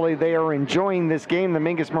hopefully they are enjoying this game. game. The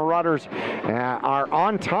Mingus Marauders are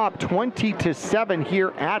on top 20-7 here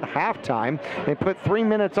at halftime. They put 3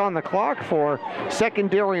 minutes on the clock for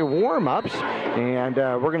secondary warm-ups, and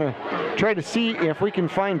we're going to try to see if we can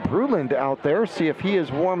find Bruland out there, see if he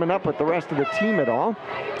is warming up with the rest of the team at all.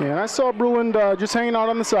 Yeah, and I saw Bruland just hanging out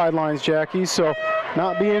on the sidelines, Jackie, so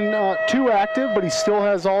not being too active, but he still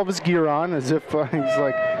has all of his gear on, as if he's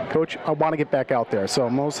like, Coach, I want to get back out there. So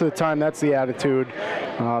most of the time, that's the attitude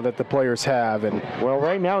that the players have. And well,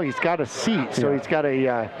 right now he's got a seat, so he's got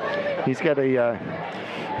a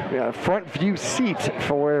front view seat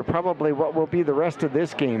for probably what will be the rest of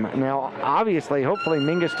this game. Now, obviously, hopefully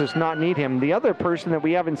Mingus does not need him. The other person that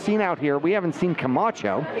we haven't seen out here, we haven't seen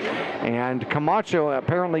Camacho, and Camacho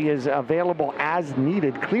apparently is available as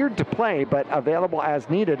needed, cleared to play, but available as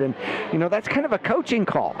needed. And you know, that's kind of a coaching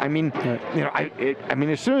call. I mean, you know, I mean,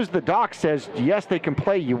 as soon as the doc says yes, they can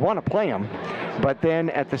play, you want to play them, but then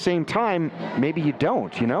at the same time, maybe you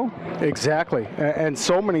don't. You know, exactly. And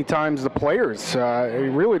so many times the players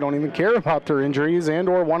really don't even care about their injuries and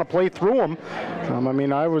or want to play through them. I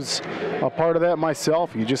mean, I was a part of that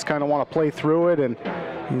myself. You just kind of want to play through it, and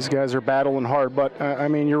these guys are battling hard. But I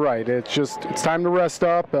mean, you're right. It's time to rest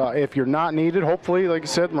up. If you're not needed, hopefully, like I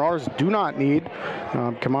said, Marauders do not need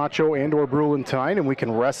Camacho and or Bruland tonight, and we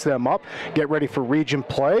can rest them up, get ready for region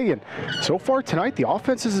play. And so far tonight, the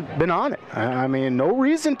offense has been on it. I mean, no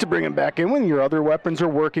reason to bring them back in when your other weapons are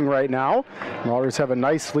working right now. Marauders have a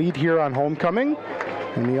nice lead here on homecoming,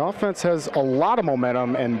 and the offense has a lot of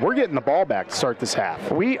momentum, and we're getting the ball back to start this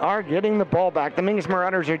half. We are getting the ball back. The Mingus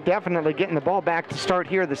Marauders are definitely getting the ball back to start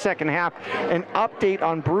here the second half. An update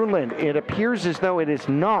on Bruland. It appears as though it is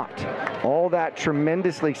not all that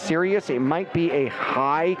tremendously serious. It might be a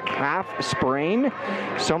high calf sprain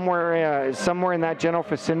somewhere in that general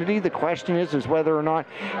vicinity. The question is whether or not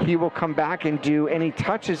he will come back and do any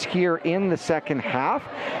touches here in the second half.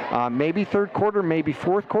 Maybe third quarter, maybe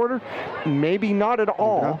fourth quarter, maybe not at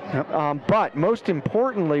all. But most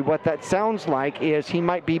importantly, what that sounds like is he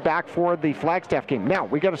might be back for the Flagstaff game. Now,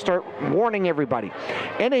 we got to start warning everybody.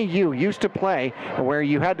 NAU used to play where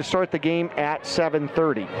you had to start the game at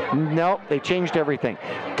 7:30. No, they changed everything.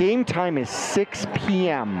 Game time is 6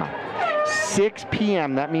 p.m. 6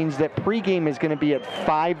 p.m. That means that pregame is going to be at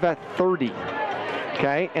 5:30.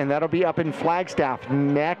 Okay, and that'll be up in Flagstaff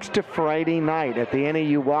next Friday night at the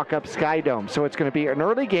NAU Walk-Up Sky Dome. So it's going to be an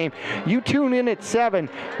early game. You tune in at 7,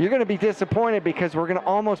 you're going to be disappointed because we're going to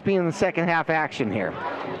almost be in the second half action here.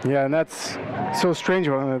 Yeah, and that's so strange.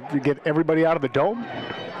 To get everybody out of the dome.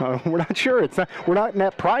 We're not sure. We're not in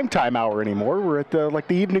that prime time hour anymore. We're at the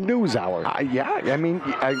evening news hour. Yeah, I mean,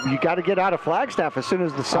 you got to get out of Flagstaff as soon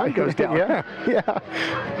as the sun goes down. Yeah.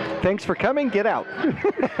 Thanks for coming. Get out.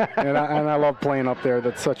 and I love playing up there.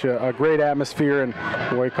 That's such a great atmosphere. And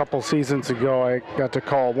boy, a couple seasons ago, I got to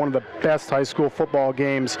call one of the best high school football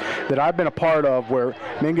games that I've been a part of, where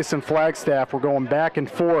Mingus and Flagstaff were going back and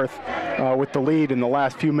forth with the lead in the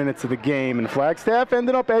last few minutes of the game. And Flagstaff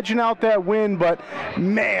ended up edging out that win, but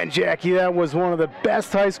man, Jackie, that was one of the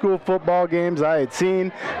best high school football games I had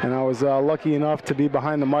seen, and I was lucky enough to be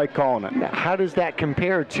behind the mic calling it. Now, how does that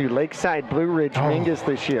compare to Lakeside Blue Ridge Mingus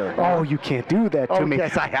this year? Oh, you can't do that to me.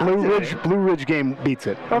 Yes, I have Blue Ridge game beats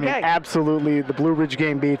it. Okay. I mean, absolutely, the Blue Ridge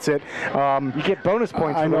game beats it. You get bonus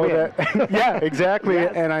points. I know that. Yeah, exactly.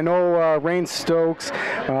 Yes. And I know Rain Stokes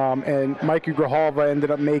and Mikey Grijalva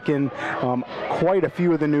ended up making quite a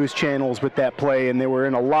few of the news channels with that play, and they were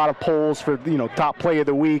in a lot of polls for top play of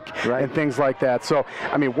the week and things like that. So,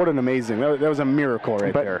 I mean, what an amazing, that was a miracle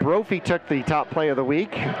there. But Brophy took the top play of the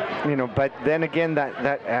week, but then again,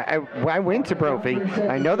 I went to Brophy.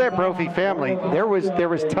 I know that Brophy family, there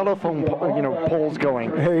was telephone, polls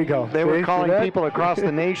going. There you go. They were calling people across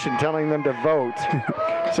the nation, telling them to vote.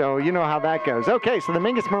 So you know how that goes. Okay, so the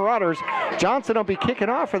Mingus Marauders, Johnson will be kicking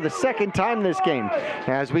off for the second time this game.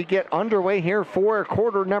 As we get underway here for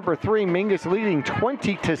quarter number 3, Mingus leading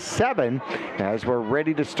 20-7 as we're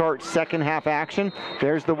ready to start second half action.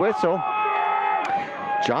 There's the whistle.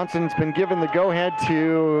 Johnson's been given the go-ahead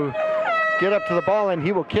to get up to the ball, and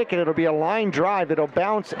he will kick it. It'll be a line drive. It'll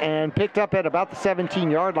bounce and picked up at about the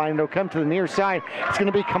 17-yard line. It'll come to the near side. It's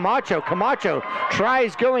going to be Camacho. Camacho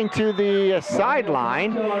tries going to the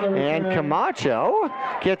sideline, and Camacho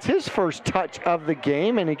gets his first touch of the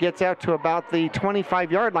game, and he gets out to about the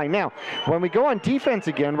 25-yard line. Now, when we go on defense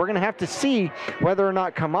again, we're going to have to see whether or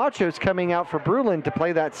not Camacho's coming out for Bruland to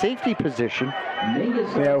play that safety position.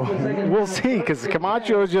 Yeah, we'll see, because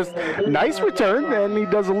Camacho is just nice return, and he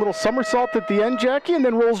does a little somersault at the end, Jackie, and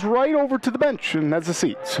then rolls right over to the bench and has a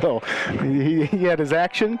seat. So he had his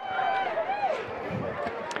action.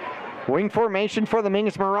 Wing formation for the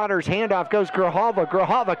Mingus Marauders. Handoff goes Grijalva.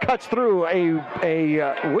 Grijalva cuts through a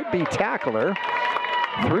would-be tackler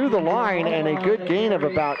through the line, and a good gain of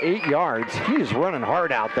about 8 yards. He's running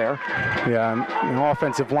hard out there. Yeah, and the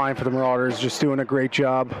offensive line for the Marauders just doing a great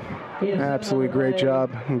job. Absolutely great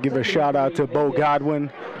job. And give a shout out to Bo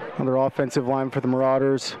Godwin, another offensive line for the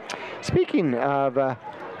Marauders. Speaking of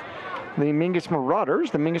the Mingus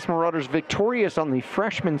Marauders victorious on the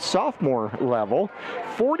freshman-sophomore level,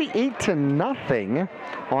 48-0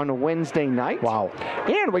 on Wednesday night. Wow.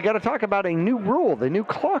 And we got to talk about a new rule, the new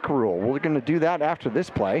clock rule. We're going to do that after this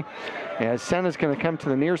play, as Senna's going to come to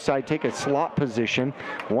the near side, take a slot position,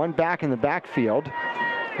 one back in the backfield.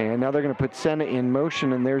 And now they're going to put Senna in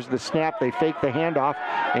motion, and there's the snap. They fake the handoff,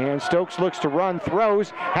 and Stokes looks to run,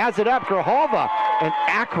 throws, has it up. Grijalva, an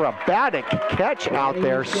acrobatic catch out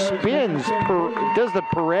there, spins, does the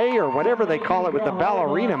parade or whatever they call it with the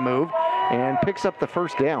ballerina move, and picks up the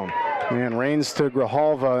first down. Man, Reigns to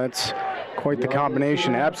Grijalva, that's quite the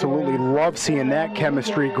combination. Absolutely love seeing that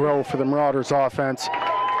chemistry grow for the Marauders offense.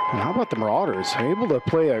 And how about the Marauders? Able to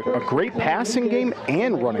play a great passing game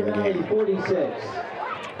and running game.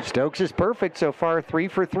 Stokes is perfect so far, 3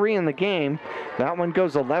 for 3 in the game. That one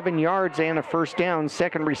goes 11 yards and a first down.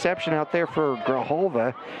 Second reception out there for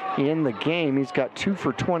Grijalva in the game. He's got 2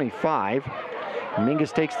 for 25.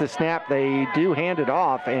 Mingus takes the snap. They do hand it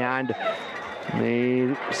off, and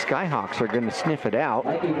the Skyhawks are going to sniff it out.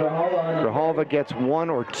 Grijalva gets 1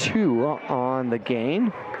 or 2 on the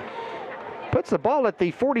gain. Puts the ball at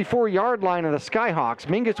the 44-yard line of the Skyhawks.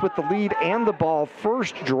 Mingus with the lead and the ball.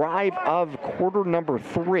 First drive of quarter number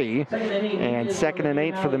 3. And 2nd and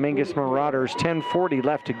 8 for the Mingus Marauders. 10:40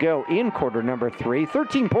 left to go in quarter number 3.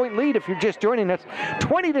 13-point lead if you're just joining us.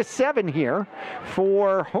 20-7 here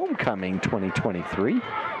for homecoming 2023.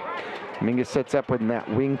 Mingus sets up in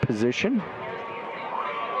that wing position.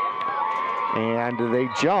 And they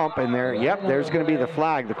jump, and there's going to be the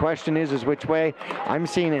flag. The question is which way. I'm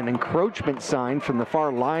seeing an encroachment sign from the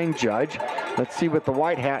far line judge. Let's see what the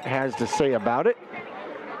white hat has to say about it.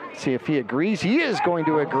 See if he agrees. He is going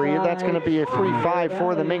to agree. That's going to be a free 5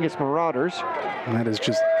 for the Mingus Marauders. And that is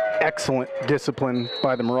just excellent discipline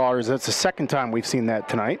by the Marauders. That's the second time we've seen that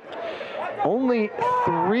tonight. Only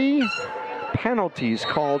 3 penalties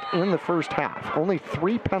called in the first half. Only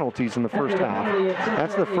 3 penalties in the first half.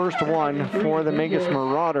 That's the first one for the Mingus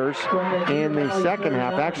Marauders in the second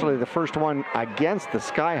half. Actually, the first one against the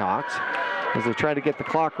Skyhawks as they try to get the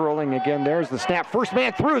clock rolling again. There's the snap. First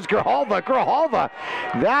man through is Grijalva. Grijalva.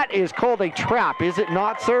 That is called a trap, is it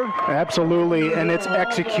not, sir? Absolutely, and it's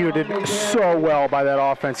executed so well by that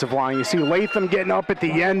offensive line. You see Latham getting up at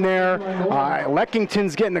the end there.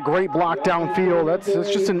 Leckington's getting a great block downfield. That's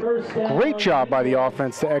just a great job by the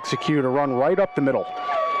offense to execute a run right up the middle.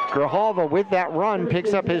 Grijalva with that run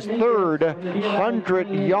picks up his third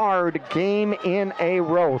 100-yard game in a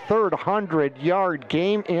row. Third 100-yard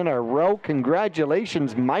game in a row.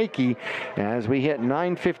 Congratulations, Mikey, as we hit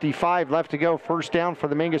 9:55 left to go. First down for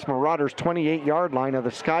the Mingus Marauders, 28-yard line of the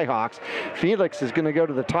Skyhawks. Felix is going to go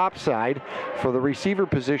to the top side for the receiver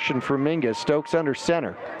position for Mingus. Stokes under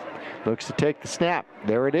center. Looks to take the snap.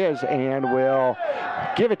 There it is, and will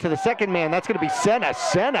give it to the second man. That's going to be Senna.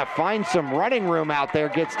 Senna finds some running room out there,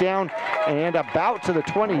 gets down and about to the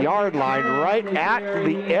 20-yard line, right at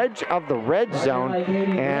the edge of the red zone.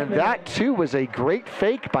 And that, too, was a great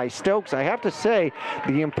fake by Stokes. I have to say,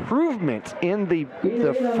 the improvement in the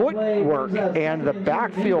footwork and the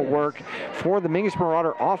backfield work for the Mingus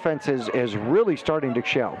Marauder offense is really starting to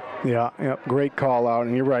show. Yeah, great call out.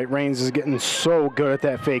 And you're right, Reigns is getting so good at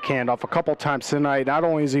that fake handoff a couple times tonight. Not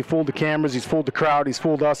only has he fooled the cameras, he's fooled the crowd, he's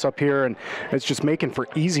fooled us up here, and it's just making for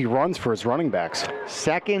easy runs for his running backs.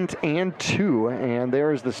 2nd and 2, and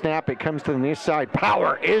there's the snap. It comes to the near side.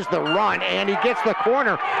 Power is the run, and he gets the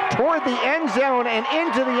corner toward the end zone, and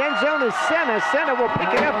into the end zone is Senna. Senna will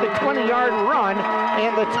pick it up the 20-yard run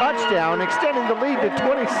and the touchdown, extending the lead to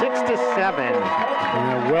 26-7.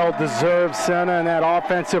 Yeah, well-deserved Senna and that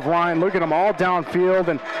offensive line. Look at them all downfield,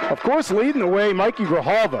 and of course leading the way, Mikey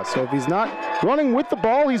Grijalva. So if he's not running with the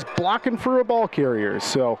ball, he's blocking for a ball carrier.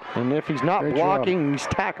 So, and if he's not blocking, he's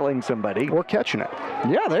tackling somebody. Or catching it.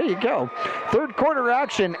 Yeah, there you go. Third quarter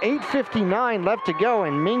action, 8:59 left to go,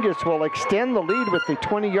 and Mingus will extend the lead with the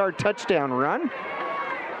 20-yard touchdown run.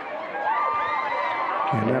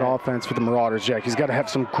 And that offense for the Marauders, Jack, he's got to have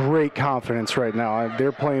some great confidence right now.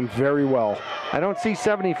 They're playing very well. I don't see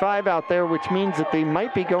 75 out there, which means that they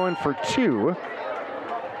might be going for 2.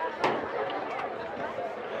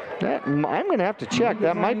 I'm going to have to check.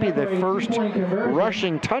 That might be the first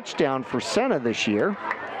rushing touchdown for Senna this year.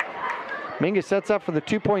 Mingus sets up for the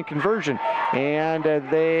 2-point conversion, and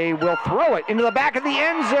they will throw it into the back of the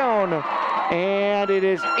end zone. And it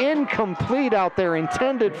is incomplete out there,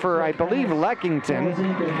 intended for, I believe, Leckington.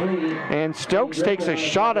 And Stokes takes a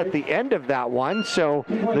shot at the end of that one, so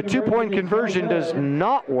the 2-point conversion does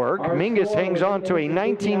not work. Mingus hangs on to a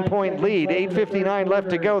 19-point lead, 8:59 left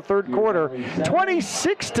to go, third quarter.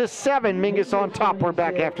 26-7, Mingus on top. We're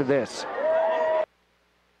back after this.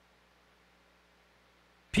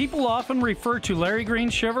 People often refer to Larry Green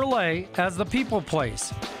Chevrolet as the people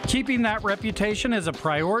place. Keeping that reputation is a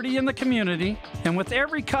priority in the community, and with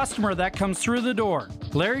every customer that comes through the door.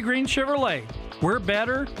 Larry Green Chevrolet, we're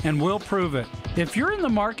better and we'll prove it. If you're in the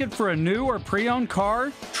market for a new or pre-owned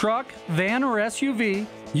car, truck, van, or SUV,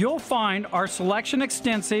 you'll find our selection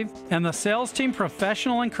extensive and the sales team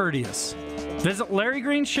professional and courteous. Visit Larry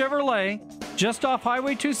Green Chevrolet, just off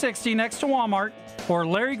Highway 260 next to Walmart, or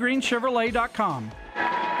LarryGreenChevrolet.com.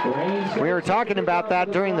 We were talking about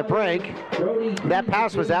that during the break. That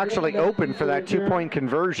pass was actually open for that 2-point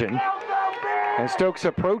conversion. And Stokes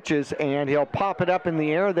approaches, and he'll pop it up in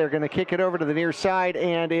the air. They're going to kick it over to the near side,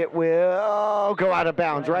 and it will go out of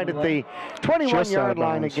bounds right at the 21-yard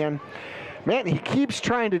line again. Man, he keeps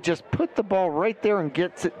trying to just put the ball right there and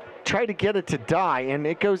try to get it to die, and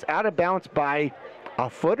it goes out of bounds by a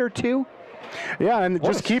foot or two. Yeah, and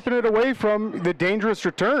just keeping it away from the dangerous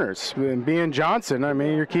returners, being Johnson. I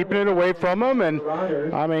mean, you're keeping it away from them, and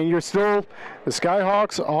I mean, you're still, the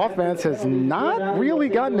Skyhawks offense has not really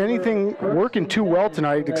gotten anything working too well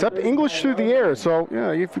tonight, except English through the air. So,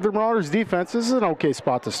 yeah, if the Marauders defense, this is an okay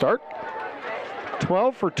spot to start.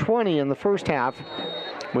 12 for 20 in the first half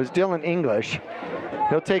was Dylan English.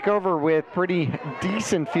 He'll take over with pretty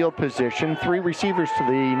decent field position. 3 receivers to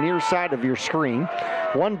the near side of your screen.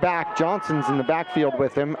 1 back, Johnson's in the backfield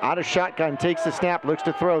with him. Out of shotgun, takes the snap, looks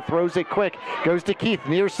to throw, throws it quick. Goes to Keith,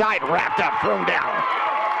 near side, wrapped up, thrown down.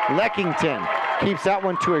 Leckington keeps that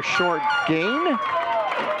one to a short gain.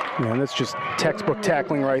 Man, that's just textbook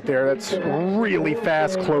tackling right there. That's really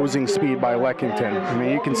fast closing speed by Leckington. I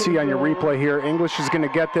mean, you can see on your replay here, English is going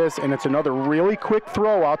to get this, and it's another really quick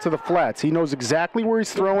throw out to the flats. He knows exactly where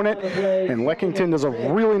he's throwing it, and Leckington does a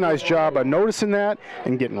really nice job of noticing that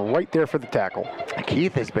and getting right there for the tackle.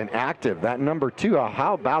 Keith has been active. That number 2,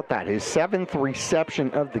 how about that? His 7th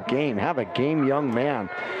reception of the game. Have a game, young man.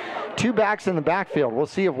 2 backs in the backfield. We'll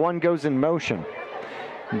see if one goes in motion.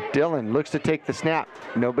 Dylan looks to take the snap.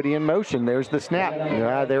 Nobody in motion. There's the snap.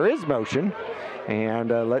 There is motion. And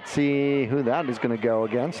let's see who that is going to go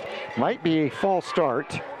against. Might be a false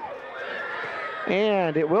start.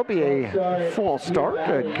 And it will be a false start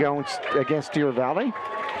against Deer Valley.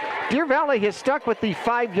 Deer Valley has stuck with the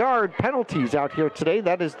 5-yard penalties out here today.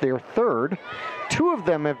 That is their 3rd. 2 of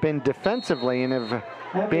them have been defensively and have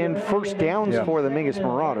been first downs for the Mingus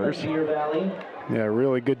Marauders. Yeah,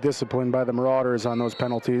 really good discipline by the Marauders on those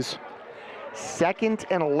penalties. 2nd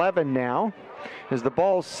and 11 now as the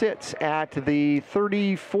ball sits at the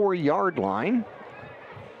 34-yard line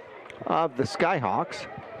of the Skyhawks.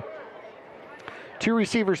 2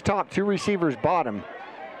 receivers top, 2 receivers bottom.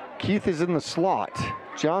 Keith is in the slot.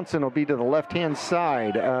 Johnson will be to the left-hand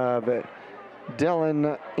side of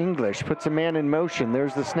Dylan English. Puts a man in motion.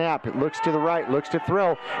 There's the snap. It looks to the right, looks to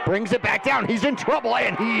throw, brings it back down. He's in trouble,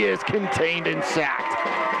 and he is contained and sacked.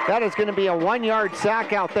 That is going to be a 1-yard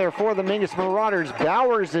sack out there for the Mingus Marauders.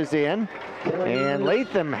 Bowers is in, and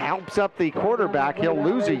Latham helps up the quarterback. He'll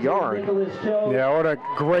lose a yard. Yeah, what a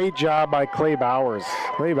great job by Clay Bowers.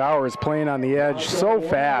 Clay Bowers playing on the edge so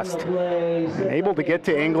fast. Able to get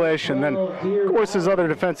to English, and then, of course, his other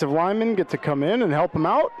defensive linemen get to come in and help him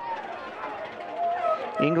out.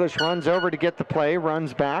 English runs over to get the play,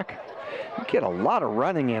 runs back. You get a lot of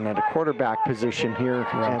running in at a quarterback position here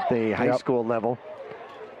at the high school level.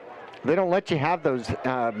 They don't let you have those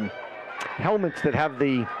helmets that have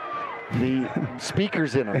the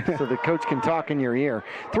speakers in them so the coach can talk in your ear.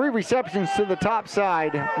 3 receptions to the top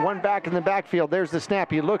side, 1 back in the backfield. There's the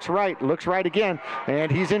snap. He looks right again,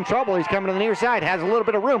 and he's in trouble. He's coming to the near side, has a little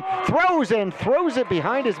bit of room, throws it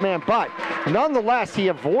behind his man, but nonetheless, he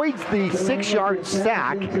avoids the 6-yard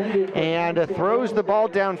sack and throws the ball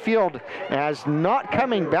downfield as not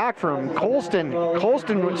coming back from Colston.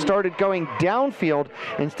 Colston started going downfield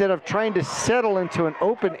instead of trying to settle into an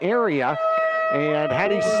open area. And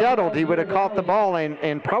had he settled, he would have caught the ball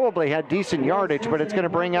and probably had decent yardage, but it's going to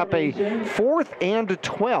bring up a 4th and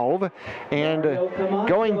 12. And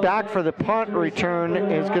going back for the punt return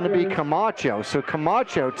is going to be Camacho. So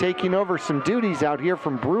Camacho taking over some duties out here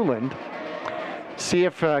from Bruland. See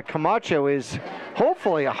if Camacho is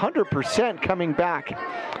hopefully 100% coming back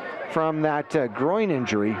from that groin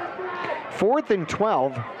injury. 4th and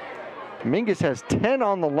 12 Mingus has 10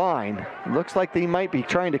 on the line. Looks like they might be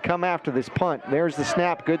trying to come after this punt. There's the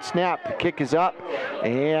snap. Good snap. The kick is up,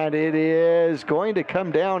 and it is going to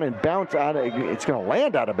come down and bounce out. It's going to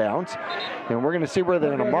land out of bounds, and we're going to see where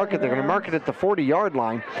they're going to mark it. They're going to mark it at the 40-yard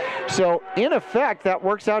line. So, in effect, that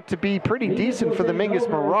works out to be pretty decent for the Mingus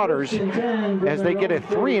Marauders as they get a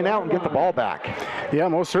 3-and-out and get the ball back. Yeah,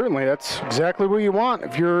 most certainly. That's exactly what you want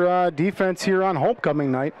if you're defense here on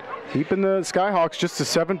homecoming night. Keeping the Skyhawks just to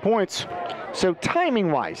 7 points. So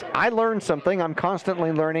timing-wise, I learned something. I'm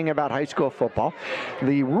constantly learning about high school football.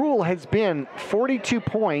 The rule has been 42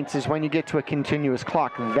 points is when you get to a continuous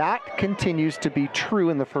clock. That continues to be true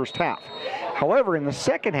in the first half. However, in the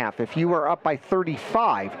second half, if you are up by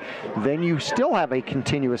 35, then you still have a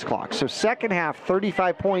continuous clock. So second half,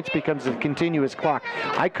 35 points becomes a continuous clock.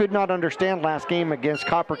 I could not understand last game against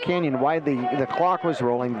Copper Canyon why the clock was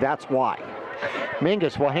rolling. That's why.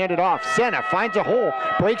 Mingus will hand it off. Senna finds a hole,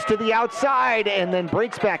 breaks to the outside, and then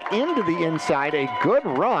breaks back into the inside. A good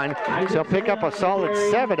run. So he'll pick up a solid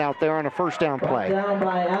 7 out there on a first down play.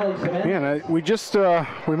 Man,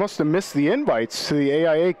 we must have missed the invites to the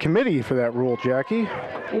AIA committee for that rule, Jackie.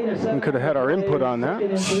 We could have had our input on that.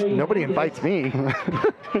 Nobody invites me.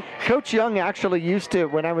 Coach Young actually used to,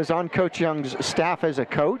 when I was on Coach Young's staff as a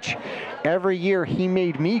coach, every year he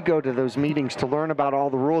made me go to those meetings to learn about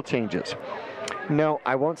all the rule changes. No,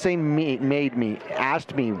 I won't say made me,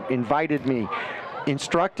 asked me, invited me,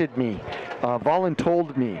 instructed me,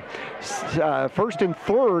 voluntold me. First and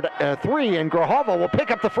third, 3, and Grijalva will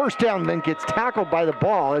pick up the first down, then gets tackled by the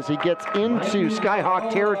ball as he gets into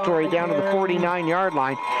Skyhawk territory down to the 49-yard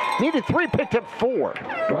line. Needed 3, picked up 4.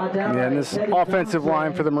 Yeah, and this offensive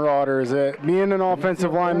line for the Marauders, being an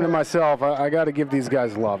offensive lineman myself, I got to give these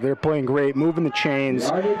guys love. They're playing great, moving the chains.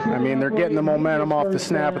 I mean, they're getting the momentum off the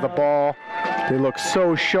snap of the ball. They look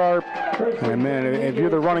so sharp. And man, if you're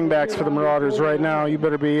the running backs for the Marauders right now, you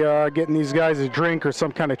better be getting these guys a drink or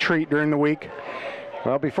some kind of treat during the week.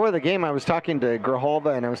 Well, before the game, I was talking to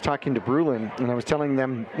Grijalva and I was talking to Brulin, and I was telling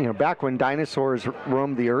them, you know, back when dinosaurs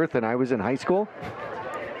roamed the earth and I was in high school,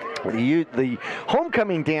 the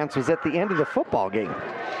homecoming dance was at the end of the football game.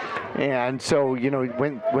 And so, you know,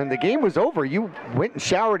 when the game was over, you went and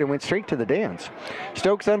showered and went straight to the dance.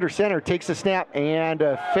 Stokes under center, takes the snap and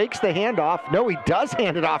fakes the handoff. No, he does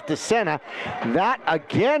hand it off to Senna. That,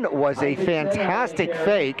 again, was a fantastic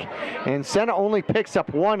fake. And Senna only picks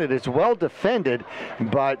up 1. It is well defended.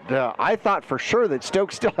 But I thought for sure that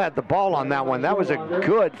Stokes still had the ball on that one. That was a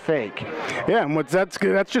good fake. Yeah, and that's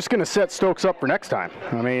just going to set Stokes up for next time.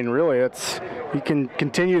 I mean, really, you can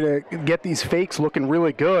continue to get these fakes looking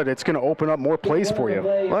really good. It's going to open up more plays for you.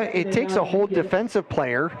 Well, it takes a whole defensive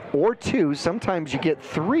player or 2. Sometimes you get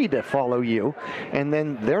 3 to follow you, and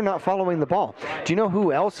then they're not following the ball. Do you know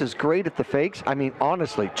who else is great at the fakes? I mean,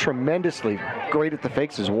 honestly, tremendously great at the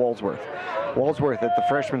fakes is Walsworth. Walsworth at the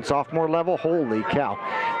freshman-sophomore level, holy cow.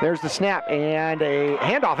 There's the snap and a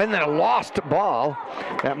handoff, and then a lost ball.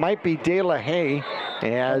 That might be De La Haye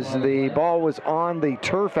as the ball was on the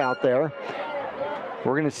turf out there.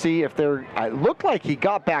 We're going to see if they're. It looked like he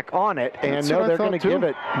got back on it, and no, they're going to give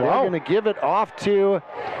it. Wow. They're going to give it off to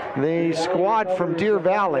the squad from Deer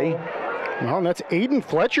Valley. Well, and that's Aiden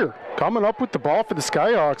Fletcher coming up with the ball for the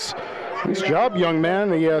Skyhawks. Nice job, young man.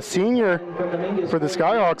 The senior for the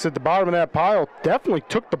Skyhawks at the bottom of that pile definitely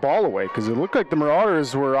took the ball away because it looked like the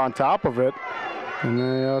Marauders were on top of it, and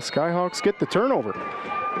the Skyhawks get the turnover.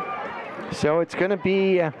 So it's going to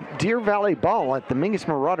be Deer Valley ball at the Mingus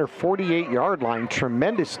Marauder 48-yard line.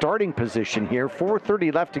 Tremendous starting position here.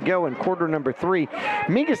 4:30 left to go in quarter number 3.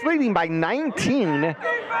 Mingus leading by 19.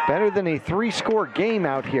 Better than a 3-score game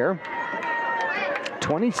out here.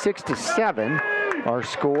 26-7 our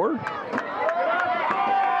score.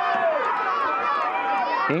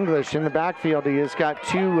 English in the backfield. He has got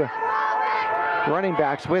 2 running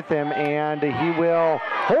backs with him, and he will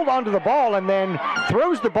hold on to the ball and then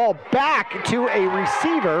throws the ball back to a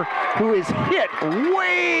receiver who is hit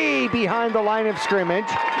way behind the line of scrimmage,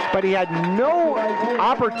 but he had no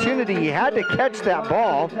opportunity. He had to catch that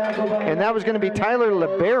ball, and that was going to be Tyler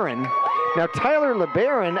LeBaron. Now, Tyler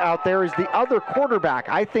LeBaron out there is the other quarterback.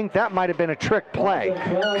 I think that might have been a trick play.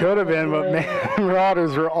 Could have been, but man,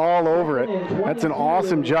 Marauders were all over it. That's an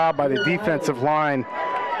awesome job by the defensive line.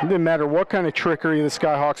 It didn't matter what kind of trickery the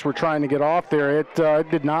Skyhawks were trying to get off there. It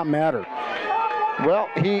did not matter. Well,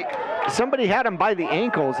 somebody had him by the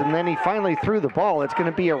ankles, and then he finally threw the ball. It's going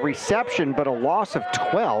to be a reception, but a loss of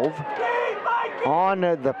 12 on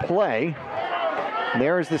the play.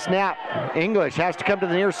 There's the snap. English has to come to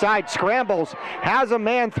the near side, scrambles, has a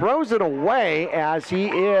man, throws it away as he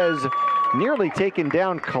is nearly taken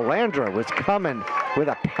down. Calandra was coming with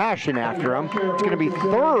a passion after him. It's going to be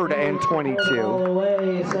 3rd and 22.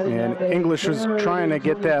 And English was trying to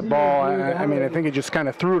get that ball. I mean, I think he just kind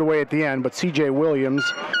of threw it away at the end, but C.J. Williams,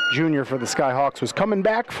 Jr. for the Skyhawks, was coming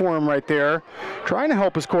back for him right there, trying to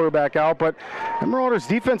help his quarterback out, but the Marauders'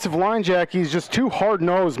 defensive line, Jackie, is just too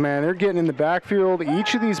hard-nosed, man. They're getting in the backfield.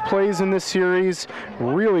 Each of these plays in this series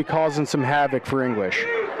really causing some havoc for English.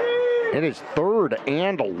 It is 3rd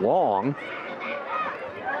and long.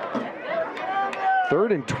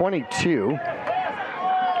 3rd and 22.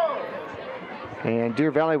 And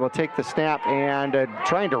Deer Valley will take the snap, and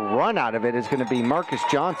trying to run out of it is going to be Marcus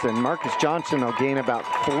Johnson. Marcus Johnson will gain about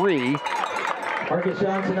 3. Marcus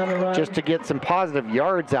Johnson on the run. Just to get some positive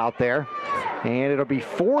yards out there. And it'll be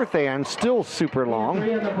 4th and still super long.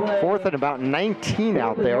 4th and about 19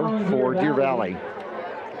 out there for Deer Valley.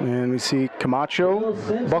 And we see Camacho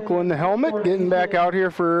buckling the helmet, getting back out here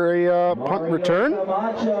for a punt return.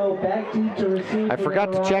 I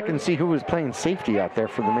forgot to check and see who was playing safety out there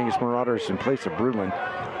for the Mingus Marauders in place of Brulin.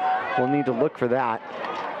 We'll need to look for that.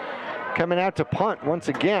 Coming out to punt once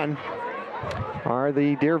again are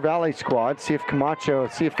the Deer Valley squad. See if Camacho,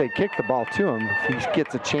 see if they kick the ball to him, if he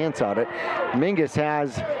gets a chance at it. Mingus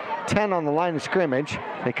has 10 on the line of scrimmage.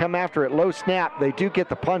 They come after it, low snap. They do get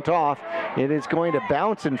the punt off. It is going to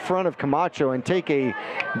bounce in front of Camacho and take a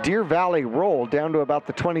Deer Valley roll down to about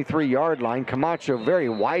the 23-yard line. Camacho very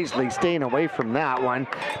wisely staying away from that one.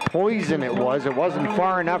 Poison it was. It wasn't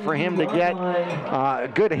far enough for him to get a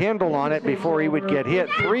good handle on it before he would get hit.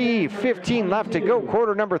 3:15 left to go,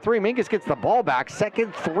 quarter number 3. Mingus gets the ball back.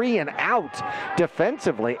 2nd 3 and out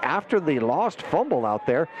defensively after the lost fumble out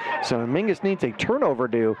there. So Mingus needs a turnover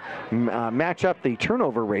to match up the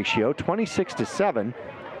turnover ratio, 26-7.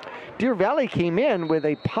 Deer Valley came in with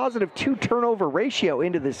a positive 2 turnover ratio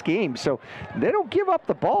into this game, so they don't give up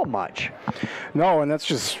the ball much. No, and that's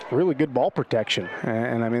just really good ball protection.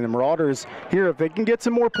 And I mean, the Marauders here, if they can get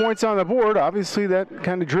some more points on the board, obviously that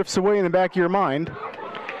kind of drifts away in the back of your mind.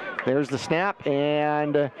 There's the snap,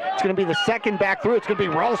 and it's going to be the second back through. It's going to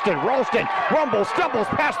be Ralston. Ralston rumbles, stumbles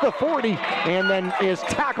past the 40, and then is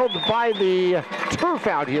tackled by the turf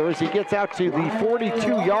out here as he gets out to the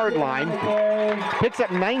 42-yard line. Picks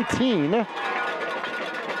up 19.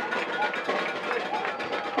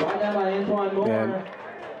 And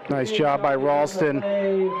nice job by Ralston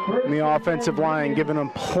in the offensive line, giving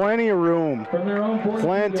him plenty of room.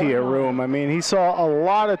 Plenty of room. I mean, he saw a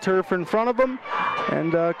lot of turf in front of him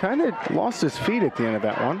and kind of lost his feet at the end of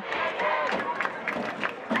that one.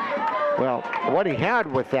 Well, what he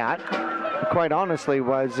had with that, quite honestly,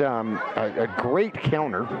 was a great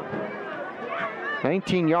counter.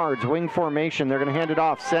 19 yards, wing formation. They're going to hand it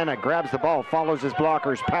off. Senna grabs the ball, follows his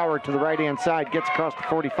blockers, power to the right-hand side, gets across the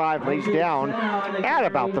 45, lays down at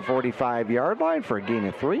about the 45-yard line for a gain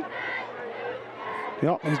of 3. You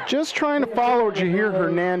know, he's just trying to follow Jahir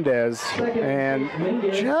Hernandez and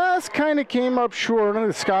just kind of came up short. The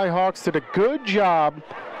Skyhawks did a good job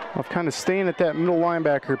of kind of staying at that middle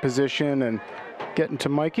linebacker position and getting to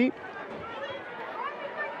Mikey.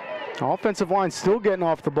 Offensive line still getting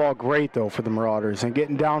off the ball great, though, for the Marauders and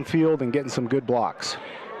getting downfield and getting some good blocks.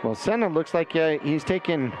 Well, Senna looks like he's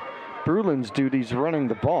taking Brulin's duties running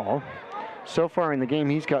the ball. So far in the game,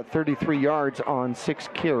 he's got 33 yards on 6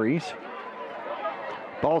 carries.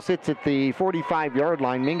 Ball sits at the 45-yard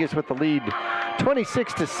line. Mingus with the lead,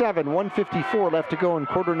 26-7, 154 left to go in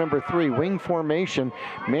quarter number 3. Wing formation,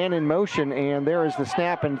 man in motion, and there is the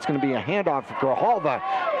snap, and it's going to be a handoff for Grijalva,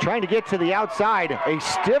 trying to get to the outside, a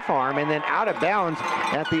stiff arm, and then out of bounds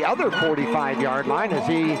at the other 45-yard line as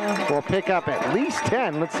he will pick up at least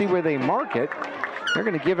 10. Let's see where they mark it. They're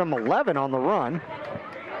going to give him 11 on the run.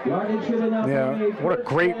 Yeah, what a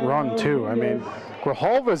great run, too. I mean,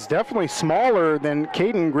 Grijalva's definitely smaller than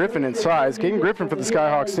Caden Griffin in size. Caden Griffin for the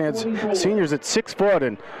Skyhawks stands seniors at 6 foot,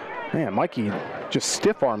 and man, Mikey just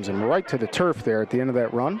stiff arms him right to the turf there at the end of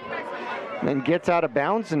that run. Then gets out of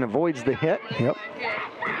bounds and avoids the hit. Yep.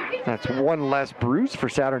 That's one less bruise for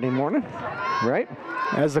Saturday morning, right?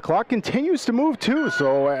 As the clock continues to move, too,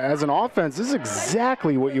 so as an offense, this is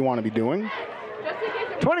exactly what you want to be doing.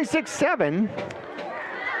 26-7.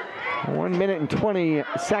 1 minute and 20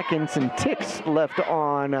 seconds and ticks left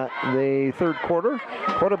on the third quarter.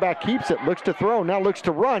 Quarterback keeps it, looks to throw, now looks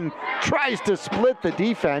to run, tries to split the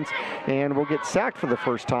defense, and will get sacked for the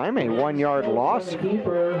first time, a 1-yard loss.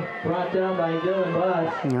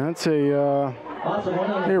 That's a,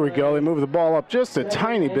 here we go, they move the ball up just a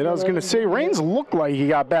tiny bit. I was going to say, Raines looked like he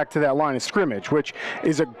got back to that line of scrimmage, which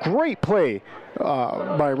is a great play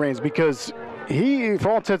by Raines, because he,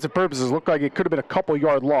 for all intents and purposes, looked like it could have been a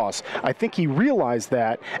couple-yard loss. I think he realized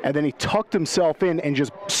that, and then he tucked himself in and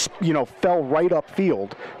just, fell right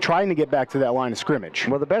upfield, trying to get back to that line of scrimmage.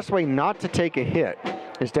 Well, the best way not to take a hit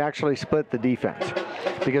is to actually split the defense,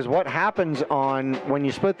 because what happens when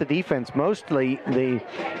you split the defense, mostly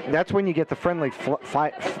that's when you get the friendly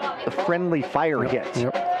fire hits.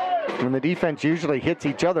 When the defense usually hits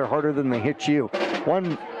each other harder than they hit you.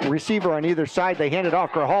 One receiver on either side, they hand it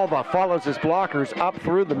off. Grijalva follows his blockers up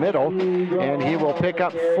through the middle, and he will pick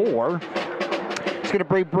up 4. It's going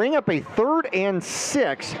to bring up a 3rd and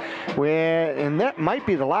 6, and that might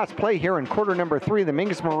be the last play here in quarter number 3. The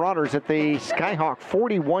Mingus Marauders at the Skyhawk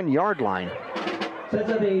 41-yard line.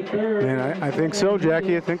 And I think so,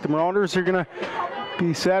 Jackie. I think the Marauders are going to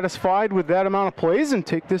be satisfied with that amount of plays and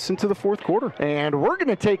take this into the 4th quarter. And we're going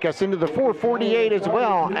to take us into the 4:48 as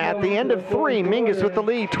well. At the end of 3, Mingus with the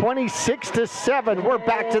lead, 26-7. We're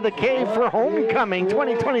back to the cave for homecoming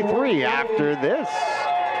 2023 after this.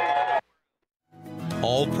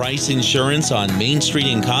 All Price Insurance on Main Street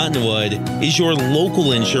in Cottonwood is your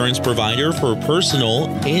local insurance provider for personal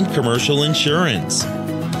and commercial insurance.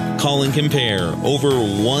 Call and compare over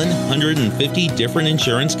 150 different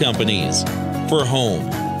insurance companies for home,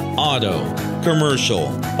 auto, commercial,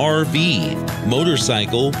 RV,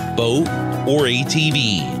 motorcycle, boat, or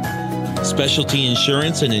ATV. Specialty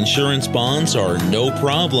insurance and insurance bonds are no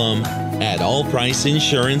problem at All Price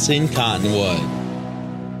Insurance in Cottonwood.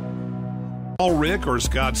 Call Rick or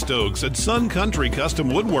Scott Stokes at Sun Country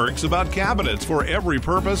Custom Woodworks about cabinets for every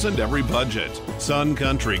purpose and every budget. Sun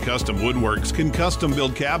Country Custom Woodworks can custom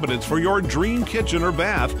build cabinets for your dream kitchen or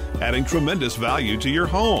bath, adding tremendous value to your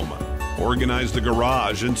home. Organize the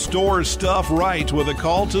garage and store stuff right with a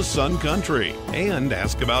call to Sun Country. And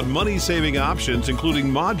ask about money-saving options, including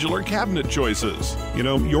modular cabinet choices.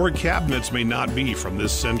 Your cabinets may not be from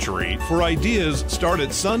this century. For ideas, start at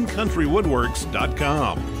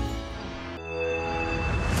suncountrywoodworks.com.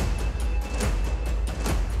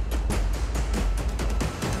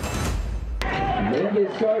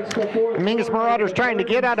 Mingus Marauders trying to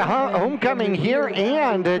get out of homecoming here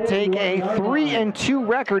and take a 3-2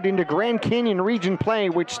 record into Grand Canyon Region play,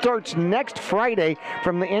 which starts next Friday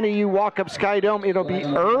from the NAU Walk-Up Sky Dome. It'll be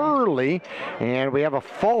early, and we have a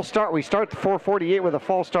false start. We start the 4:48 with a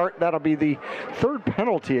false start. That'll be the 3rd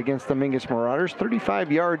penalty against the Mingus Marauders,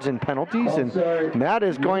 35 yards in penalties, and that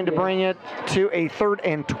is going to bring it to a 3rd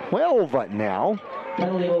and 12 now.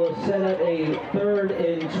 Penalty will set up a 3rd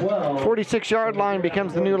and 12. 46-yard line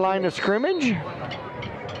becomes the new line of scrimmage.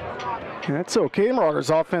 That's okay. Marauders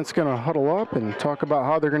offense going to huddle up and talk about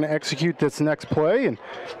how they're going to execute this next play and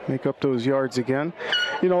make up those yards again.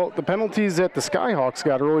 The penalties that the Skyhawks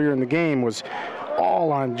got earlier in the game was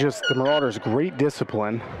all on just the Marauders' great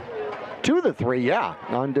discipline. 2 of the 3, yeah,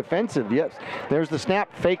 on defensive, yes. There's the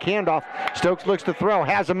snap, fake handoff. Stokes looks to throw,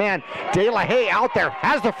 has a man. De La Haye out there,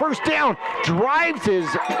 has the first down, drives his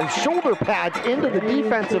shoulder pads into the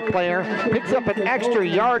defensive player, picks up an extra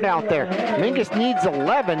yard out there. Mingus needs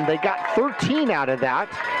 11. They got 13 out of that.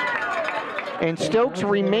 And Stokes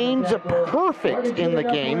remains perfect in the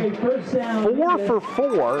game. 4 for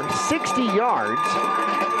 4, 60 yards.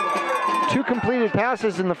 2 completed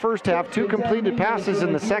passes in the first half, 2 completed passes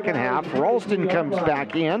in the second half. Ralston comes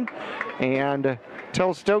back in and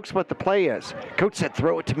tells Stokes what the play is. Coach said,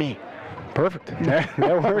 throw it to me. Perfect.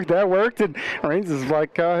 That worked. And Raines is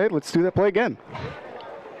like, hey, let's do that play again.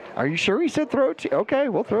 Are you sure he said throw it to you? Okay,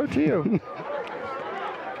 we'll throw it to you.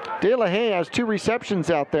 De La Haye has 2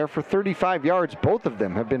 receptions out there for 35 yards. Both of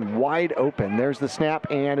them have been wide open. There's the snap,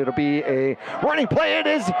 and it'll be a running play. It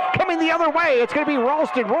is coming the other way. It's going to be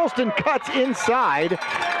Ralston. Ralston cuts inside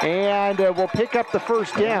and will pick up the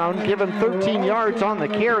first down, give him 13 yards on the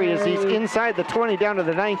carry as he's inside the 20 down to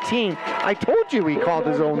the 19. I told you he called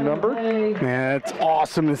his own number. Man, it's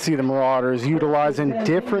awesome to see the Marauders utilizing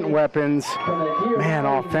different weapons. Man,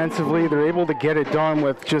 offensively, they're able to get it done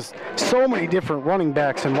with just so many different running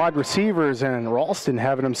backs and wide receivers, and Ralston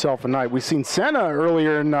having himself a night. We've seen Senna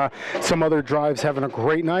earlier in some other drives having a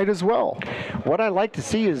great night as well. What I like to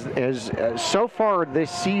see is so far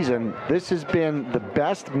this season, this has been the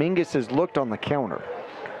best Mingus has looked on the counter.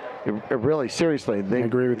 Really, seriously, I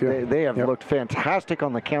agree with you. They have looked fantastic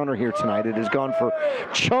on the counter here tonight. It has gone for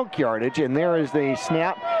chunk yardage, and there is the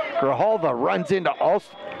snap. Grijalva runs into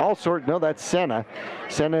all sorts. No, that's Senna.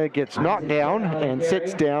 Senna gets knocked down and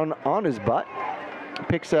sits down on his butt.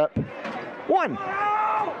 Picks up 1.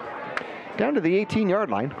 Down to the 18-yard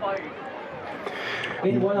line.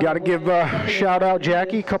 Got to give a shout out,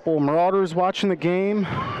 Jackie. A couple of Marauders watching the game.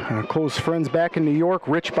 Close friends back in New York.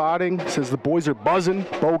 Rich Botting says the boys are buzzing.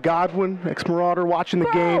 Bo Godwin, ex-Marauder, watching the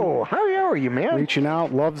game. Oh, how are you, man? Reaching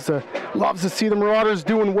out, loves to see the Marauders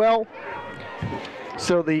doing well.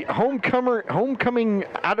 So the homecoming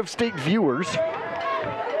out-of-state viewers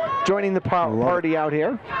joining the party out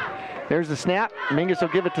here. There's the snap. Mingus will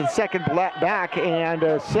give it to the second back,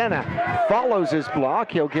 and Senna follows his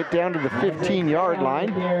block. He'll get down to the 15-yard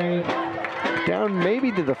line. Down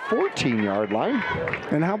maybe to the 14-yard line.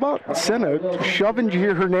 And how about Senna shoving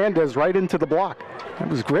Jair Hernandez right into the block? That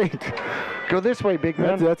was great. Go this way, big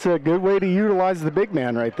man. That's a good way to utilize the big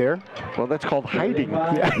man right there. Well, that's called hiding.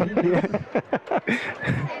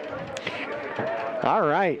 All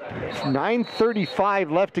right,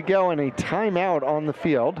 9:35 left to go and a timeout on the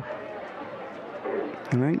field.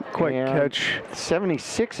 And I didn't quite catch.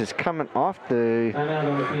 76 is coming off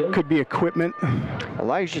the... Could be equipment.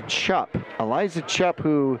 Elijah Chupp,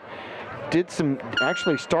 who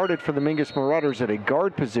actually started for the Mingus Marauders at a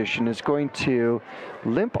guard position, is going to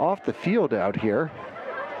limp off the field out here.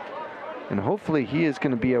 And hopefully he is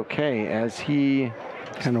going to be okay as he...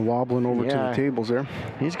 Kind of wobbling over to the tables there.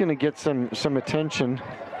 He's going to get some attention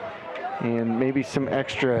and maybe some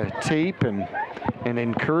extra tape and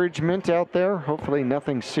encouragement out there. Hopefully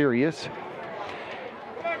nothing serious.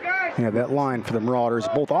 Yeah, that line for the Marauders,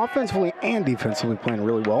 both offensively and defensively, playing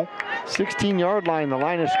really well. 16-yard line, the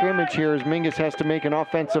line of scrimmage here, as Mingus has to make an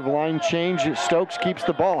offensive line change. Stokes keeps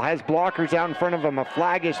the ball, has blockers out in front of him. A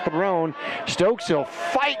flag is thrown. Stokes will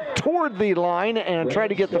fight toward the line and try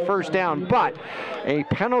to get the first down, but a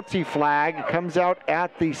penalty flag comes out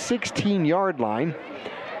at the 16-yard line,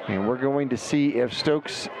 and we're going to see if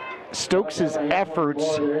Stokes'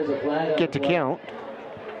 efforts get to count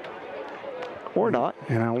or not.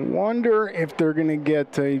 And I wonder if they're going to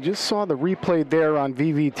get, you just saw the replay there on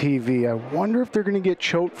VVTV. I wonder if they're going to get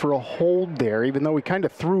choked for a hold there, even though he kind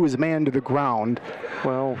of threw his man to the ground.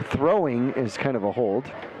 Well, throwing is kind of a hold.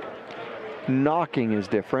 Knocking is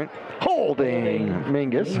different. Holding,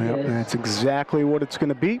 Mingus. Yep, that's exactly what it's going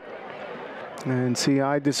to be. And see,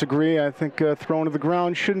 I disagree. I think thrown to the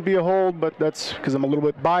ground shouldn't be a hold, but that's because I'm a little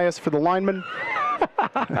bit biased for the lineman.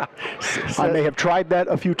 I may have tried that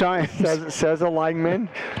a few times. Says a lineman.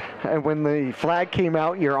 And when the flag came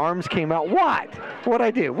out, your arms came out. What? What'd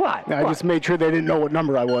I do? What? I just made sure they didn't know what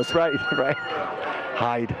number I was. Right.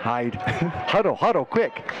 Hide. Huddle,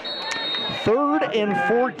 quick. 3rd and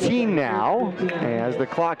 14 now as the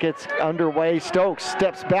clock gets underway. Stokes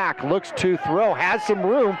steps back, looks to throw, has some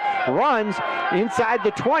room, runs inside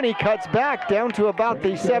the 20, cuts back down to about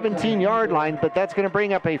the 17-yard line, but that's going to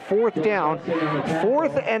bring up a 4th down.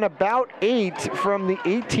 4th and about 8 from the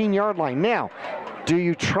 18-yard line. Now, do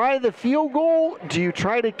you try the field goal? Do you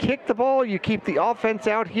try to kick the ball? You keep the offense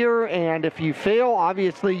out here, and if you fail,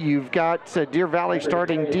 obviously you've got Deer Valley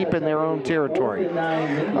starting deep in their own territory.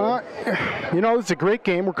 It's a great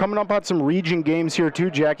game. We're coming up on some region games here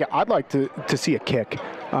too, Jack. I'd like to see a kick.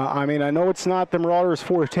 I know it's not the Marauders'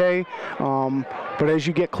 forte, but as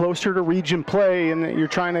you get closer to region play and you're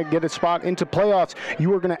trying to get a spot into playoffs,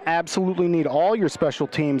 you are going to absolutely need all your special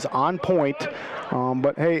teams on point.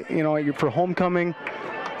 But hey, for homecoming,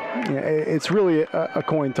 it's really a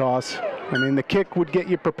coin toss. The kick would get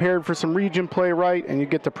you prepared for some region play, right? And you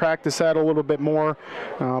get to practice that a little bit more.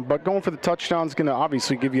 But going for the touchdown is going to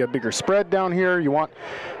obviously give you a bigger spread down here. You want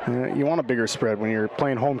a bigger spread when you're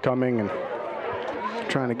playing homecoming and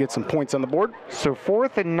trying to get some points on the board. So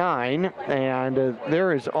 4th and 9, and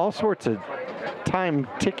there is all sorts of time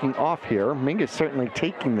ticking off here. Mingus certainly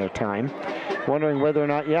taking their time, wondering whether or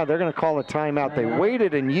not, they're going to call a timeout. They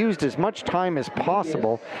waited and used as much time as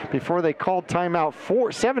possible before they called timeout.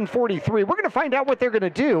 7:43. We're going to find out what they're going to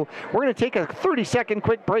do. We're going to take a 30-second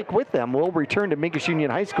quick break with them. We'll return to Mingus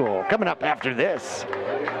Union High School coming up after this.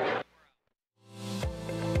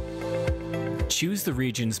 Choose the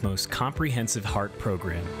region's most comprehensive heart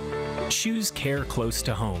program. Choose care close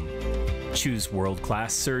to home. Choose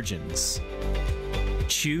world-class surgeons.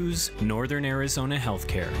 Choose Northern Arizona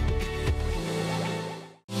Healthcare.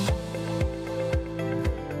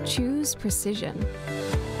 Choose precision.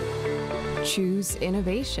 Choose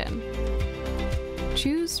innovation.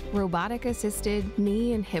 Choose robotic-assisted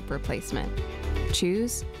knee and hip replacement.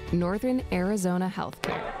 Choose Northern Arizona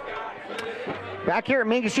Healthcare. Back here at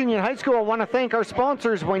Mingus Union High School, I want to thank our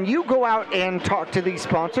sponsors. When you go out and talk to these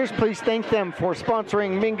sponsors, please thank them for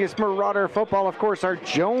sponsoring Mingus Marauder Football. Of course, our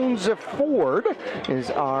Jones Ford is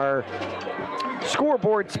our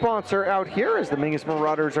scoreboard sponsor out here as the Mingus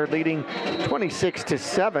Marauders are leading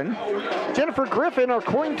 26-7. Jennifer Griffin, our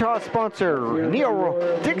coin toss sponsor.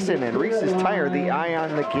 Neil Dixon and Reese's Tire, the Eye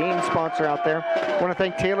on the Game sponsor out there. I want to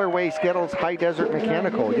thank Taylor Way, Skittles, High Desert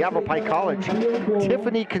Mechanical, Yavapai College,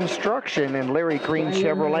 Tiffany Construction, and Larry Green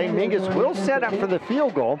Chevrolet. Mingus will set up for the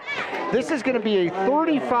field goal. This is going to be a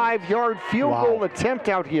 35-yard field goal attempt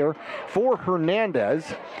out here for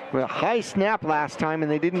Hernandez. A high snap last time,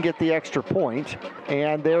 and they didn't get the extra point.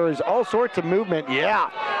 And there is all sorts of movement. Yeah,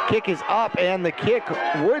 kick is up, and the kick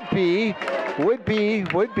would be,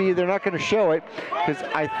 they're not going to show it, because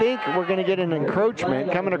I think we're going to get an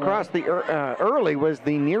encroachment. Coming across the early was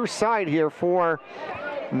the near side here for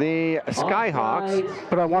the Skyhawks.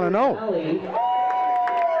 But I want to know.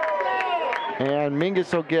 And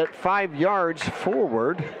Mingus will get 5 yards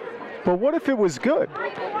forward. But what if it was good?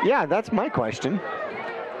 Yeah, that's my question.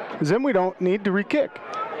 Because then we don't need to re-kick.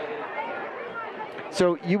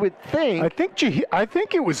 So you would think. I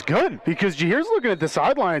think it was good, because Jahir's looking at the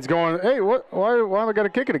sidelines going, hey, why have I got to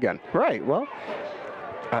kick it again? Right, well,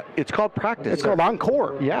 it's called practice. It's called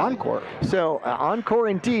encore. Yeah. Encore. So encore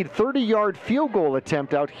indeed. 30-yard field goal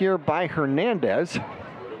attempt out here by Hernandez.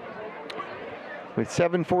 With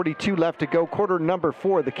 7:42 left to go, quarter number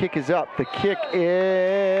 4, the kick is up. The kick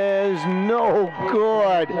is no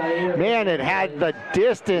good. Man, it had the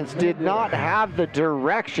distance, did not have the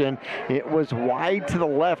direction. It was wide to the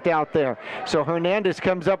left out there. So Hernandez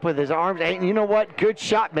comes up with his arms. Hey, you know what? Good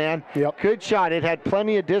shot, man. Yep. Good shot. It had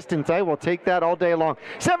plenty of distance. I will take that all day long.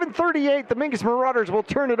 7:38, the Mingus Marauders will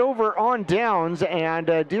turn it over on downs, and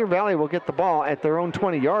Deer Valley will get the ball at their own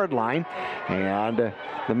 20-yard line. And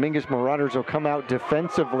the Mingus Marauders will come out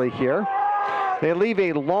defensively here. They leave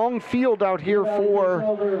a long field out here for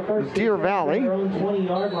Deer Valley.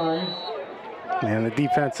 And the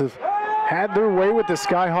defense has had their way with the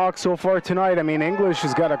Skyhawks so far tonight. I mean, English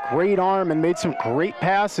has got a great arm and made some great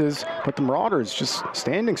passes, but the Marauders just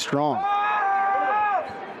standing strong.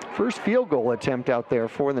 First field goal attempt out there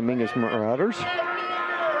for the Mingus Marauders.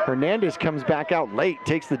 Hernandez comes back out late,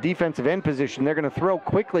 takes the defensive end position. They're going to throw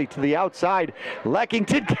quickly to the outside.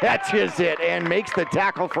 Leckington catches it and makes the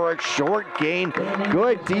tackle for a short gain.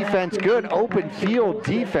 Good defense, good open field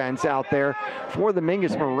defense out there for the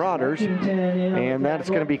Mingus Marauders. And that's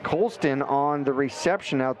going to be Colston on the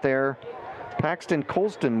reception out there. Paxton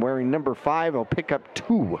Colston wearing number 5 will pick up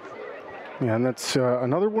 2. Yeah, and that's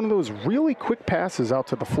another one of those really quick passes out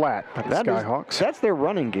to the flat by the Skyhawks. That's their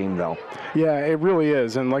running game, though. Yeah, it really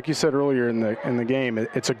is. And like you said earlier in the game,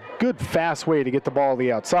 it's a good, fast way to get the ball to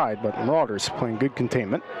the outside. But Marauders playing good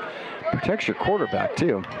containment. Protects your quarterback,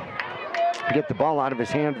 too. Get the ball out of his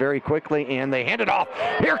hand very quickly, and they hand it off.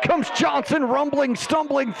 Here comes Johnson, rumbling,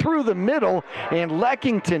 stumbling through the middle, and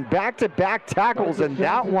Leckington back-to-back tackles, and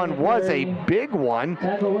that one was a big one.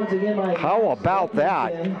 How about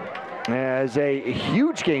that? As a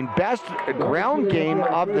huge game, best ground game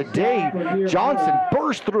of the day. Johnson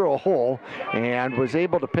burst through a hole and was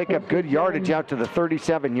able to pick up good yardage out to the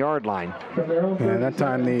 37-yard line. Yeah, that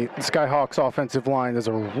time the Skyhawks offensive line does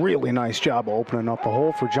a really nice job of opening up a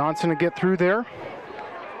hole for Johnson to get through there.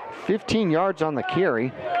 15 yards on the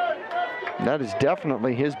carry. That is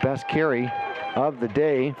definitely his best carry of the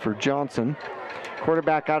day for Johnson.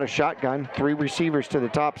 Quarterback out of shotgun, 3 receivers to the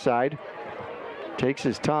top side. Takes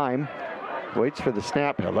his time, waits for the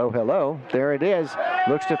snap. Hello. There it is.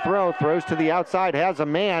 Looks to throw, throws to the outside, has a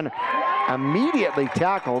man, immediately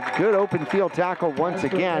tackled. Good open field tackle once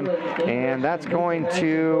again, and that's going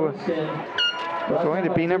to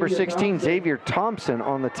be number 16, Xavier Thompson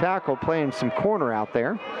on the tackle, playing some corner out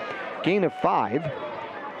there. Gain of 5.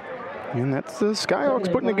 And that's the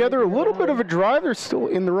Skyhawks putting together a little bit of a drive. They're still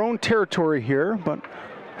in their own territory here, but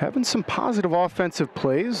having some positive offensive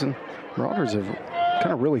plays, and Marauders have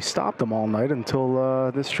kind of really stopped them all night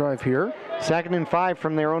until this drive here. 2nd and 5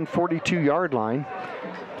 from their own 42-yard line.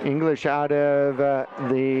 English out of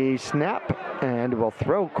the snap and will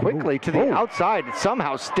throw quickly to the outside,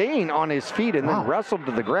 somehow staying on his feet and then wrestled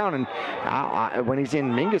to the ground. And when he's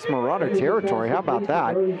in Mingus Marauder territory, how about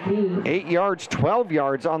that? 8 yards, 12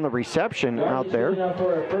 yards on the reception out there.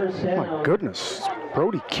 My goodness,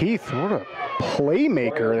 Brody Keith, what a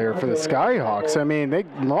playmaker there for the Skyhawks. I mean,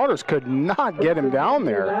 Marauders could not get him down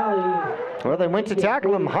there. Well, they went to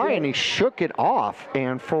tackle him high, and he shook it off.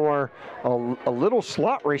 And for a little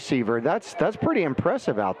slot receiver, that's pretty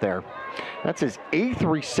impressive out there. That's his 8th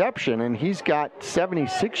reception, and he's got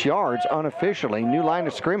 76 yards unofficially. New line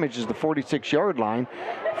of scrimmage is the 46-yard line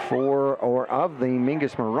of the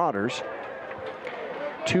Mingus Marauders.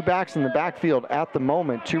 2 backs in the backfield at the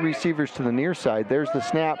moment, 2 receivers to the near side. There's the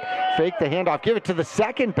snap, fake the handoff, give it to the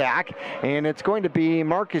second back, and it's going to be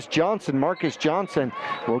Marcus Johnson. Marcus Johnson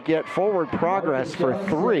will get forward progress for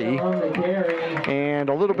 3, and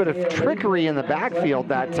a little bit of trickery in the backfield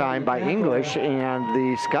that time by English and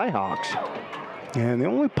the Skyhawks. And the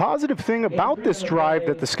only positive thing about this drive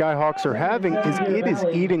that the Skyhawks are having is it is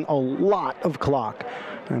eating a lot of clock.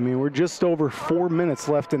 I mean, we're just over 4 minutes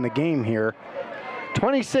left in the game here.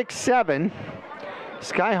 26-7.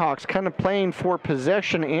 Skyhawks kind of playing for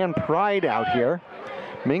possession and pride out here.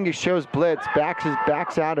 Mingus shows blitz,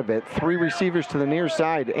 backs out of it. 3 receivers to the near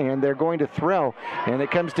side, and they're going to throw. And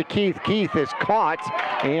it comes to Keith. Keith is caught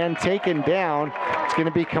and taken down. It's going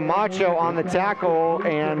to be Camacho on the tackle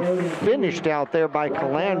and finished out there by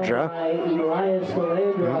Calandra.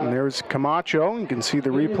 And there's Camacho. You can see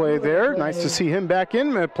the replay there. Nice to see him back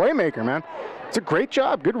in. Playmaker, man. It's a great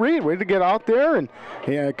job. Good read. Way to get out there. And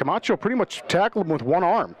Camacho pretty much tackled him with one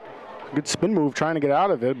arm. Good spin move trying to get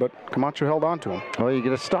out of it, but Camacho held on to him. Well, you're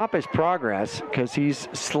going to stop his progress because he's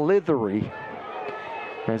slithery,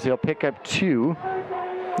 as he'll pick up 2.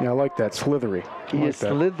 Yeah, I like that, slithery. He is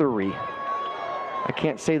slithery. I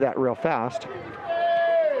can't say that real fast.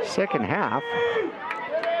 Second half,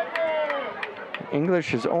 English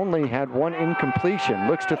has only had 1 incompletion.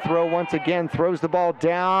 Looks to throw once again, throws the ball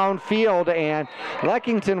downfield, and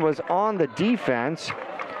Leckington was on the defense.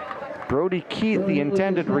 Brody Keith, the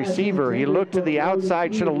intended receiver, he looked to the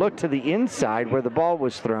outside, should have looked to the inside where the ball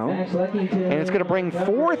was thrown. And it's going to bring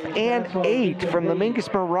 4th and 8 from the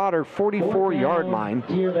Mingus Marauder 44-yard line.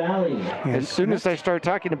 As soon as I start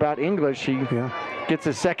talking about English, he gets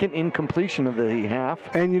a second incompletion of the half.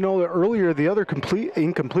 And you know, earlier the other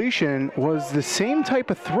incompletion was the same type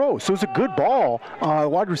of throw. So it's a good ball. The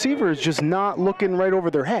wide receiver is just not looking right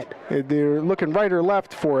over their head. They're looking right or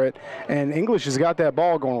left for it. And English has got that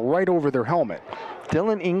ball going right over their helmet.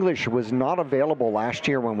 Dylan English was not available last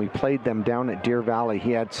year when we played them down at Deer Valley. He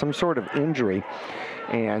had some sort of injury,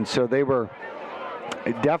 and so they were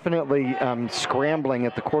definitely scrambling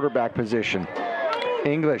at the quarterback position.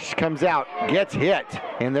 English comes out, gets hit,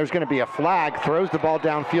 and there's going to be a flag, throws the ball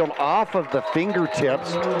downfield off of the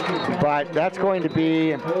fingertips, but that's going to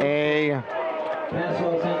be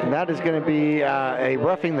a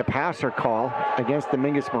roughing the passer call against the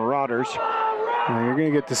Mingus Marauders. You're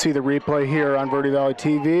going to get to see the replay here on Verde Valley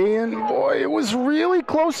TV, and boy, it was really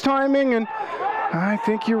close timing, and I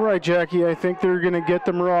think you're right, Jackie. I think they're going to get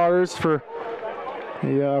the Marauders for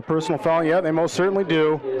a personal foul. Yeah, they most certainly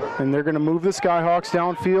do, and they're going to move the Skyhawks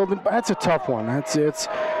downfield, and that's a tough one.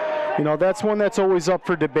 That's one that's always up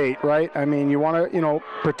for debate, right? I mean, you want to,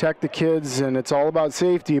 protect the kids, and it's all about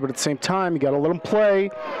safety, but at the same time, you got to let them play,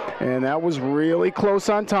 and that was really close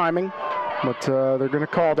on timing. But they're going to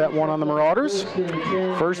call that one on the Marauders.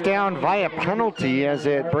 First down via penalty as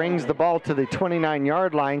it brings the ball to the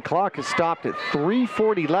 29-yard line. Clock is stopped at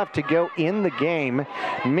 3:40 left to go in the game.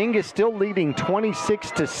 Mingus still leading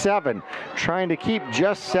 26-7, trying to keep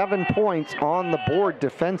just 7 points on the board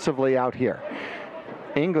defensively out here.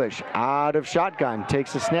 English out of shotgun,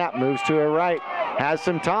 takes a snap, moves to her right, has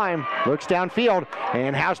some time, looks downfield,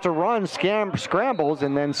 and has to run, scrambles,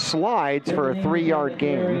 and then slides for a 3-yard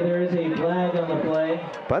gain. There is a flag on the play.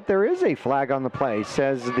 But there is a flag on the play,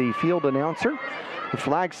 says the field announcer. The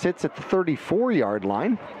flag sits at the 34-yard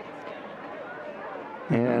line.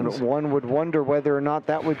 And one would wonder whether or not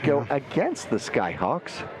that would go against the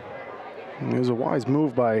Skyhawks. It was a wise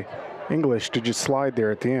move by English to just slide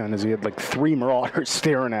there at the end, as he had like 3 Marauders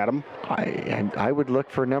staring at him. I would look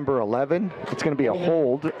for number 11. It's going to be a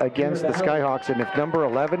hold against the Skyhawks, and if number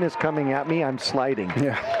 11 is coming at me, I'm sliding.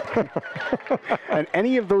 Yeah. And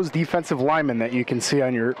any of those defensive linemen that you can see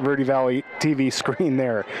on your Verde Valley TV screen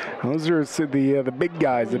there, those are the big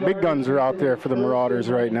guys. The big guns are out there for the Marauders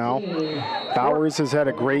right now. Bowers has had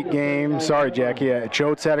a great game. Sorry, Jackie.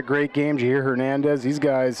 Choates had a great game. Jair Hernandez. These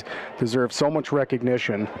guys deserve so much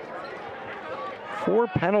recognition. 4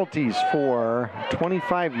 penalties for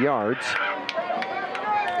 25 yards.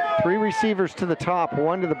 3 receivers to the top,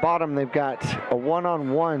 1 to the bottom. They've got a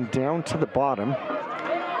one-on-one down to the bottom.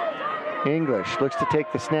 English looks to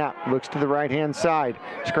take the snap, looks to the right-hand side,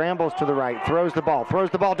 scrambles to the right, throws the ball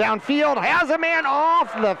downfield, has a man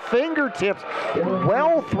off the fingertips.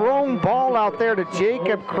 Well-thrown ball out there to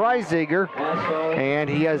Jacob Kreisiger, and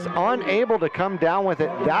he is unable to come down with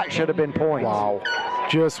it. That should have been points. Wow.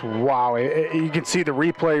 Just wow. You can see the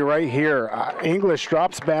replay right here. English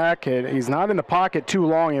drops back, and he's not in the pocket too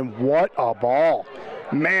long, and what a ball.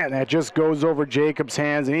 Man, that just goes over Jacob's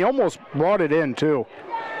hands, and he almost brought it in, too.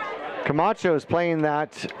 Camacho is playing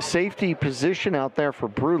that safety position out there for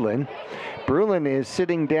Brulin. Brulin is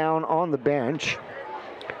sitting down on the bench,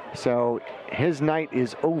 so his night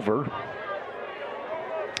is over.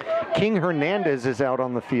 King Hernandez is out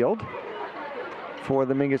on the field for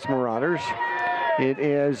the Mingus Marauders. It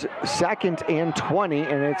is 2nd and 20,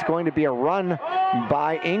 and it's going to be a run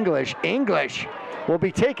by English. English will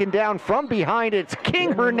be taken down from behind. It's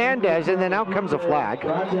King Hernandez, and then out comes a flag.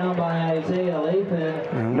 Brought down by Isaiah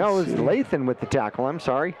Lathan. No, it was Lathan with the tackle. I'm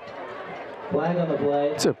sorry. Flag on the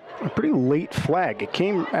play. It's a pretty late flag. It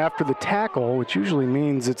came after the tackle, which usually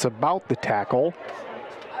means it's about the tackle.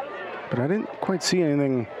 But I didn't quite see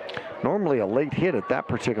anything. Normally a late hit at that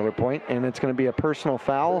particular point, and it's going to be a personal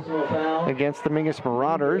foul against the Mingus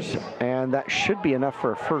Marauders, and that should be enough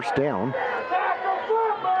for a first down.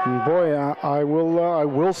 And boy, I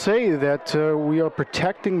will say that we are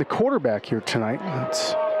protecting the quarterback here tonight.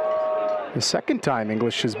 That's the second time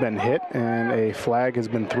English has been hit, and a flag has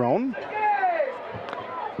been thrown.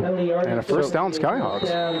 And a first down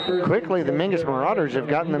Skyhawks. Quickly, the Mingus Marauders have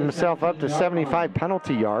gotten themselves up to 75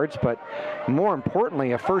 penalty yards, but more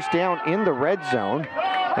importantly, a first down in the red zone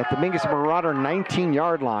at the Mingus Marauder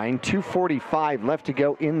 19-yard line. 2:45 left to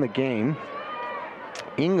go in the game.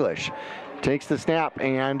 English takes the snap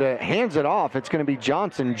and hands it off. It's going to be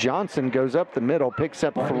Johnson. Johnson goes up the middle, picks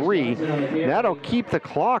up 3. That'll keep the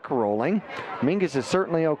clock rolling. Mingus is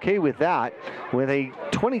certainly okay with that, with a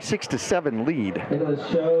 26-7 lead.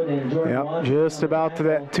 Yep, just about to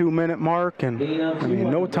that 2-minute mark, and I mean,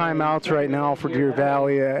 no timeouts right now for Deer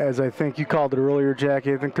Valley, as I think you called it earlier,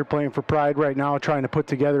 Jackie. I think they're playing for pride right now, trying to put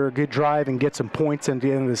together a good drive and get some points at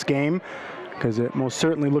the end of this game, because it most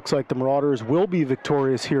certainly looks like the Marauders will be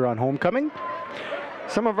victorious here on homecoming.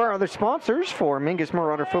 Some of our other sponsors for Mingus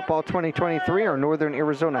Marauder Football 2023 are Northern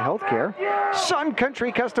Arizona Healthcare, Sun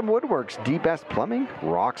Country Custom Woodworks, D-Best Plumbing,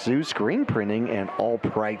 Rock Zoo Screen Printing, and All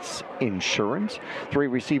Price Insurance. 3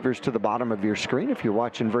 receivers to the bottom of your screen if you're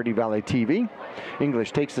watching Verde Valley TV.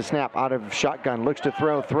 English takes the snap out of shotgun, looks to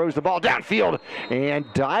throw, throws the ball downfield, and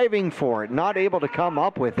diving for it, not able to come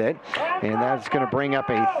up with it. And that's going to bring up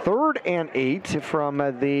a 3rd and 8 from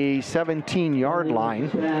the 17-yard line.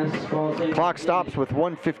 Clock stops with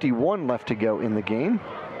 1:51 left to go in the game.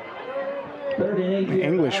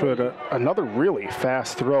 English with another really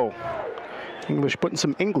fast throw. English putting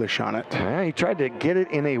some English on it. Yeah, he tried to get it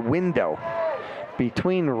in a window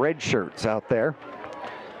between red shirts out there.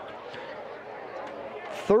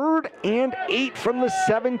 3rd and 8 from the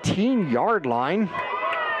 17-yard line.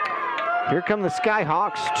 Here come the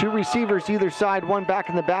Skyhawks, 2 receivers either side, 1 back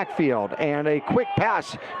in the backfield, and a quick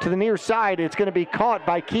pass to the near side. It's going to be caught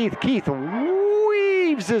by Keith. Keith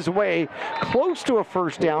weaves his way close to a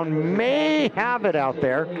first down, may have it out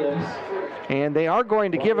there. And they are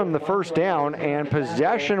going to give him the first down, and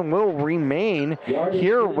possession will remain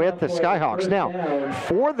here with the Skyhawks. Now,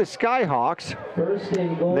 for the Skyhawks,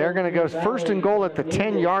 they're going to go 1st and goal at the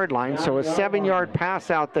 10-yard line, so a 7-yard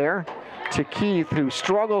pass out there to Keith, who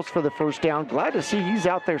struggles for the first down. Glad to see he's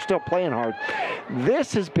out there still playing hard.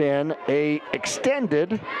 This has been a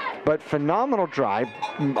extended but phenomenal drive,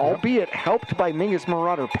 albeit helped by Mingus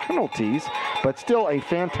Marauder penalties, but still a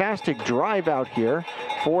fantastic drive out here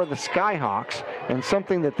for the Skyhawks, and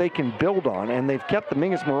something that they can build on. And they've kept the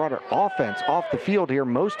Mingus Marauder offense off the field here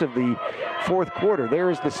most of the 4th quarter. There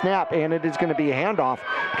is the snap, and it is going to be a handoff.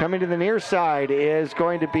 Coming to the near side is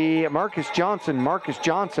going to be Marcus Johnson. Marcus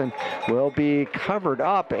Johnson will be covered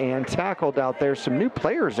up and tackled out there. Some new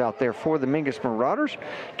players out there for the Mingus Marauders.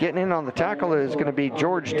 Getting in on the tackle is going to be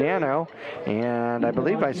George Dano, and I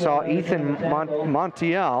believe I saw Ethan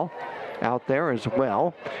Montiel out there as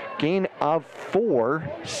well. Gain of 4,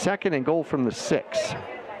 2nd and goal from the 6.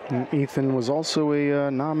 And Ethan was also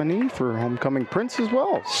a nominee for Homecoming Prince as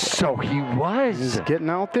well. So he was. He's getting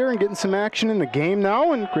out there and getting some action in the game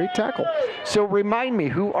now, and great tackle. So remind me,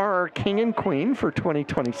 who are our king and queen for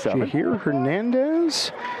 2027? Jahir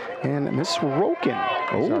Hernandez and Miss Roken.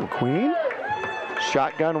 Oh, queen.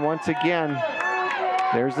 Shotgun once again.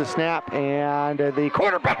 There's the snap, and the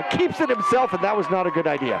quarterback keeps it himself, and that was not a good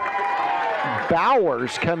idea.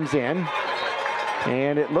 Bowers comes in,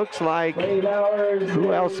 and it looks like,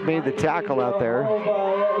 who else made the tackle out there?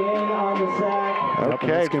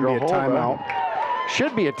 Okay, it's going to be a timeout.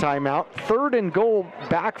 Should be a timeout. 3rd and goal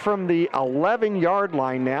back from the 11-yard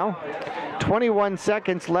line now. 21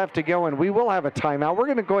 seconds left to go, and we will have a timeout. We're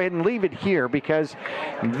going to go ahead and leave it here because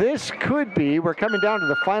this could be, we're coming down to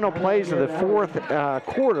the final plays of the fourth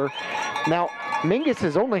quarter. Now, Mingus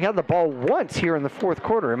has only had the ball once here in the fourth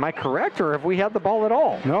quarter. Am I correct, or have we had the ball at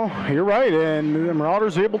all? No, you're right, and the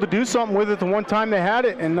Marauders were able to do something with it the one time they had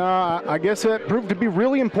it, and I guess that proved to be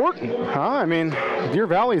really important. I mean, Deer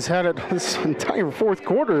Valley's had it this entire fourth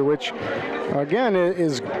quarter, which, again,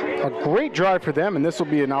 is a great drive for them, and this will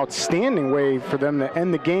be an outstanding way for them to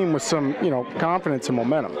end the game with some, confidence and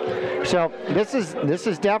momentum. So this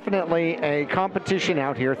is definitely a competition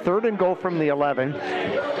out here. 3rd and goal from the 11.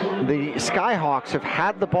 The Skyhawks have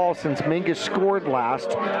had the ball since Mingus scored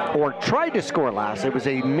last, or tried to score last. It was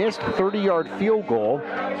a missed 30-yard field goal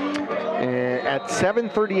at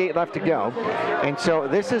 7:38 left to go. And so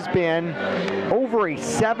this has been over a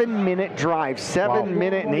 7-minute drive,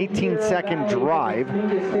 7-minute and 18-second drive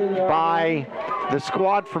by the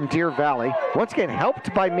squad from Deer Valley. Once again,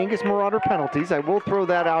 helped by Mingus Marauder penalties. I will throw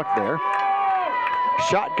that out there.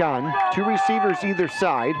 Shotgun, 2 receivers either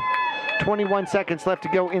side. 21 seconds left to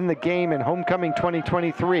go in the game in homecoming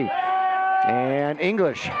 2023. And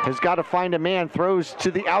English has got to find a man, throws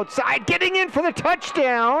to the outside, getting in for the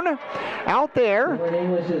touchdown out there.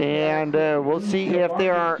 And we'll see if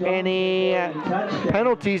there are any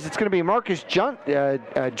penalties. It's going to be Marcus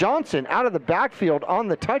Johnson out of the backfield on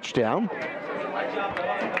the touchdown.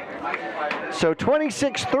 So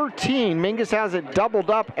 26-13, Mingus has it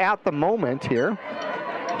doubled up at the moment here.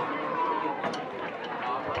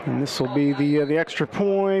 And this will be the extra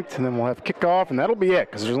point, and then we'll have kickoff, and that'll be it,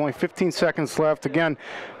 because there's only 15 seconds left. Again,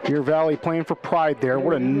 Deer Valley playing for pride there.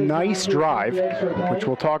 What a nice drive, which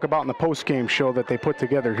we'll talk about in the post-game show that they put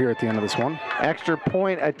together here at the end of this one. Extra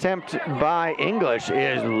point attempt by English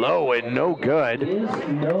is low and no good.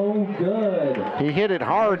 He hit it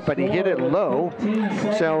hard, but he hit it low.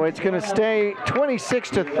 So it's going to stay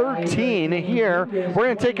 26-13 here. We're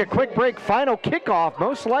going to take a quick break. Final kickoff,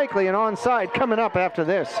 most likely an onside, coming up after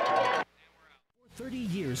this. For 30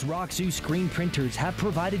 years, Roxu screen printers have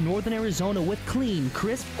provided Northern Arizona with clean,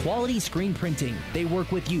 crisp, quality screen printing. They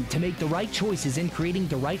work with you to make the right choices in creating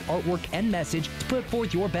the right artwork and message to put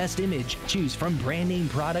forth your best image. Choose from brand name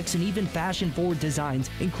products and even fashion-forward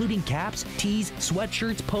designs, including caps, tees,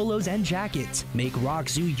 sweatshirts, polos, and jackets. Make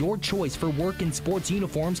Roxu your choice for work and sports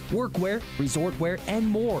uniforms, workwear, resort wear, and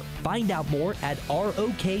more. Find out more at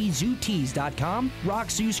rokzootees.com.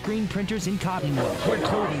 Roxu screen printers in Cottonwood, where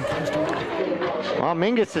clothing comes to life. Well,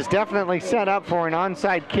 Mingus is definitely set up for an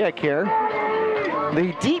onside kick here.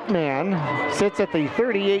 The deep man sits at the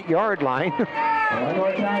 38-yard line.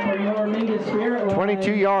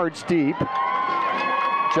 22 yards deep.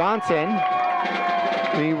 Johnson,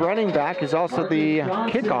 the running back, is also the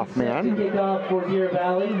kickoff man.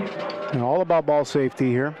 And all about ball safety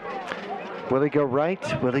here. Will he go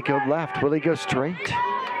right? Will he go left? Will he go straight?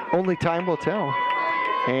 Only time will tell.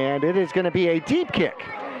 And it is going to be a deep kick.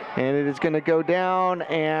 And it is going to go down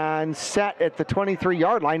and set at the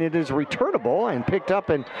 23-yard line. It is returnable and picked up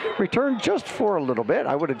and returned just for a little bit.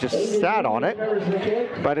 I would have just sat on it.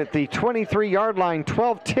 But at the 23-yard line,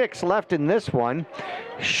 12 ticks left in this one.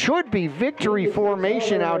 Should be victory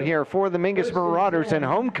formation out here for the Mingus Marauders, and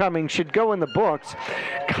homecoming should go in the books.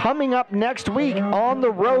 Coming up next week on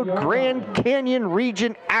the road, Grand Canyon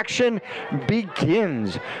region action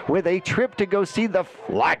begins with a trip to go see the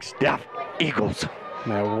Flagstaff Eagles.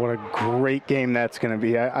 Now, what a great game that's going to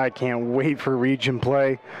be. I can't wait for region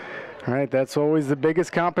play. All right, that's always the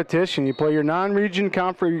biggest competition. You play your non-region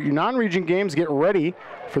games, get ready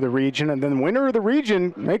for the region, and then winner of the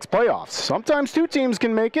region makes playoffs. Sometimes 2 teams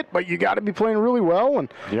can make it, but you got to be playing really well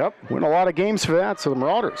and win a lot of games for that. So the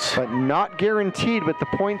Marauders, but not guaranteed with the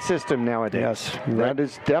point system nowadays. Yes, that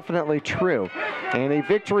is definitely true. And a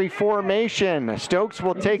victory formation. Stokes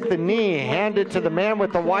will take the knee, hand it to the man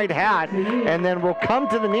with the white hat, and then will come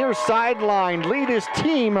to the near sideline, lead his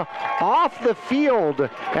team off the field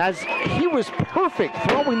as he was perfect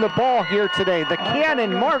throwing the ball here today. The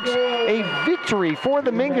cannon marks a victory for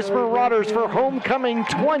the Mingus Marauders for homecoming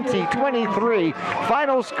 2023.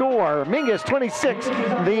 Final score, Mingus 26,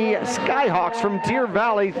 the Skyhawks from Deer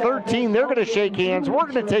Valley 13. They're going to shake hands. We're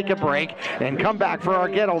going to take a break and come back for our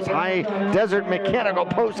Gettles High Desert Mechanical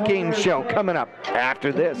post-game show coming up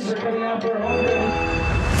after this.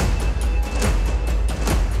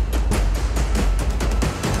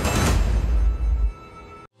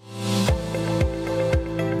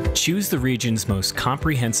 Choose the region's most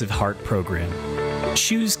comprehensive heart program.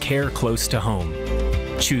 Choose care close to home.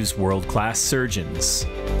 Choose world-class surgeons.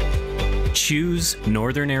 Choose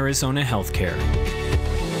Northern Arizona Healthcare.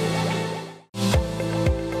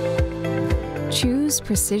 Choose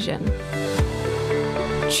precision.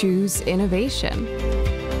 Choose innovation.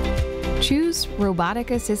 Choose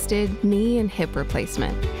robotic-assisted knee and hip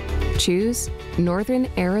replacement. Choose Northern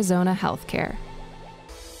Arizona Healthcare.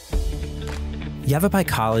 Yavapai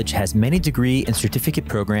College has many degree and certificate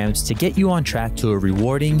programs to get you on track to a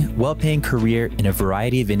rewarding, well-paying career in a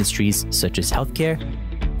variety of industries such as healthcare,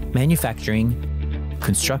 manufacturing,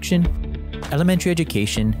 construction, elementary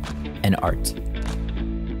education, and art.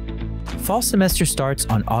 Fall semester starts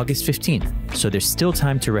on August 15th, so there's still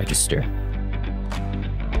time to register.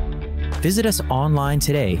 Visit us online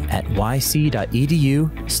today at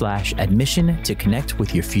yc.edu/admission to connect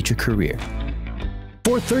with your future career.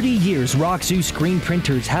 For 30 years, Roxu screen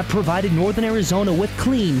printers have provided Northern Arizona with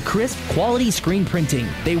clean, crisp, quality screen printing.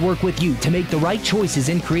 They work with you to make the right choices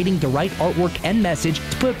in creating the right artwork and message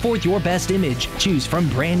to put forth your best image. Choose from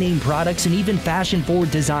brand name products and even fashion-forward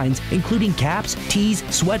designs, including caps, tees,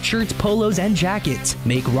 sweatshirts, polos, and jackets.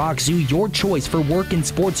 Make Roxu your choice for work and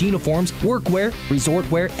sports uniforms, workwear, resort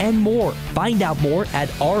wear, and more. Find out more at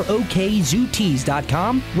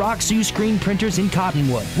rokzootees.com. Roxu screen printers in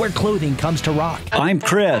Cottonwood, where clothing comes to rock. I'm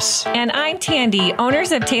Chris. And I'm Tandy,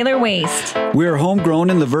 owners of Taylor Waste. We're homegrown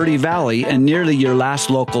in the Verde Valley and nearly your last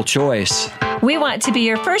local choice. We want to be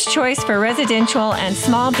your first choice for residential and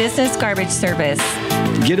small business garbage service.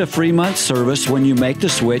 Get a free month service when you make the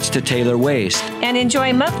switch to Taylor Waste. And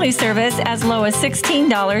enjoy monthly service as low as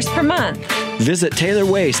 $16 per month. Visit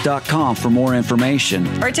TaylorWaste.com for more information.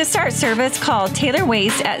 Or to start service, call Taylor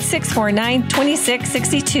Waste at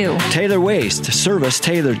 649-2662. Taylor Waste, service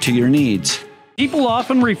tailored to your needs. People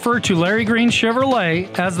often refer to Larry Green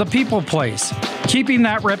Chevrolet as the people place. Keeping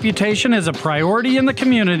that reputation is a priority in the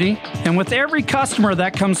community and with every customer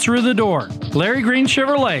that comes through the door. Larry Green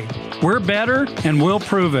Chevrolet, we're better and we'll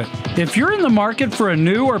prove it. If you're in the market for a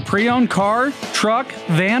new or pre-owned car, truck,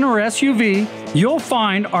 van, or SUV, you'll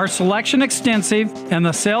find our selection extensive and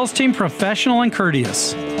the sales team professional and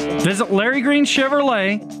courteous. Visit Larry Green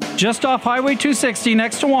Chevrolet just off Highway 260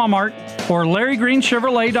 next to Walmart or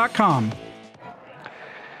LarryGreenChevrolet.com.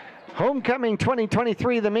 Homecoming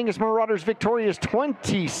 2023, the Mingus Marauders victorious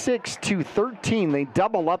 26-13. They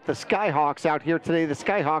double up the Skyhawks out here today. The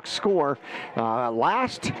Skyhawks score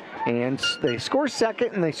last, and they score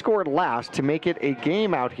second, and they scored last to make it a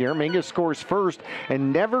game out here. Mingus scores first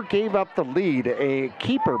and never gave up the lead. A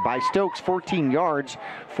keeper by Stokes, 14 yards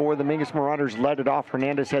for the Mingus Marauders, led it off.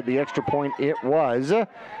 Hernandez had the extra point. It was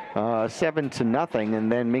 7-0,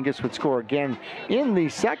 and then Mingus would score again in the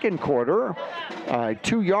second quarter.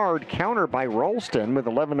 2-yard counter by Rolston with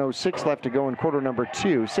 11:06 left to go in quarter number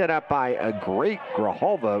 2, set up by a great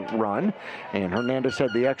Grijalva run, and Hernandez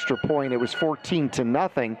had the extra point. It was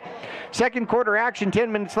 14-0. Second quarter action, 10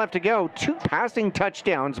 minutes left to go. 2 passing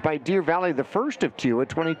touchdowns by Deer Valley, the first of 2, a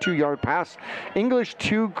 22-yard pass English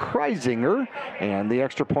to Kreisinger, and the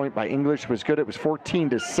extra point by English was good. It was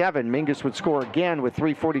 14-7. Mingus would score again with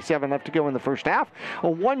 3:47 left to go in the first half. A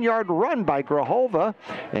 1-yard run by Grijalva,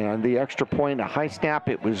 and the extra point, a high snap.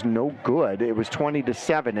 It was no good. It was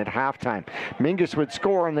 20-7 at halftime. Mingus would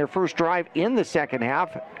score on their first drive in the second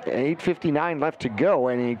half. 8:59 left to go,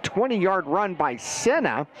 and a 20-yard run by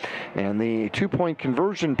Senna, and the 2-point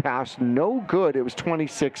conversion pass no good. It was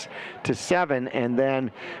 26-7, and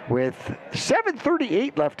then with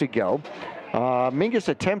 7:38 left to go, Mingus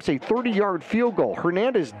attempts a 30-yard field goal.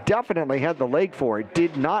 Hernandez definitely had the leg for it,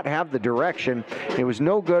 did not have the direction. It was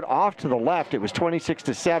no good off to the left. It was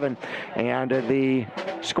 26-7, and the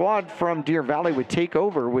squad from Deer Valley would take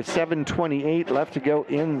over with 7:38 left to go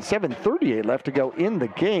in, 7:38 left to go in the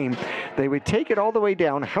game. They would take it all the way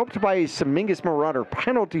down, helped by some Mingus Marauder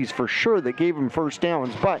penalties for sure that gave them first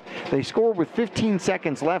downs, but they scored with 15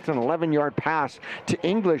 seconds left, an 11-yard pass to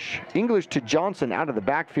English to Johnson out of the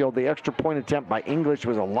backfield. The extra point attempt by English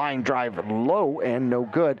was a line drive low and no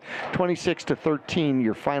good. 26-13,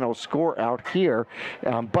 your final score out here.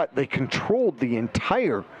 But they controlled the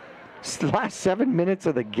entire last 7 minutes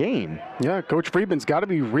of the game. Yeah, Coach Friedman's got to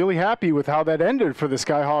be really happy with how that ended for the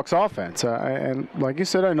Skyhawks offense. And like you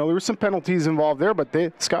said, I know there were some penalties involved there, but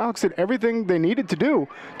the Skyhawks did everything they needed to do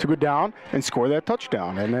to go down and score that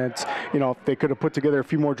touchdown. And it's, you know, if they could have put together a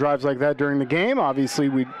few more drives like that during the game, obviously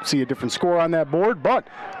we'd see a different score on that board. But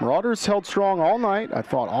Marauders held strong all night. I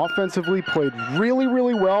thought offensively played really,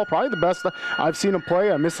 really well. Probably the best I've seen them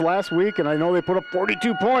play. I missed last week, and I know they put up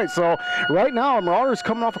 42 points. So right now, Marauders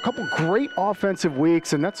coming off a couple great offensive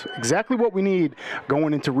weeks, and that's exactly what we need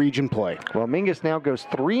going into region play. Well, Mingus now goes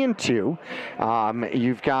 3-2.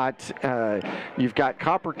 You've got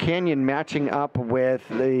Copper Canyon matching up with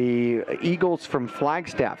the Eagles from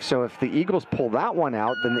Flagstaff. So if the Eagles pull that one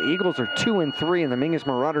out, then the Eagles are 2-3, and the Mingus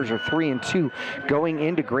Marauders are 3-2 going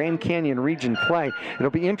into Grand Canyon region play. It'll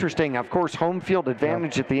be interesting. Of course, home field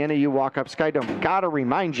advantage at the NAU Walk-Up Skydome. Got to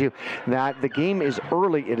remind you that the game is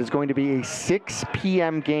early. It is going to be a 6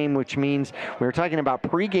 p.m. game, which means we're talking about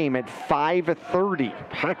pregame at 5:30.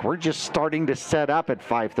 Heck, we're just starting to set up at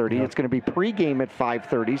 5:30. It's going to be pregame at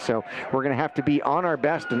 5:30, so we're going to have to be on our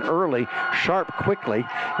best and early, sharp, quickly,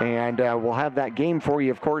 and we'll have that game for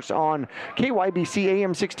you, of course, on KYBC AM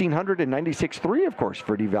 1600 and 96.3, of course,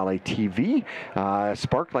 Verde Valley TV,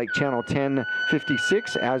 Sparklight Channel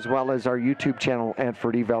 1056, as well as our YouTube channel at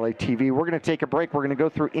Verde Valley TV. We're going to take a break. We're going to go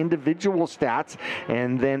through individual stats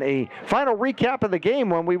and then a final recap of the game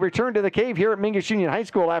when we return to the cave here at Mingus Union High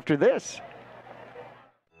School after this.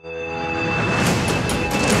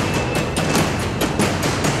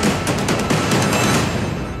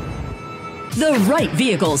 The right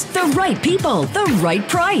vehicles, the right people, the right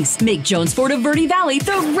price. Make Jones Ford of Verde Valley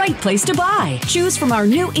the right place to buy. Choose from our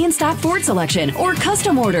new in-stock Ford selection or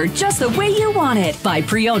custom order just the way you want it. Buy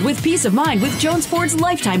pre-owned with peace of mind with Jones Ford's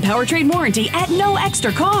lifetime powertrain warranty at no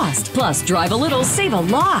extra cost. Plus, drive a little, save a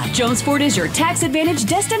lot. Jones Ford is your tax advantage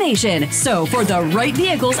destination. So for the right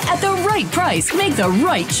vehicles at the right price, make the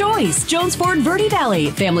right choice. Jones Ford Verde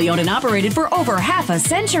Valley, family owned and operated for over half a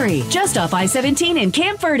century. Just off I-17 in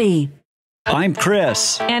Camp Verde. I'm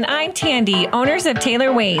Chris. And I'm Tandy, owners of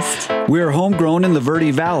Taylor Waste. We're homegrown in the Verde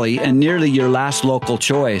Valley and nearly your last local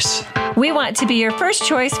choice. We want to be your first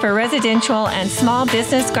choice for residential and small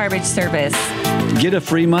business garbage service. Get a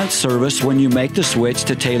free month service when you make the switch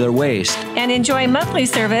to Taylor Waste. And enjoy monthly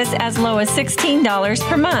service as low as $16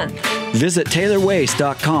 per month. Visit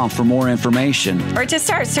TaylorWaste.com for more information. Or to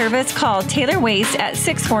start service, call Taylor Waste at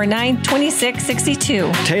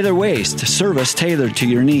 649-2662. Taylor Waste, service tailored to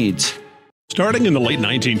your needs. Starting in the late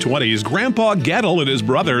 1920s, Grandpa Gettle and his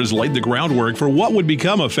brothers laid the groundwork for what would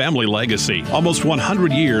become a family legacy. Almost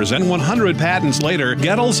 100 years and 100 patents later,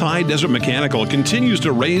 Gettle's High Desert Mechanical continues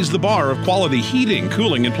to raise the bar of quality heating,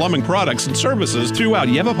 cooling, and plumbing products and services throughout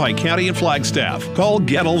Yavapai County and Flagstaff. Call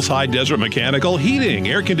Gettle's High Desert Mechanical Heating,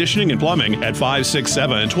 Air Conditioning, and Plumbing at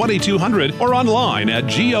 567-2200 or online at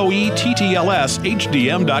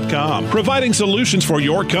goettlshdm.com. Providing solutions for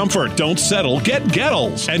your comfort. Don't settle. Get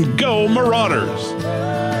Gettle's and go Marauders.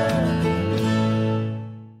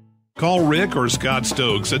 Call Rick or Scott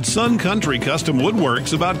Stokes at Sun Country Custom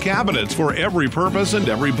Woodworks about cabinets for every purpose and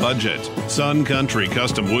every budget. Sun Country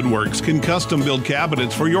Custom Woodworks can custom build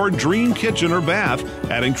cabinets for your dream kitchen or bath,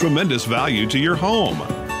 adding tremendous value to your home.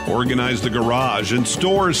 Organize the garage and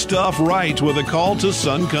store stuff right with a call to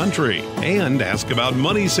Sun Country. And ask about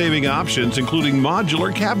money-saving options, including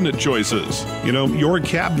modular cabinet choices. You know, your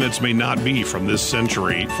cabinets may not be from this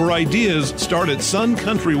century. For ideas, start at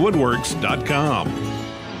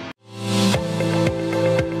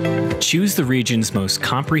suncountrywoodworks.com. Choose the region's most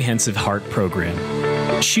comprehensive heart program.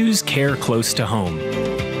 Choose care close to home.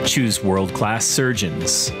 Choose world-class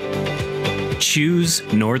surgeons. Choose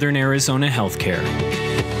Northern Arizona Healthcare.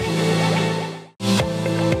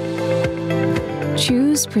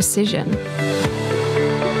 Choose precision.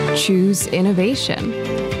 Choose innovation.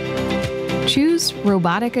 Choose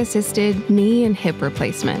robotic-assisted knee and hip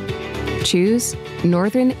replacement. Choose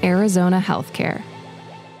Northern Arizona Healthcare.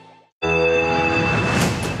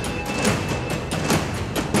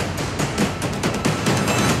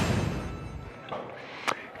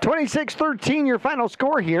 26-13, your final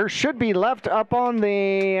score here should be left up on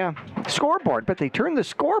the scoreboard, but they turned the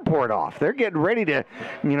scoreboard off. They're getting ready to,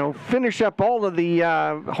 finish up all of the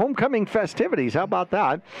homecoming festivities. How about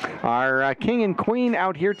that? Our king and queen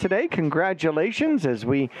out here today. Congratulations as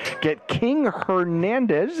we get King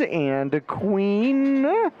Hernandez and Queen.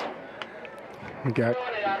 We got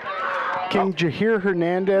King Jahir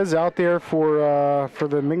Hernandez out there for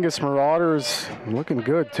the Mingus Marauders, looking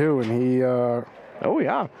good too, and he. Oh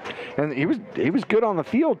yeah, and he was good on the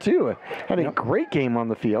field too. Had a great game on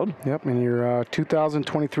the field. Yep, and your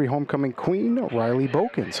 2023 homecoming queen, Riley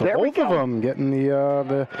Boken. So there both of them getting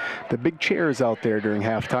the big chairs out there during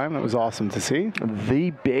halftime. That was awesome to see.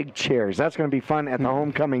 The big chairs. That's going to be fun at the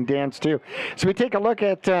homecoming dance too. So we take a look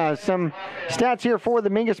at some stats here for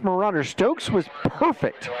the Mingus Marauders. Stokes was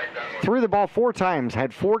perfect. Threw the ball 4 times,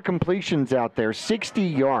 had 4 completions out there, 60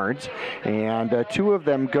 yards, and 2 of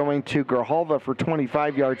them going to Grijalva for 20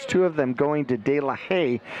 25 yards, 2 of them going to De La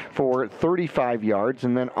Haye for 35 yards.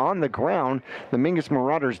 And then on the ground, the Mingus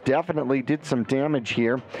Marauders definitely did some damage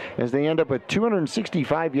here as they end up with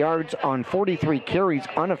 265 yards on 43 carries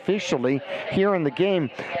unofficially here in the game.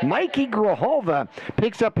 Mikey Grijalva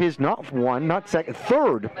picks up his third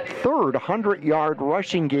 100-yard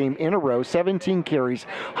rushing game in a row, 17 carries,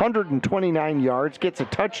 129 yards, gets a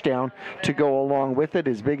touchdown to go along with it.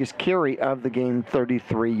 His biggest carry of the game,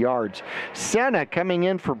 33 yards. Senna coming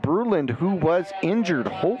in for Bruland, who was injured.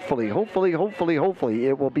 Hopefully,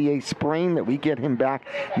 it will be a sprain that we get him back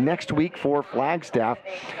next week for Flagstaff.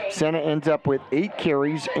 Senna ends up with 8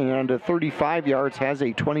 carries and 35 yards, has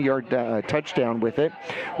a 20-yard touchdown with it.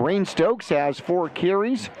 Rain Stokes has 4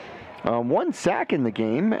 carries. 1 sack in the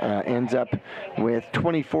game, ends up with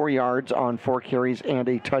 24 yards on 4 carries and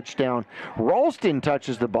a touchdown. Ralston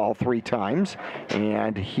touches the ball 3 times,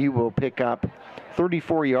 and he will pick up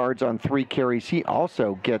 34 yards on 3 carries. He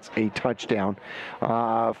also gets a touchdown.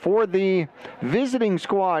 For the visiting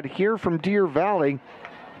squad here from Deer Valley,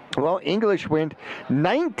 well, English went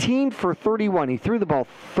 19 for 31. He threw the ball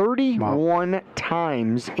 31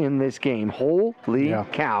 times in this game. Holy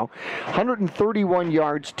cow. 131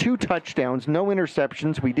 yards, 2 touchdowns, no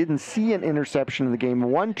interceptions. We didn't see an interception in the game.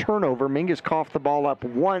 1 turnover. Mingus coughed the ball up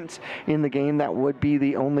once in the game. That would be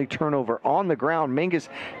the only turnover. On the ground, Mingus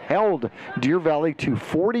held Deer Valley to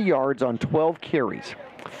 40 yards on 12 carries.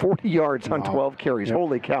 40 yards on 12 carries. Yep.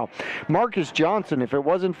 Holy cow. Marcus Johnson, if it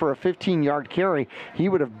wasn't for a 15-yard carry, he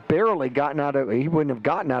would have barely he wouldn't have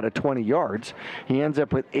gotten out of 20 yards. He ends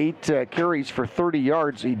up with 8 carries for 30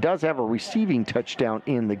 yards. He does have a receiving touchdown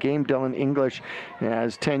in the game. Dylan English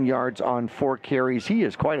has 10 yards on 4 carries. He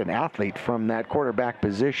is quite an athlete from that quarterback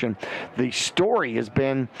position. The story has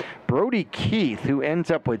been Brody Keith, who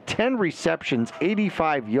ends up with 10 receptions,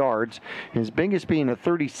 85 yards, his biggest being a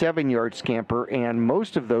 37-yard scamper, and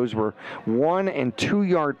most of those were 1- and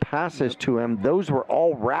 2-yard passes to him. Those were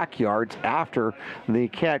all rack yards after the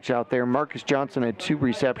catch out there. Marcus Johnson had 2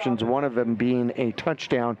 receptions, one of them being a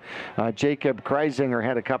touchdown. Jacob Kreisinger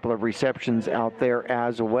had a couple of receptions out there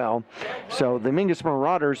as well. So the Mingus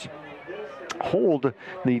Marauders hold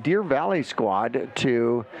the Deer Valley squad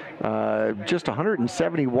to just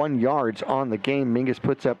 171 yards on the game. Mingus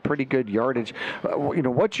puts up pretty good yardage.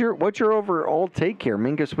 What's your overall take here?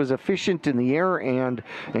 Mingus was efficient in the air and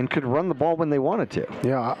could run the ball when they wanted to.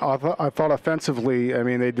 Yeah, I thought offensively, I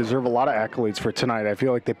mean, they deserve a lot of accolades for tonight. I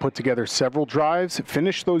feel like they put together several drives,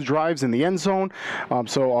 finished those drives in the end zone.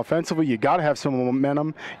 So offensively, you got to have some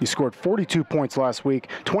momentum. You scored 42 points last week,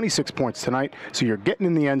 26 points tonight. So you're getting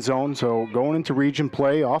in the end zone. So going into region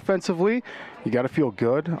play offensively, you got to feel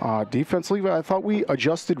good. Defensively, I thought we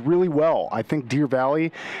adjusted really well. I think Deer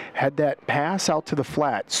Valley had that pass out to the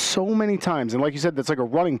flat so many times, and like you said, that's like a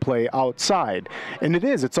running play outside, and it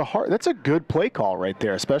is. That's a good play call right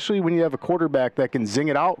there, especially when you have a quarterback that can zing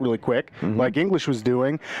it out really quick, like English was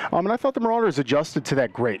doing. And I thought the Marauders adjusted to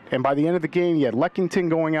that great. And by the end of the game, you had Leckington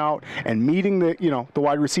going out and meeting the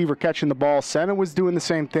wide receiver catching the ball. Senna was doing the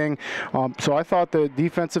same thing. So I thought the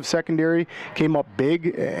defensive secondary came up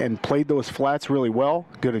big and played those flats really well.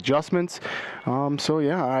 Good adjustments. So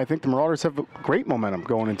yeah, I think the Marauders have great momentum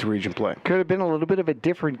going into region play. Could have been a little bit of a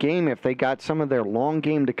different game if they got some of their long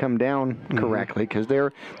game to come down correctly, because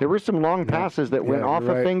there were some long passes that went off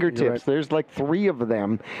of fingertips. Right. There's like 3 of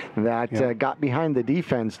them that got behind the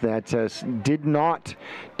defense that did not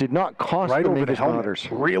cost right the over the helmet. Marauders.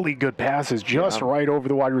 Really good passes, just right over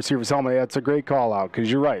the wide receiver's helmet. That's a great call out,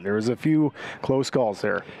 because you're right. There was a few close calls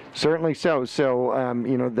there. Certainly so. So,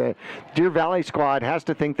 the Deer Valley squad has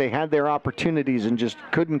to think they had their opportunities and just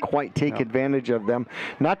couldn't quite take advantage of them.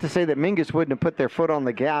 Not to say that Mingus wouldn't have put their foot on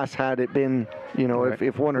the gas had it been,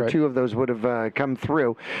 if 1 or 2 of those would have come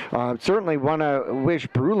through. Certainly want to wish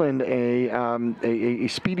Bruland a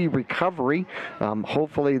speedy recovery.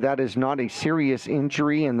 Hopefully that is not a serious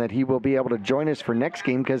injury and that he will be able to join us for next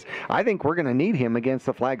game, because I think we're going to need him against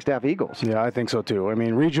the Flagstaff Eagles. Yeah, I think so too. I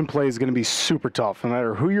mean, region play is going to be super tough, no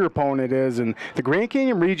matter who your opponent is, and the Grand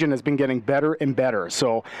Canyon region has been getting better and better.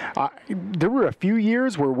 So there were a few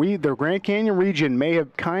years where the Grand Canyon region may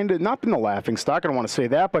have kind of not been the laughing stock. I don't want to say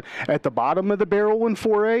that, but at the bottom of the barrel in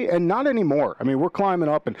 4A, and not anymore. I mean, we're climbing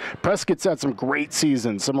up, and Prescott's had some great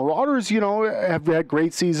seasons. Some Marauders, have had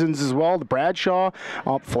great seasons as well. The Bradshaw,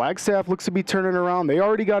 Flagstaff looks to be turning around. They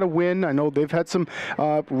already got a win. I know they've had some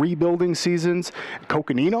rebuilding seasons.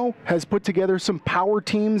 Coconino has put together some power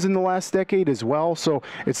teams in the last decade as well. So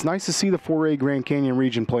it's nice to see the 4A Grand Canyon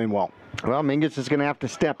region playing well. Well, Mingus is going to have to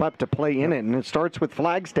step up to play in it, and it starts with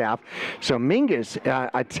Flagstaff. So Mingus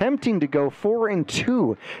attempting to go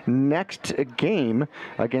 4-2 next game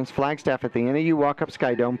against Flagstaff at the NAU Walk-Up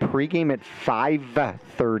Skydome. Pregame at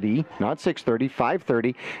 5:30, not 6:30,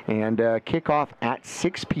 5:30, and kickoff at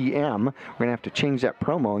 6 p.m. We're going to have to change that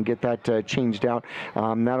promo and get that changed out.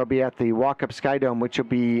 That'll be at the Walk-Up Skydome, which will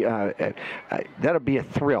be that'll be a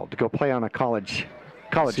thrill to go play on a college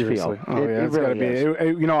Seriously. field. Oh, yeah, it's got to be.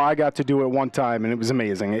 You know, I got to do it one time, and it was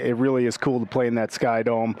amazing. It really is cool to play in that Sky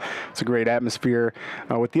Dome. It's a great atmosphere.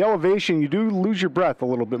 With the elevation, you do lose your breath a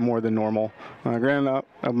little bit more than normal. Granted,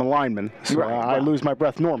 I'm a lineman, so I lose my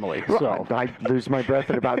breath normally. So I lose my breath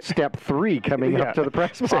at about step 3 coming up to the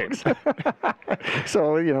press box.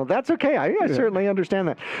 So, you know, that's okay. I certainly understand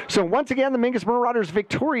that. So, once again, the Mingus Marauders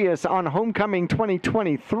victorious on Homecoming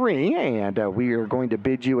 2023, and we are going to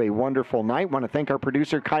bid you a wonderful night. Want to thank our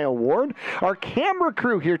producer, Kyle Ward. Our camera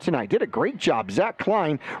crew here tonight did a great job. Zach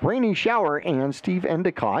Klein, Rainey Shower, and Steve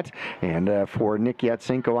Endicott. And for Nick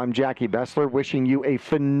Yatsinko, I'm Jackie Bessler, wishing you a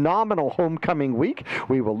phenomenal homecoming week.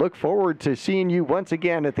 We will look forward to seeing you once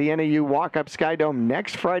again at the NAU Walk-Up Skydome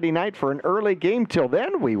next Friday night for an early game. Till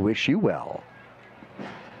then, we wish you well.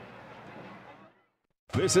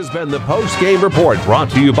 This has been the post-game report brought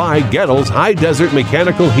to you by Gettles High Desert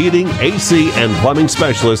Mechanical Heating, AC, and Plumbing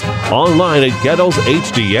Specialist. Online at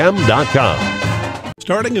GettlesHDM.com.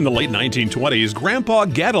 Starting in the late 1920s, Grandpa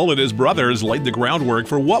Gettle and his brothers laid the groundwork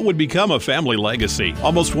for what would become a family legacy.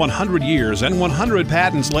 Almost 100 years and 100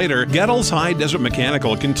 patents later, Gettles High Desert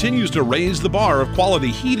Mechanical continues to raise the bar of quality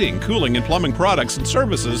heating, cooling, and plumbing products and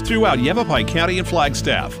services throughout Yavapai County and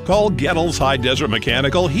Flagstaff. Call Gettles High Desert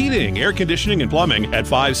Mechanical Heating, Air Conditioning, and Plumbing at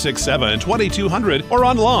 567-2200 or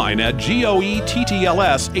online at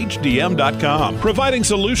GOETTLSHDM.com. Providing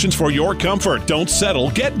solutions for your comfort. Don't settle.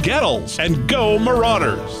 Get Gettles and go Marauders.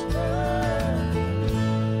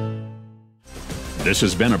 This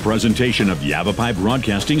has been a presentation of Yavapai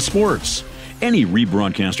Broadcasting Sports. Any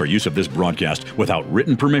rebroadcast or use of this broadcast without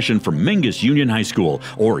written permission from Mingus Union High School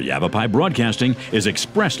or Yavapai Broadcasting is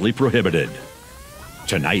expressly prohibited.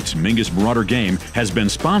 Tonight's Mingus Marauder game has been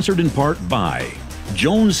sponsored in part by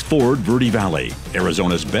Jones Ford Verde Valley,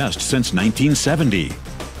 Arizona's best since 1970.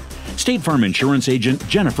 State Farm Insurance Agent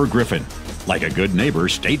Jennifer Griffin. Like a good neighbor,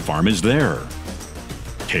 State Farm is there.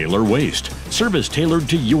 Taylor Waste, service tailored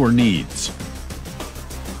to your needs.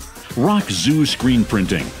 Rock Zoo Screen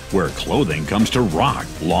Printing, where clothing comes to rock.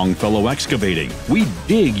 Longfellow Excavating, we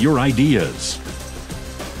dig your ideas.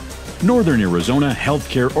 Northern Arizona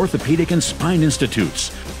Healthcare Orthopedic and Spine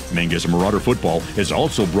Institutes. Mingus Marauder Football is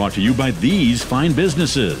also brought to you by these fine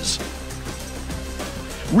businesses.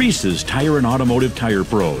 Reese's Tire and Automotive Tire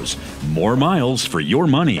Pros, more miles for your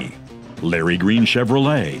money. Larry Green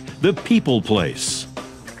Chevrolet, the people place.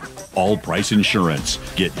 All Price Insurance,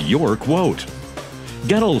 get your quote.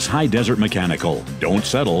 Gettles High Desert Mechanical, don't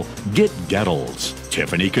settle, get Gettles.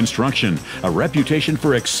 Tiffany Construction, a reputation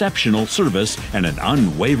for exceptional service and an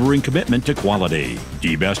unwavering commitment to quality.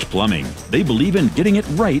 D-Best Plumbing, they believe in getting it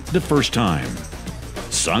right the first time.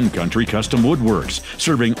 Sun Country Custom Woodworks,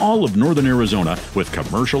 serving all of Northern Arizona with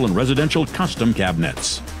commercial and residential custom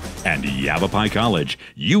cabinets. And Yavapai College,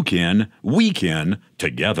 you can, we can,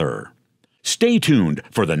 together. Stay tuned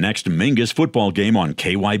for the next Mingus football game on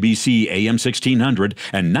KYBC AM 1600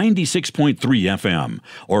 and 96.3 FM,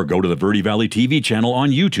 or go to the Verde Valley TV channel on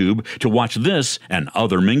YouTube to watch this and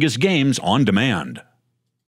other Mingus games on demand.